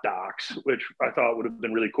Hot Docs, which I thought would have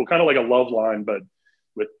been really cool, kind of like a love line, but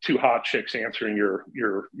with two hot chicks answering your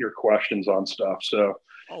questions on stuff. So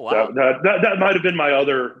wow. that might have been my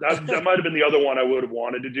other that might have been the other one I would have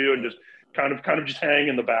wanted to do, and just kind of just hang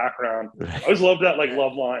in the background. I always loved that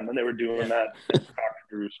love line when they were doing that Dr.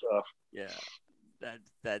 Drew stuff. Yeah,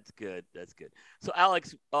 that's good. That's good. So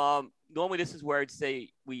Alex, normally this is where I'd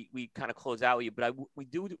say we kind of close out with you, but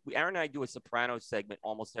Aaron and I do a Sopranos segment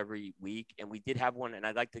almost every week, and we did have one, and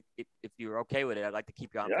I'd like to, if you're okay with it, I'd like to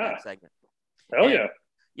keep you on for that segment. Hell yeah.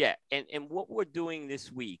 Yeah, and what we're doing this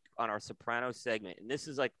week on our Sopranos segment, and this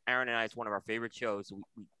is like Aaron and I, it's one of our favorite shows. So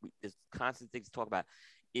we there's constant things to talk about.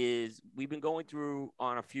 Is we've been going through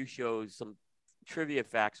on a few shows some trivia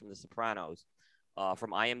facts from The Sopranos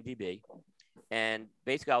from IMDb, and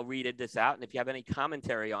basically I'll read this out, and if you have any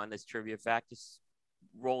commentary on this trivia fact, just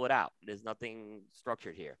roll it out. There's nothing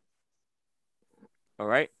structured here. All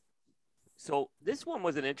right. So this one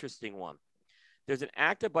was an interesting one. There's an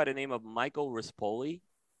actor by the name of Michael Rispoli,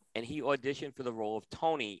 and he auditioned for the role of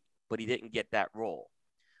Tony, but he didn't get that role.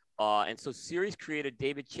 And so series creator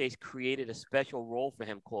David Chase created a special role for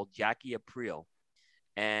him called Jackie Aprile,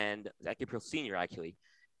 and Jackie Aprile Sr. actually.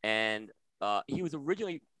 And he was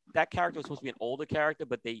originally, that character was supposed to be an older character,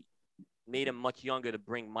 but they made him much younger to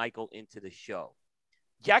bring Michael into the show.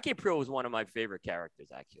 Jackie Aprile was one of my favorite characters,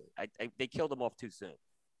 actually. They killed him off too soon.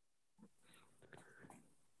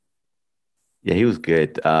 Yeah, he was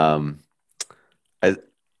good.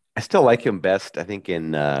 I still like him best, I think,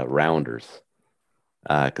 in Rounders,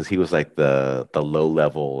 because he was like the low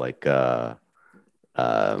level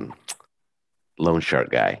loan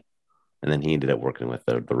shark guy, and then he ended up working with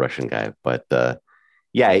the Russian guy. But but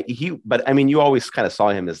I mean, you always kind of saw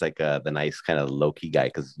him as like the nice kind of low key guy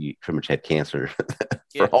because he pretty much had cancer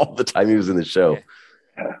for all the time he was in the show.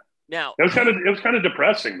 Yeah. Now it was kind of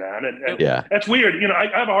depressing, man, and that's weird. You know, I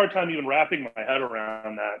have a hard time even wrapping my head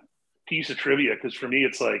around that piece of trivia, because for me,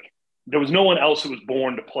 it's like there was no one else who was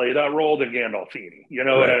born to play that role than Gandolfini. You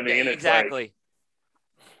know what I mean? Yeah, exactly.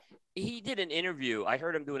 He did an interview. I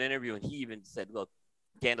heard him do an interview, and he even said, "Look,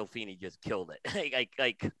 Gandolfini just killed it."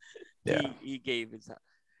 He gave his.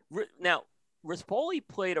 Now, Rispoli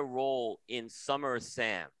played a role in Summer of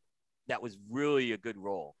Sam that was really a good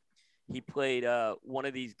role. He played one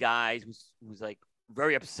of these guys who's like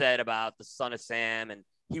very upset about the son of Sam, and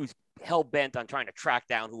he was hell bent on trying to track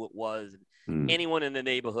down who it was. Anyone in the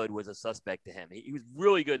neighborhood was a suspect to him. He was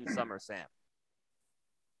really good in Summer of Sam.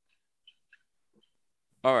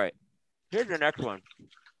 All right, here's the next one.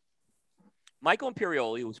 Michael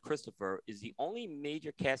Imperioli, who's Christopher, is the only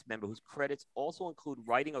major cast member whose credits also include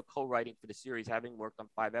writing or co-writing for the series, having worked on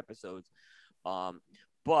 5 episodes.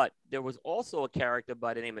 But there was also a character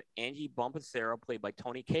by the name of Angie Bonpensero, played by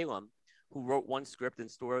Tony Kalem, who wrote one script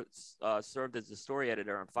and served as the story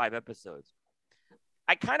editor on 5 episodes.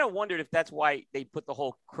 I kind of wondered if that's why they put the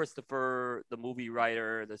whole Christopher, the movie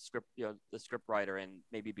writer, the script writer, in,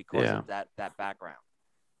 maybe because of that background,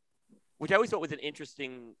 which I always thought was an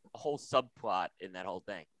interesting whole subplot in that whole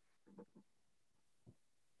thing.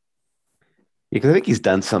 Yeah, because I think he's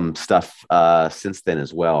done some stuff since then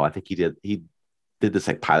as well. I think he did this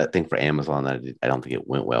like pilot thing for Amazon that I don't think it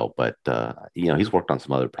went well, but he's worked on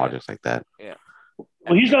some other projects like that. Yeah.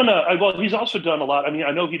 Well, he's also done a lot. I mean,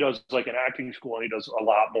 I know he does like an acting school and he does a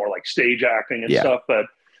lot more like stage acting and Yeah. stuff. But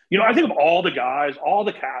I think of all the guys, all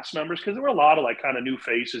the cast members, because there were a lot of like kind of new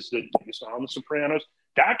faces that you saw on The Sopranos.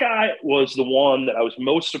 That guy was the one that I was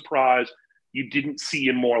most surprised you didn't see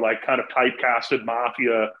in more like kind of typecasted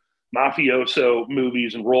mafioso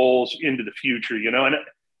movies and roles into the future. And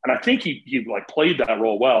I think he like played that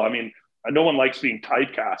role well. I mean, no one likes being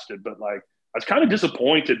typecasted, but like I was kind of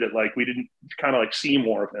disappointed that like we didn't kind of like see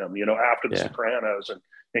more of him, after The Sopranos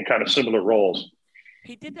and kind of similar roles.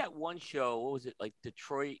 He did that one show. What was it, like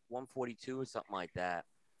Detroit 142 or something like that?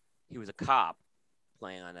 He was a cop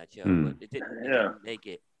playing on that show, but it didn't make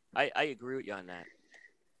it. I agree with you on that.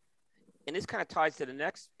 And this kind of ties to the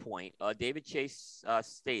next point. David Chase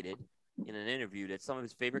stated in an interview that some of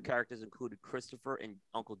his favorite characters included Christopher and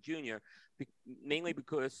Uncle Junior, mainly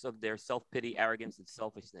because of their self-pity, arrogance, and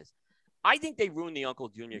selfishness. I think they ruined the Uncle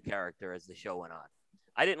Junior character as the show went on.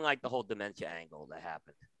 I didn't like the whole dementia angle that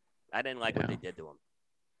happened. I didn't like what they did to him.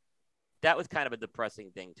 That was kind of a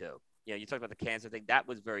depressing thing, too. You talked about the cancer thing. That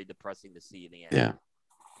was very depressing to see in the end. Yeah.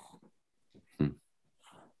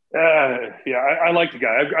 I like the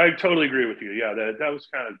guy. I totally agree with you. Yeah, that was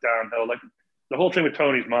kind of downhill. Like the whole thing with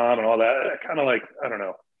Tony's mom and all that, kind of like, I don't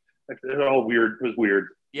know. Like, it all weird. It was weird.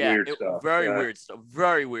 Yeah, weird stuff. Weird stuff.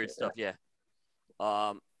 Very weird stuff, yeah.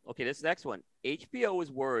 Okay, this next one. HBO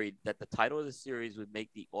was worried that the title of the series would make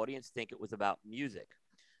the audience think it was about music.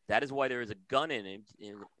 That is why there is a gun image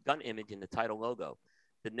in the title logo.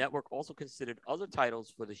 The network also considered other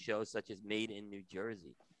titles for the show, such as Made in New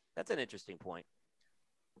Jersey. That's an interesting point.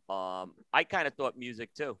 I kind of thought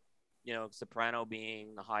music too. Soprano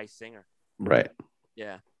being the high singer. Right.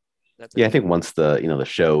 Yeah. I think once the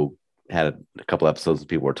show had a couple episodes and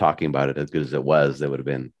people were talking about it as good as it was, that would have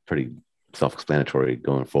been pretty self-explanatory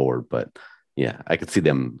going forward. But yeah, I could see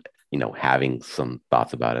them, having some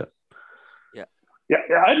thoughts about it.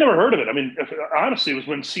 Yeah, I'd never heard of it. I mean, honestly, it was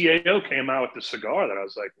when CAO came out with the cigar that I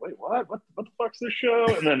was like, wait, what? What the fuck's this show?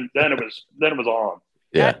 And then it was on.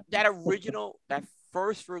 Yeah. That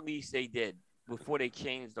first release they did before they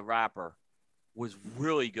changed the wrapper was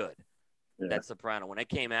really good. Yeah. That Soprano, when it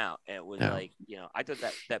came out, it was like, I thought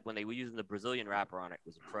that when they were using the Brazilian wrapper on it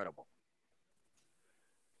was incredible.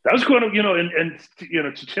 That was going to, and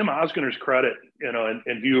to Tim Osgoner's credit,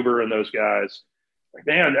 and Huber and those guys, like,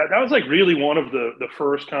 man, that was like really one of the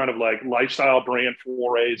first kind of like lifestyle brand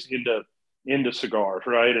forays into cigars,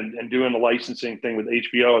 right? And doing the licensing thing with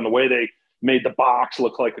HBO and the way they made the box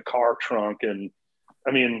look like a car trunk. And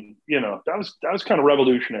I mean, that was kind of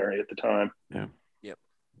revolutionary at the time. Yeah. Yep.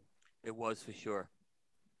 It was for sure.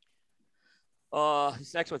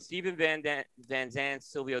 This next one, Stephen Van Zandt's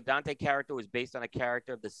Silvio Dante character was based on a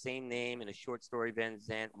character of the same name in a short story Van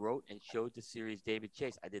Zandt wrote and showed to series David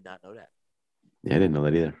Chase. I did not know that. Yeah, I didn't know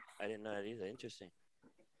that either. Interesting.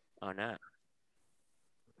 On that.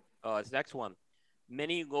 This next one.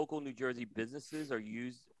 Many local New Jersey businesses are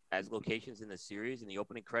used as locations in the series. In the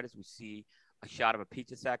opening credits, we see a shot of a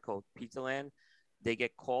pizza shack called Pizza Land. They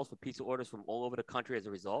get calls for pizza orders from all over the country as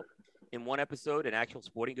a result. In one episode, an actual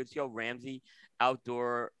sporting goods show, Ramsey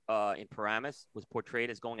Outdoor in Paramus was portrayed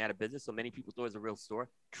as going out of business, so many people thought it was a real store.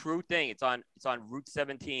 True thing. It's on Route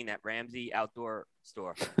 17 at Ramsey Outdoor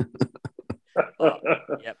store.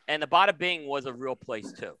 Yep. And the Bada Bing was a real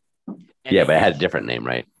place too. And but it had a different name,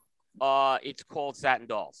 right? It's called Satin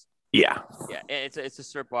Dolls. Yeah. It's a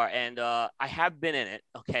strip bar, and I have been in it.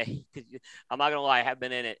 Okay, because I'm not gonna lie, I have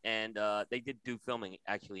been in it, and they did do filming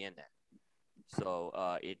actually in there.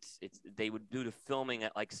 So it's they would do the filming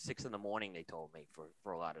at like 6 a.m. They told me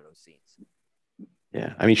for a lot of those scenes.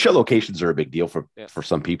 Yeah, I mean, show locations are a big deal for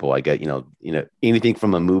some people. I get anything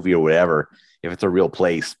from a movie or whatever. If it's a real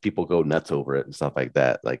place, people go nuts over it and stuff like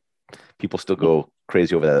that. Like people still go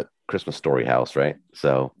crazy over that Christmas Story house, right?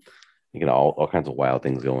 So all kinds of wild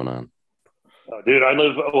things going on. Oh, dude, I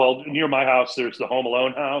live near my house. There's the Home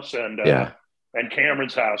Alone house and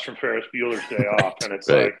Cameron's house from Ferris Bueller's Day Off, and it's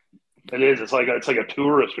right. It's like a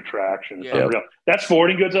tourist attraction. It's unreal. That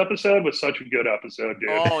Sporting Goods episode was such a good episode, dude.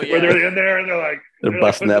 Oh yeah, where they're in there and they're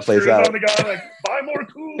busting that place out. On the guy, like, buy more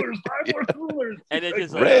coolers, buy more coolers. And they're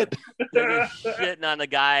just red. They're just shitting on the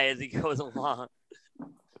guy as he goes along.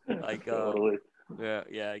 Like totally.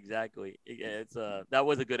 Yeah, exactly. It's that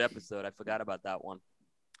was a good episode. I forgot about that one.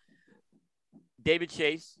 David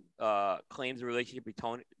Chase claims the relationship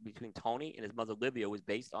between Tony and his mother Livia was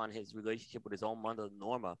based on his relationship with his own mother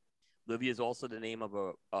Norma. Livia is also the name of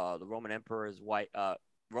the Roman Emperor's wife.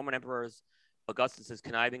 Roman Emperor's Augustus's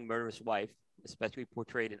conniving, murderous wife, especially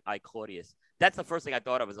portrayed in I Claudius. That's the first thing I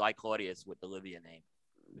thought of was I Claudius with the Livia name.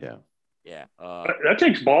 Yeah. Yeah. That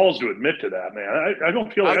takes balls to admit to that, man. I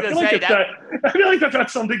don't feel like I feel like I feel like that's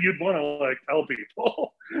not something you'd want to like tell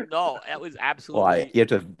people. No, that was Well, absolutely. you have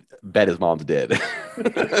to bet his mom's dead.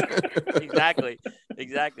 Exactly.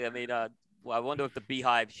 I mean, well, I wonder if the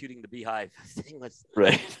Beehive shooting the Beehive thing was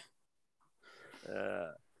Right.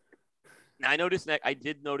 Now I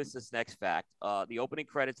did notice this next fact. The opening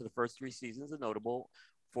credits of the first 3 seasons are notable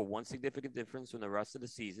for one significant difference from the rest of the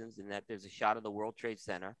seasons, in that there's a shot of the World Trade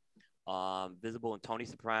Center, visible in Tony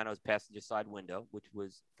Soprano's passenger side window, which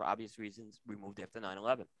was, for obvious reasons, removed after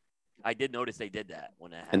 9/11. I did notice they did that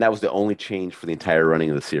when that happened. And that was the only change for the entire running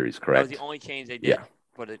of the series, correct? That was the only change they did Yeah.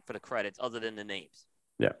 for the credits, other than the names.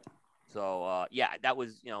 Yeah. So yeah, that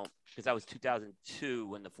was, because that was 2002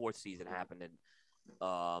 when the 4th season happened, and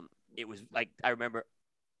it was like, I remember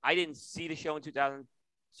I didn't see the show in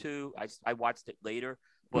 2002. I watched it later,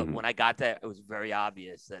 but when I got there, it was very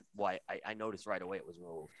obvious that why I noticed right away it was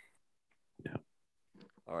removed. Yeah.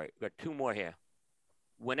 All right, we got 2 more here.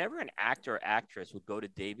 Whenever an actor or actress would go to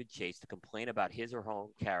David Chase to complain about his or her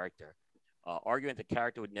own character, arguing the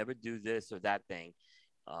character would never do this or that thing.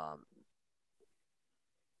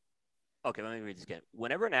 Okay, let me read this again.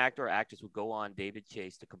 Whenever an actor or actress would go on David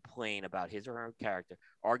Chase to complain about his or her character,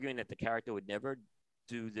 arguing that the character would never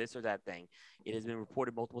do this or that thing, it has been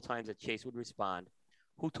reported multiple times that Chase would respond,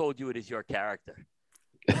 "Who told you it is your character?"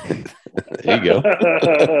 There you go.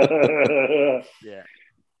 Yeah.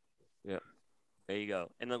 There you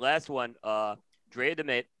go. And the last one, Drea De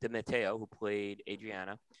Matteo, who played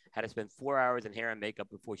Adriana, had to spend 4 hours in hair and makeup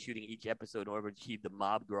before shooting each episode in order to achieve the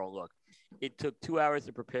mob girl look. It took 2 hours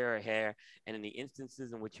to prepare her hair, and in the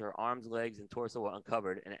instances in which her arms, legs, and torso were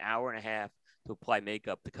uncovered, an hour and a half to apply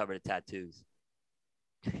makeup to cover the tattoos.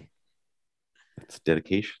 That's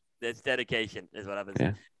dedication. That's dedication, is what I've been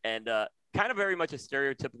saying. And kind of very much a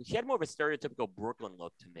stereotypical. She had more of a stereotypical Brooklyn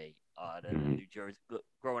look to me than New Jersey.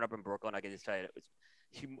 Growing up in Brooklyn, I can just tell you,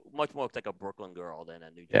 she much more looked like a Brooklyn girl than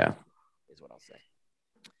a New Jersey. Yeah, is what I'll say.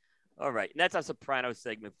 All right, and that's our Sopranos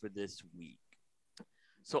segment for this week.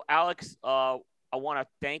 So, Alex, I want to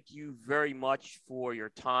thank you very much for your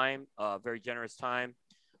time, very generous time.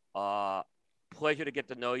 Pleasure to get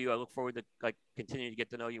to know you. I look forward to continuing to get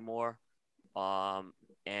to know you more.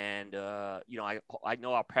 And I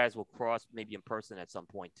know our paths will cross maybe in person at some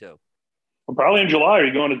point too. Well, probably in July. Are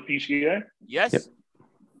you going to the PCA? Yes. Yep.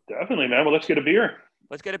 Definitely, man. Well, let's get a beer.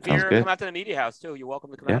 Let's get a beer. Come out to the media house too. You're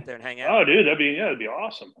welcome to come out there and hang out. Oh, dude, that'd be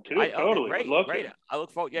awesome. Dude, totally. Great. I'd love great. to. I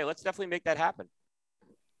look forward. Yeah, let's definitely make that happen.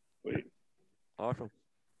 Sweet. Awesome.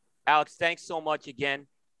 Alex, thanks so much again.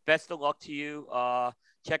 Best of luck to you.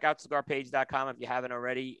 Check out cigarpage.com if you haven't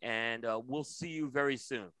already, and we'll see you very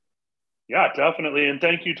soon. Yeah, definitely. And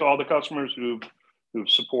thank you to all the customers who've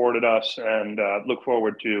supported us, and look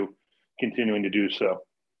forward to continuing to do so.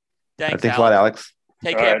 Thanks a lot, Alex.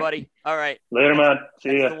 Take care, buddy. All right. Later, man.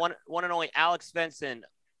 See ya. The one and only Alex Svensson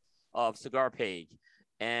of Cigar Page.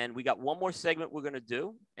 And we got one more segment we're going to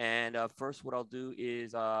do. And first, what I'll do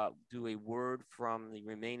is do a word from the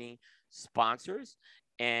remaining sponsors.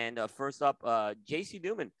 And first up, J.C.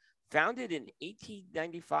 Newman. Founded in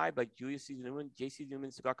 1895 by Julius Caesar Newman, J.C. Newman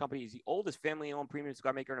Cigar Company is the oldest family-owned premium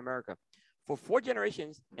cigar maker in America. For 4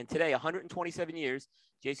 generations and today 127 years,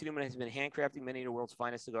 J.C. Newman has been handcrafting many of the world's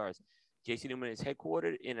finest cigars. J.C. Newman is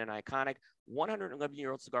headquartered in an iconic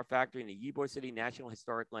 111-year-old cigar factory in the Ybor City National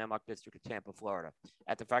Historic Landmark District of Tampa, Florida.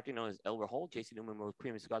 At the factory known as El Rajol, J.C. Newman rolls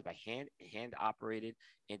premium cigars by hand-operated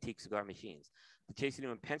antique cigar machines. The J.C.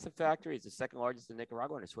 Newman Pensa factory is the second largest in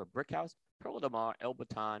Nicaragua, and it's where Brickhouse, Perla de Mar, El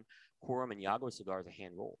Baton, Quorum, and Yago cigars are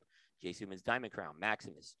hand-rolled. J.C. Newman's Diamond Crown,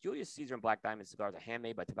 Maximus, Julius Caesar, and Black Diamond cigars are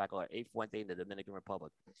handmade by Tabacalera A. Fuente in the Dominican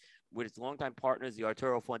Republic. With its longtime partners, the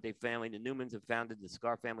Arturo Fuente family, the Newmans have founded the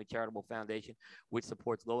Cigar Family Charitable Foundation, which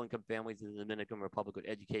supports low-income families in the Dominican Republic with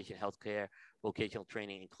education, healthcare, vocational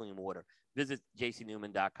training, and clean water. Visit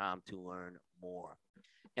jcnewman.com to learn more.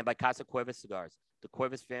 And by Casa Cuevas Cigars. The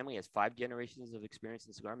Cuevas family has 5 generations of experience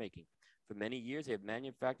in cigar making. For many years, they have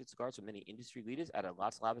manufactured cigars for many industry leaders at a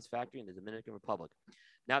Las Lavas factory in the Dominican Republic.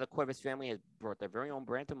 Now the Cuevas family has brought their very own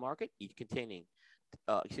brand to market, each containing,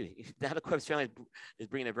 now the Cuevas family is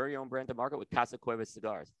bringing their very own brand to market with Casa Cuevas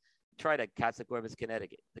cigars. Try the Casa Cuevas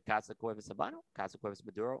Connecticut, the Casa Cuevas Habano, Casa Cuevas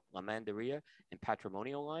Maduro, La Mandaria, and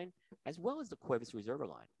Patrimonio line, as well as the Cuevas Reserva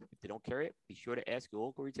line. If they don't carry it, be sure to ask your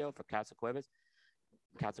local retailer for Casa Cuevas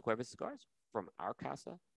cigars, from our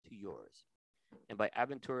casa to yours. And by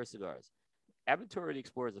Aventura Cigars. Aventura the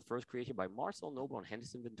Explorer is the first creation by Marcel Noble and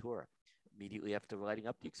Henderson Ventura. Immediately after lighting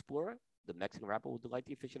up the Explorer, The Mexican wrapper will delight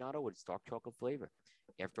the aficionado with its dark chocolate flavor.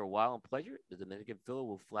 After a while and pleasure, the Dominican filler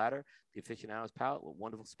will flatter the aficionado's palate with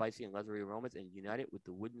wonderful spicy and leathery aromas and unite it with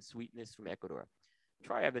the wooden sweetness from Ecuador.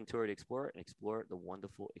 Try Aventura to explore and explore the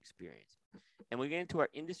wonderful experience. And we get into our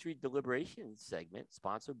industry deliberations segment,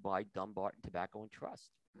 sponsored by Dumbarton Tobacco and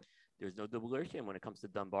Trust. There's no deliberation when it comes to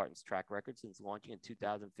Dumbarton's track record since launching in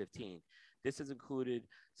 2015. This has included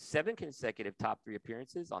 7 consecutive top 3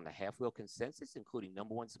 appearances on the Half Wheel Consensus, including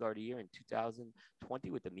 #1 Cigar of the Year in 2020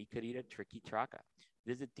 with the Mi Querida Tricky Traca.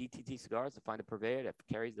 Visit DTT Cigars to find a purveyor that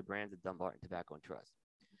carries the brands of Dumbarton Tobacco and Trust.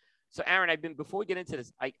 So, Aaron, before we get into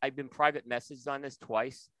this, I've been private messaged on this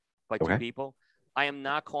twice by 2 people. I am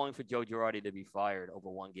not calling for Joe Girardi to be fired over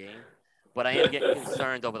one game, but I am getting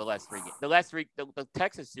concerned over the last 3 games. The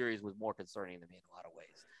Texas series was more concerning to me in a lot of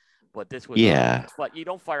ways, but this was but you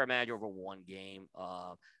don't fire a manager over one game.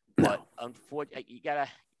 But unfortunately, you gotta.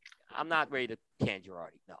 I'm not ready to can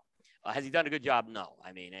Girardi. No. Has he done a good job? No.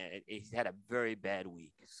 I mean, he's had a very bad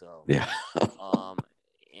week. So yeah.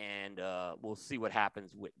 And we'll see what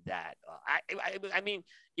happens with that. I mean,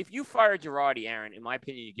 if you fire Girardi, Aaron, in my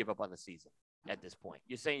opinion, you give up on the season at this point.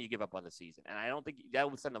 You're saying you give up on the season, and I don't think that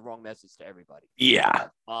would send the wrong message to everybody. Yeah.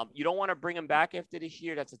 You don't want to bring him back after this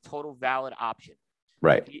year. That's a total valid option.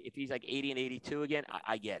 Right. If he's like 80 and 82 again,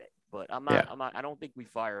 I get it. But I'm not. I don't think we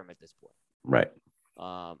fire him at this point. Right.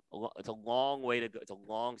 It's a long way to go. It's a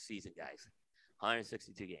long season, guys.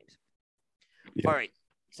 162 games. Yeah. All right.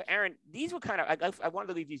 So, Aaron, these were kind of – I wanted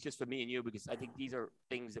to leave these just for me and you because I think these are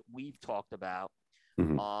things that we've talked about.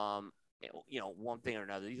 Mm-hmm. One thing or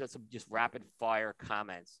another. These are some just rapid-fire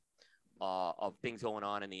comments of things going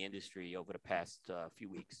on in the industry over the past few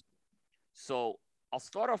weeks. So I'll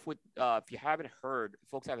start off with if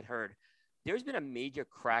folks haven't heard, there's been a major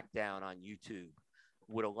crackdown on YouTube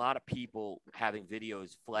with a lot of people having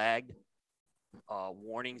videos flagged,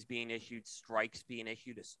 warnings being issued, strikes being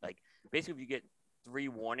issued. It's like basically if you get 3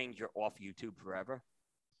 warnings, you're off YouTube forever.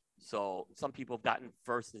 So some people have gotten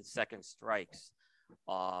first and second strikes.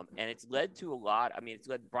 And it's led to a lot. I mean,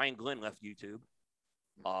 Brian Glynn left YouTube.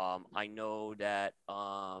 I know that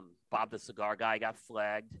Bob the Cigar Guy got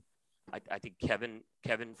flagged. I think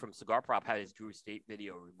Kevin from Cigar Prop had his Drew Estate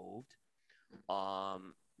video removed.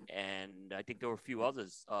 And I think there were a few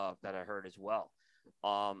others that I heard as well.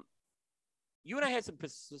 You and I had some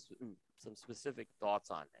specific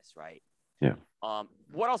thoughts on this, right? Yeah.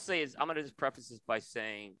 What I'll say is I'm going to just preface this by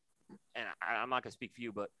saying, and I'm not going to speak for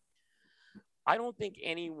you, but I don't think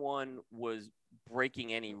anyone was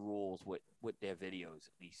breaking any rules with their videos,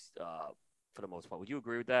 at least for the most part. Would you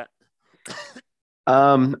agree with that?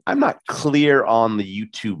 I'm not clear on the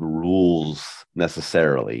YouTube rules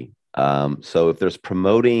necessarily. So if there's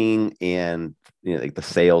promoting and like the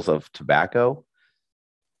sales of tobacco,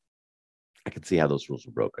 I can see how those rules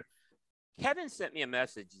were broken. Kevin sent me a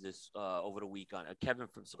message this over the week on Kevin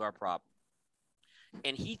from Cigar Prop,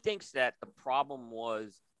 and he thinks that the problem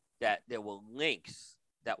was that there were links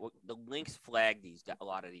the links flagged a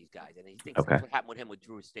lot of these guys, and he thinks that's what happened with him with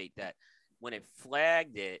Drew Estate. That when it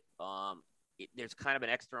flagged it, there's kind of an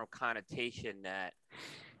external connotation that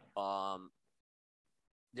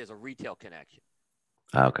there's a retail connection.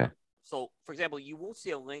 Okay. So, for example, you won't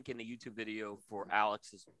see a link in the YouTube video for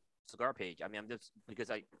Alex's cigar page. I mean, I'm just because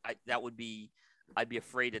I'd be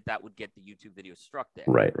afraid that would get the YouTube video struck there.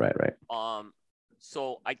 Right.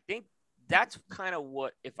 So I think that's kind of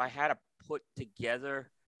what, if I had to put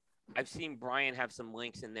together, I've seen Brian have some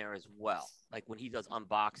links in there as well, like when he does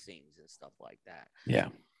unboxings and stuff like that. Yeah.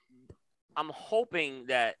 I'm hoping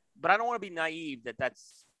that, but I don't want to be naive that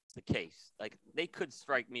that's the case. Like they could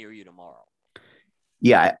strike me or you tomorrow.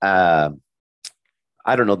 Yeah.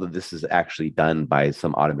 I don't know that this is actually done by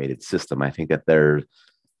some automated system. I think that they're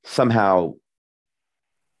somehow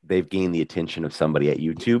they've gained the attention of somebody at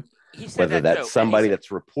YouTube, whether that's somebody that's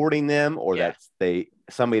reporting them or that's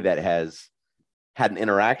somebody that has had an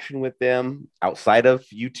interaction with them outside of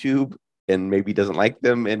YouTube and maybe doesn't like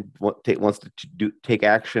them and wants to take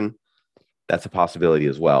action. That's a possibility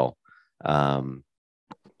as well. And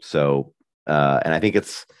I think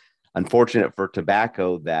it's unfortunate for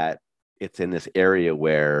tobacco that it's in this area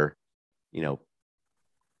where,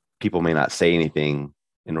 people may not say anything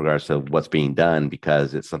in regards to what's being done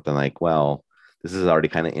because it's something like, well, this is already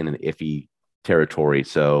kind of in an iffy territory,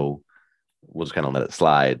 so we'll just kind of let it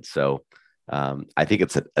slide. So I think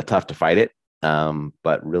it's a tough to fight it,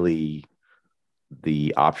 but really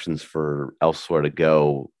the options for elsewhere to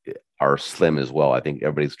go are slim as well. I think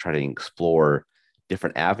everybody's trying to explore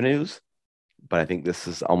different avenues, but I think this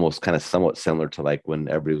is almost kind of somewhat similar to like when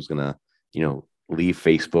everybody was going to, leave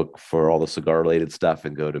Facebook for all the cigar related stuff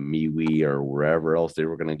and go to MeWe or wherever else they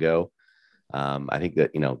were going to go. I think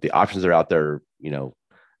that, the options are out there,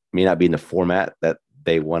 may not be in the format that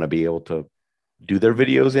they want to be able to do their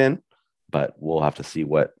videos in, but we'll have to see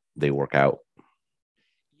what they work out.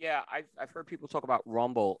 Yeah, I've heard people talk about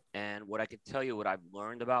Rumble, and what I can tell you, what I've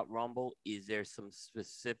learned about Rumble is there's some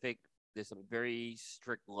very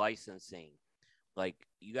strict licensing. Like,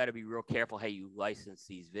 you got to be real careful how you license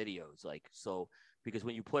these videos. Like, so, because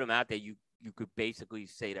when you put them out there, you could basically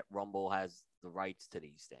say that Rumble has the rights to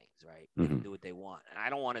these things, right? They can do what they want. And I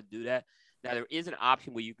don't want to do that. Now, there is an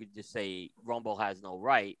option where you could just say Rumble has no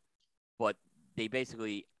right, but they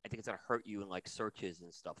basically, I think it's going to hurt you in like searches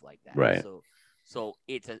and stuff like that. Right. So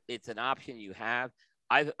it's an option you have.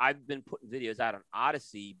 I've been putting videos out on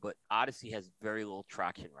Odyssey, but Odyssey has very little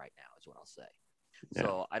traction right now, is what I'll say. Yeah.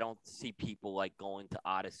 So I don't see people like going to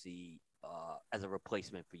Odyssey as a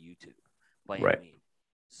replacement for YouTube by any means.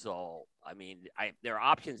 So I mean, there are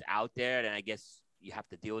options out there, and I guess you have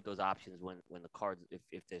to deal with those options when the cards,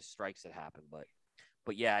 if there's strikes that happen.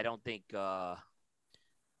 But yeah, I don't think.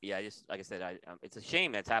 Yeah, just like I said, it's a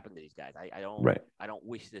shame that's happened to these guys. I don't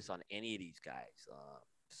wish this on any of these guys.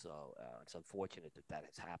 So it's unfortunate that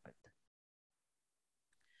has happened.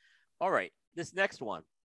 All right, this next one.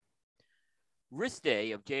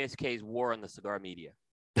 Riste of JSK's war on the cigar media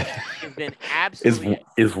has been absolutely.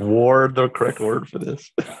 Is war the correct word for this?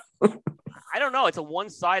 I don't know. It's a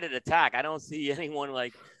one-sided attack. I don't see anyone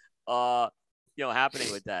like,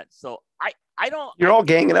 happening with that. So I don't. You're all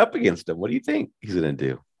ganging up against him. What do you think he's gonna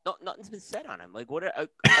do? No, nothing's been said on him. Like, what?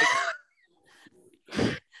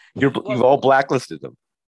 You've all blacklisted him.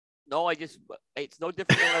 No, it's no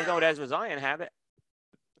different than I was going with Ezra Zion have it.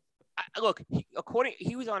 Look,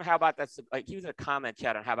 he was on How About That? Like, he was in a comment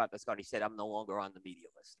chat on How About That Scott. He said, "I'm no longer on the media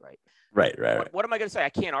list." Right. Right. What am I going to say? I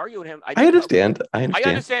can't argue with him. I understand. I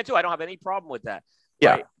understand too. I don't have any problem with that.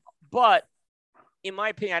 Yeah. Right? But in my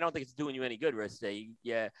opinion, I don't think it's doing you any good, Riste.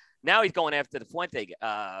 Yeah. Now he's going after the Fuente,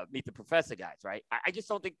 Meet the Professor guys, right? I just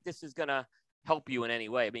don't think this is gonna help you in any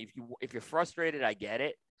way. I mean, if you're frustrated, I get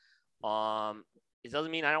it. It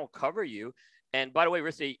doesn't mean I don't cover you. And by the way,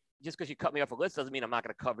 Riste, just because you cut me off a list doesn't mean I'm not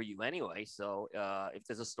going to cover you anyway. So if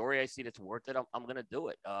there's a story I see that's worth it, I'm going to do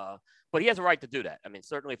it. But he has a right to do that. I mean,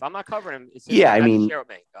 certainly if I'm not covering him, share with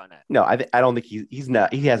me on that. No, I don't think he's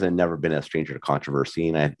not. He hasn't never been a stranger to controversy,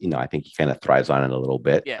 and I think he kind of thrives on it a little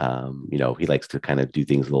bit. Yeah. He likes to kind of do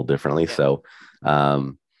things a little differently. Yeah. So,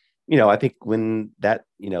 I think when that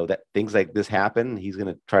things like this happen, he's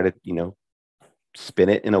going to try to spin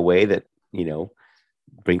it in a way that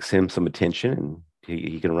brings him some attention, and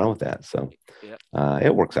he can run with that. So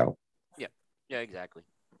it works out. Yeah, exactly.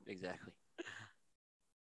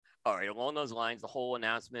 All right, along those lines, the whole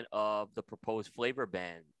announcement of the proposed flavor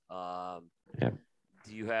ban. Do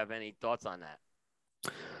you have any thoughts on that?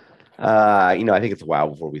 I think it's a while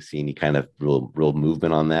before we see any kind of real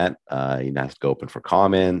movement on that. He has to go open for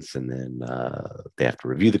comments, and then they have to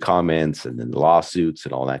review the comments, and then the lawsuits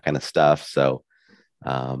and all that kind of stuff. So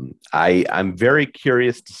I'm very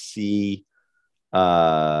curious to see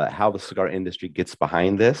how the cigar industry gets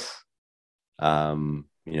behind this. Does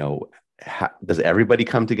everybody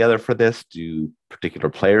come together for this? Do particular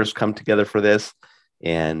players come together for this?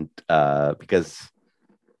 And because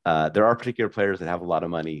there are particular players that have a lot of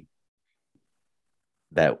money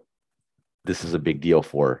that this is a big deal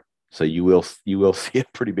for. So you will see a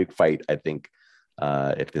pretty big fight, I think,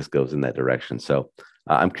 if this goes in that direction. So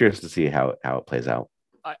I'm curious to see how it plays out.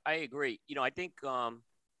 I agree. I think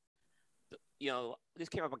this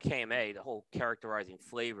came up on KMA, the whole characterizing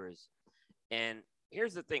flavors. And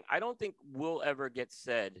here's the thing. I don't think we'll ever get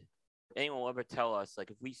said, anyone will ever tell us,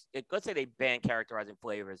 like, let's say they ban characterizing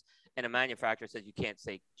flavors and a manufacturer says you can't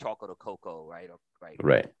say chocolate or cocoa, right?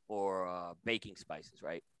 Or baking spices,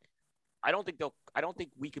 right? I don't think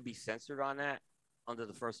we could be censored on that under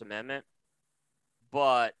the First Amendment,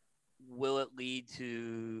 but will it lead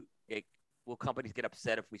to, will companies get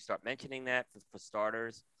upset if we start mentioning that for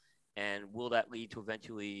starters? And will that lead to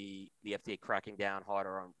eventually the FDA cracking down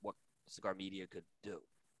harder on what cigar media could do?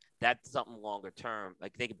 That's something longer term.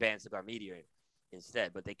 Like, they could ban cigar media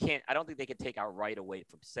instead, but they can't. I don't think they can take our right away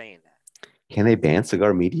from saying that. Can they ban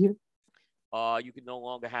cigar media? You can no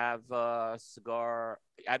longer have cigar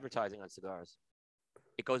advertising on cigars.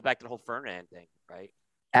 It goes back to the whole Ferdinand thing, right?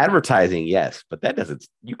 Advertising, yes, but that doesn't.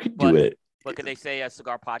 You could do it. But could they say a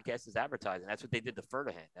cigar podcast is advertising? That's what they did to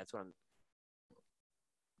Ferdinand. That's what I'm.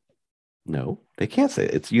 No, they can't say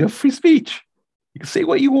it. You have free speech. You can say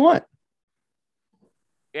what you want.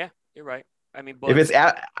 Yeah, you're right. I mean, if it's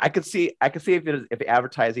I could see if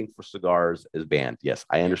advertising for cigars is banned. Yes,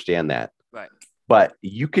 I understand that. Right. But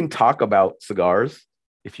you can talk about cigars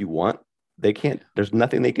if you want. They can't. There's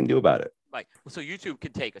nothing they can do about it. Right. So YouTube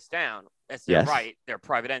can take us down. That's their Yes. right. They're a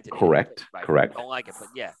private entity. Correct. Right. Correct. Don't like it, but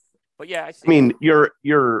yeah. I see. I mean, your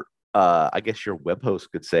I guess your web host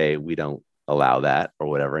could say we don't allow that or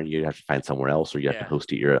whatever, and you have to find somewhere else, or you have to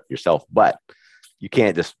host it yourself. But you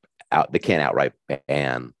can't just they can't outright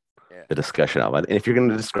ban the discussion of it. And if you're going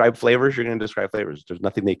to describe flavors, you're going to describe flavors. There's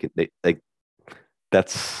nothing there's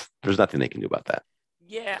nothing they can do about that.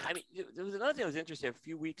 Yeah, I mean, there was another thing that was interesting. A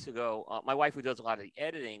few weeks ago, my wife, who does a lot of the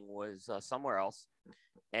editing, was somewhere else,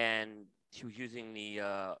 and she was using the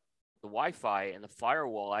Wi-Fi, and the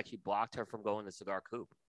firewall actually blocked her from going to Cigar Coop.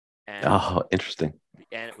 And, interesting.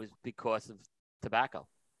 And it was because of tobacco.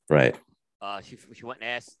 Right. She went and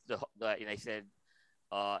asked and they said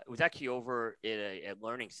it was actually over at a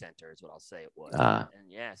learning center, is what I'll say it was. And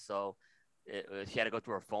yeah, so she had to go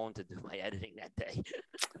through her phone to do my editing that day.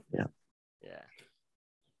 Yeah. Yeah.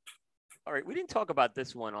 All right, we didn't talk about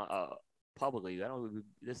this one publicly. We're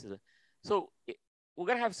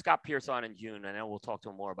gonna have Scott Pierce on in June, and then we'll talk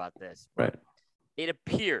to him more about this. Right. It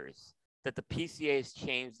appears that the PCA has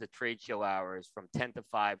changed the trade show hours from 10 to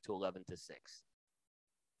 5 to 11 to 6.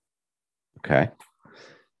 Okay.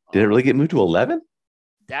 Did it really get moved to 11?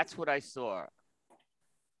 That's what I saw.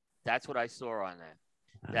 That's what I saw on that.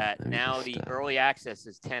 That now the early access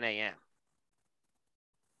is 10 a.m.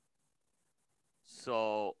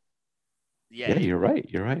 So. Yeah, you're right.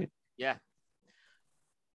 You're right. Yeah.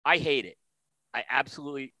 I hate it.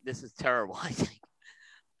 This is terrible, I think.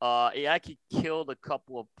 It actually killed a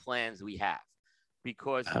couple of plans we have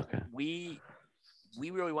because we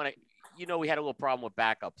really want to, we had a little problem with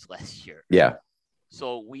backups last year. Yeah.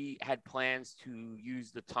 So we had plans to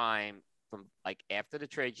use the time from like after the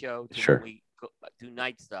trade show to when we do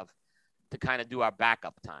night stuff to kind of do our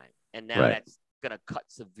backup time. And now that's going to cut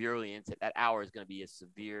severely into that hour is going to be a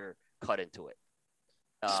severe cut into it.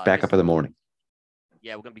 It's back up in the morning.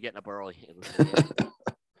 Yeah, we're gonna be getting up early.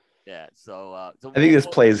 Yeah, so I think this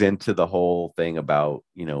plays into the whole thing about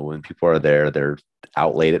when people are there, they're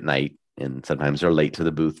out late at night, and sometimes they're late to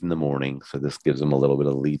the booth in the morning. So this gives them a little bit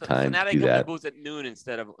of lead time. So now they come to the booth at noon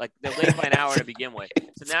instead of they're late by an hour to begin with.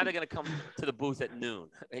 So now they're gonna come to the booth at noon.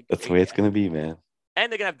 That's the way it's gonna be, man.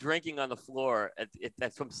 And they're gonna have drinking on the floor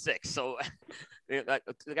that's from 6. So they're gonna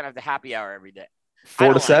have the happy hour every day.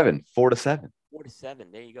 4 to 7. 4 to 7. 4 to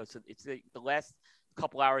 7. There you go. So it's the last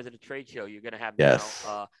couple hours of the trade show. You're gonna have yes.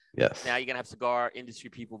 Now you're gonna have cigar industry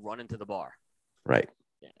people running to the bar. Right.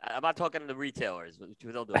 Yeah. I'm not talking to the retailers, which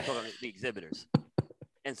they'll do. I'm talking to the exhibitors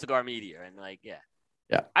and cigar media and Yeah.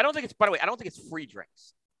 I don't think it's. By the way, I don't think it's free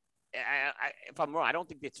drinks. If I'm wrong, I don't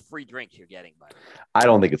think it's free drinks you're getting. But I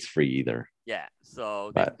don't think it's free either. Yeah.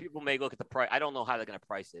 So people may look at the price. I don't know how they're gonna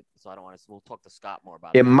price it, so I don't want to. We'll talk to Scott more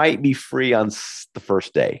about it. It might be free on the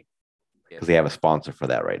first day. Because they have a sponsor for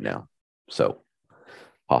that right now. So,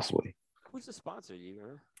 possibly. Who's the sponsor? Do you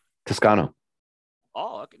remember? Toscano.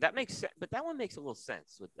 Oh, okay. That makes sense. But that one makes a little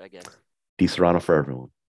sense, I guess. Di Serrano for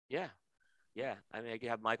everyone. Yeah. Yeah. I mean, I could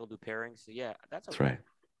have Michael do pairings. So, yeah, that's okay. That's right.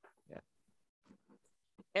 Yeah.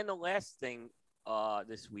 And the last thing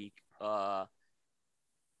this week, the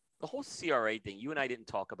whole CRA thing, you and I didn't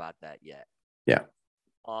talk about that yet. Yeah.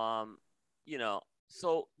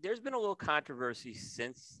 So there's been a little controversy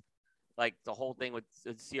since the whole thing with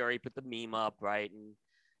the CRA put the meme up, right? And,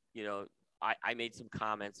 I made some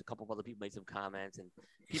comments. A couple of other people made some comments. And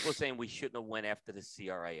people saying we shouldn't have went after the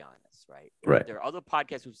CRA on this, right? Right. There are other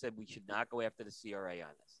podcasts who said we should not go after the CRA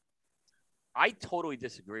on this. I totally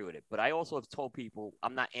disagree with it. But I also have told people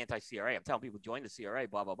I'm not anti-CRA. I'm telling people join the CRA,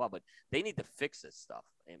 blah, blah, blah. But they need to fix this stuff,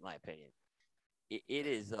 in my opinion. It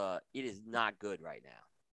is not good right now.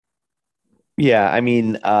 Yeah, I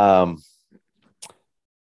mean, I'm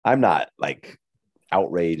not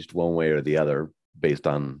outraged one way or the other based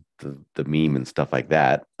on the meme and stuff like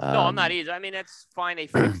that. No, I'm not either. I mean, that's fine. They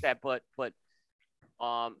fixed that, but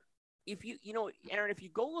if Aaron, if you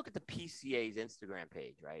go look at the PCA's Instagram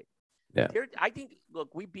page, right? Yeah. I think,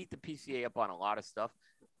 look, we beat the PCA up on a lot of stuff.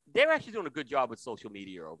 They're actually doing a good job with social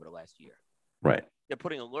media over the last year. Right. They're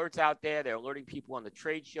putting alerts out there. They're alerting people on the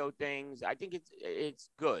trade show things. I think it's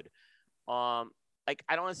good. I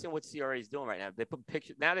don't understand what CRA is doing right now. They put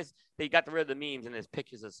pictures now. They got rid of the memes and there's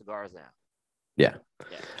pictures of cigars now. Yeah.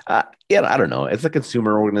 I don't know. It's a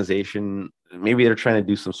consumer organization. Maybe they're trying to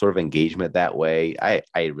do some sort of engagement that way. I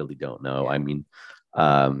really don't know. I mean,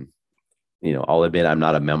 I'll admit I'm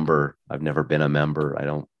not a member. I've never been a member. I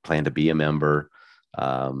don't plan to be a member.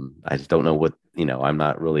 I just don't know what, I'm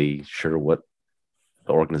not really sure what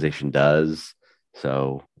the organization does.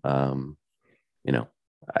 So,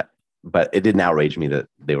 but it didn't outrage me that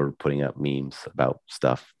they were putting up memes about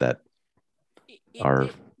stuff that are,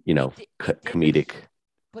 comedic.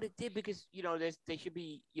 But it did because they should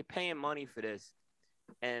be you're paying money for this,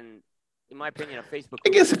 and in my opinion, on Facebook. I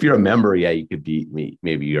guess if you're a member, yeah, you could be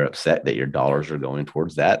maybe you're upset that your dollars are going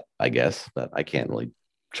towards that. I guess, but I can't really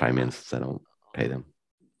chime in since I don't pay them.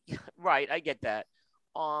 Right, I get that.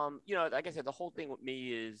 Like I said, the whole thing with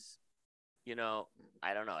me is, I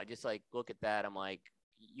don't know. I just like look at that. I'm like,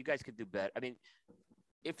 you guys could do better. I mean,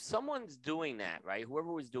 if someone's doing that, right?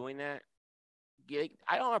 Whoever was doing that,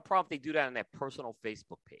 I don't have a problem if they do that on their personal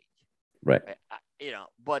Facebook page. Right.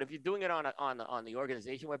 But if you're doing it on the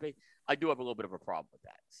organization webpage, I do have a little bit of a problem with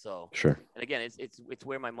that. So sure. And again, it's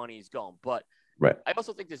where my money is going. But right. I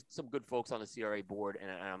also think there's some good folks on the CRA board,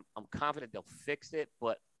 and I'm confident they'll fix it.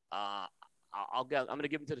 But I'm going to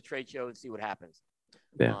give them to the trade show and see what happens.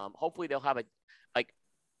 Yeah. Hopefully they'll have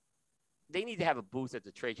they need to have a booth at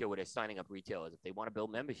the trade show where they're signing up retailers if they want to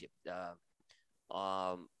build membership.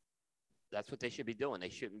 That's what they should be doing. They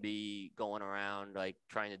shouldn't be going around like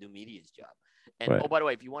trying to do media's job. And right. Oh, by the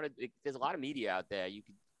way, if you want to, there's a lot of media out there. You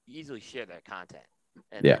can easily share that content.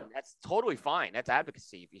 And that's totally fine. That's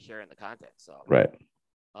advocacy if you're sharing the content. So right.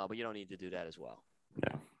 But you don't need to do that as well.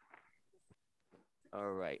 Yeah.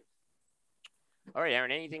 All right,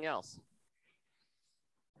 Aaron. Anything else?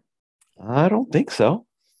 I don't think so.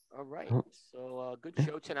 All right. So good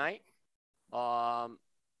show tonight.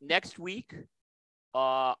 Next week,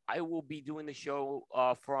 I will be doing the show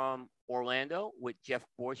from Orlando with Jeff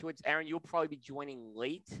Borshowitz. Aaron, you'll probably be joining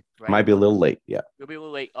late, right? Might be a little late, yeah. You'll be a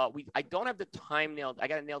little late. I don't have the time nailed. I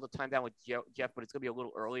got to nail the time down with Jeff, but it's gonna be a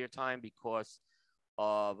little earlier time because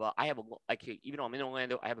of I have even though I'm in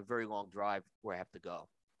Orlando, I have a very long drive where I have to go.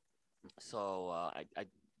 So I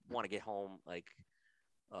want to get home like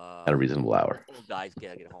at a reasonable hour. Old guys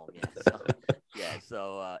gotta get home, yeah.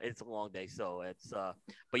 So it's a long day. So it's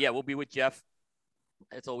but yeah, we'll be with Jeff.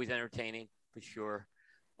 It's always entertaining for sure.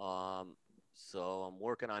 So I'm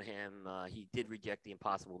working on him. He did reject the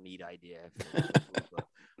Impossible Meat idea.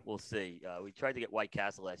 We'll see. We tried to get White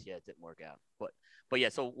Castle last year. It didn't work out. But yeah,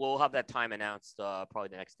 so we'll have that time announced probably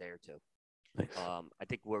the next day or two. Thanks. I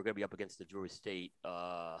think we're going to be up against the Drew Estate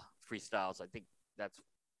freestyles. I think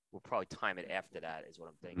we'll probably time it after that is what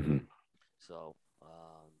I'm thinking. Mm-hmm. So,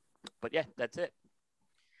 but yeah, that's it.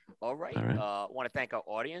 All right. Want to thank our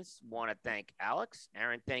audience. Want to thank Alex.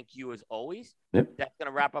 Aaron, thank you as always. Yep. That's going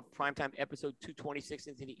to wrap up Primetime episode 226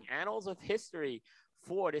 into the annals of history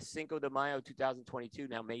for this Cinco de Mayo 2022.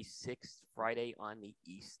 Now, May 6th, Friday on the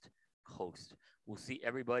East Coast. We'll see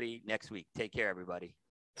everybody next week. Take care, everybody.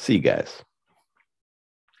 See you guys.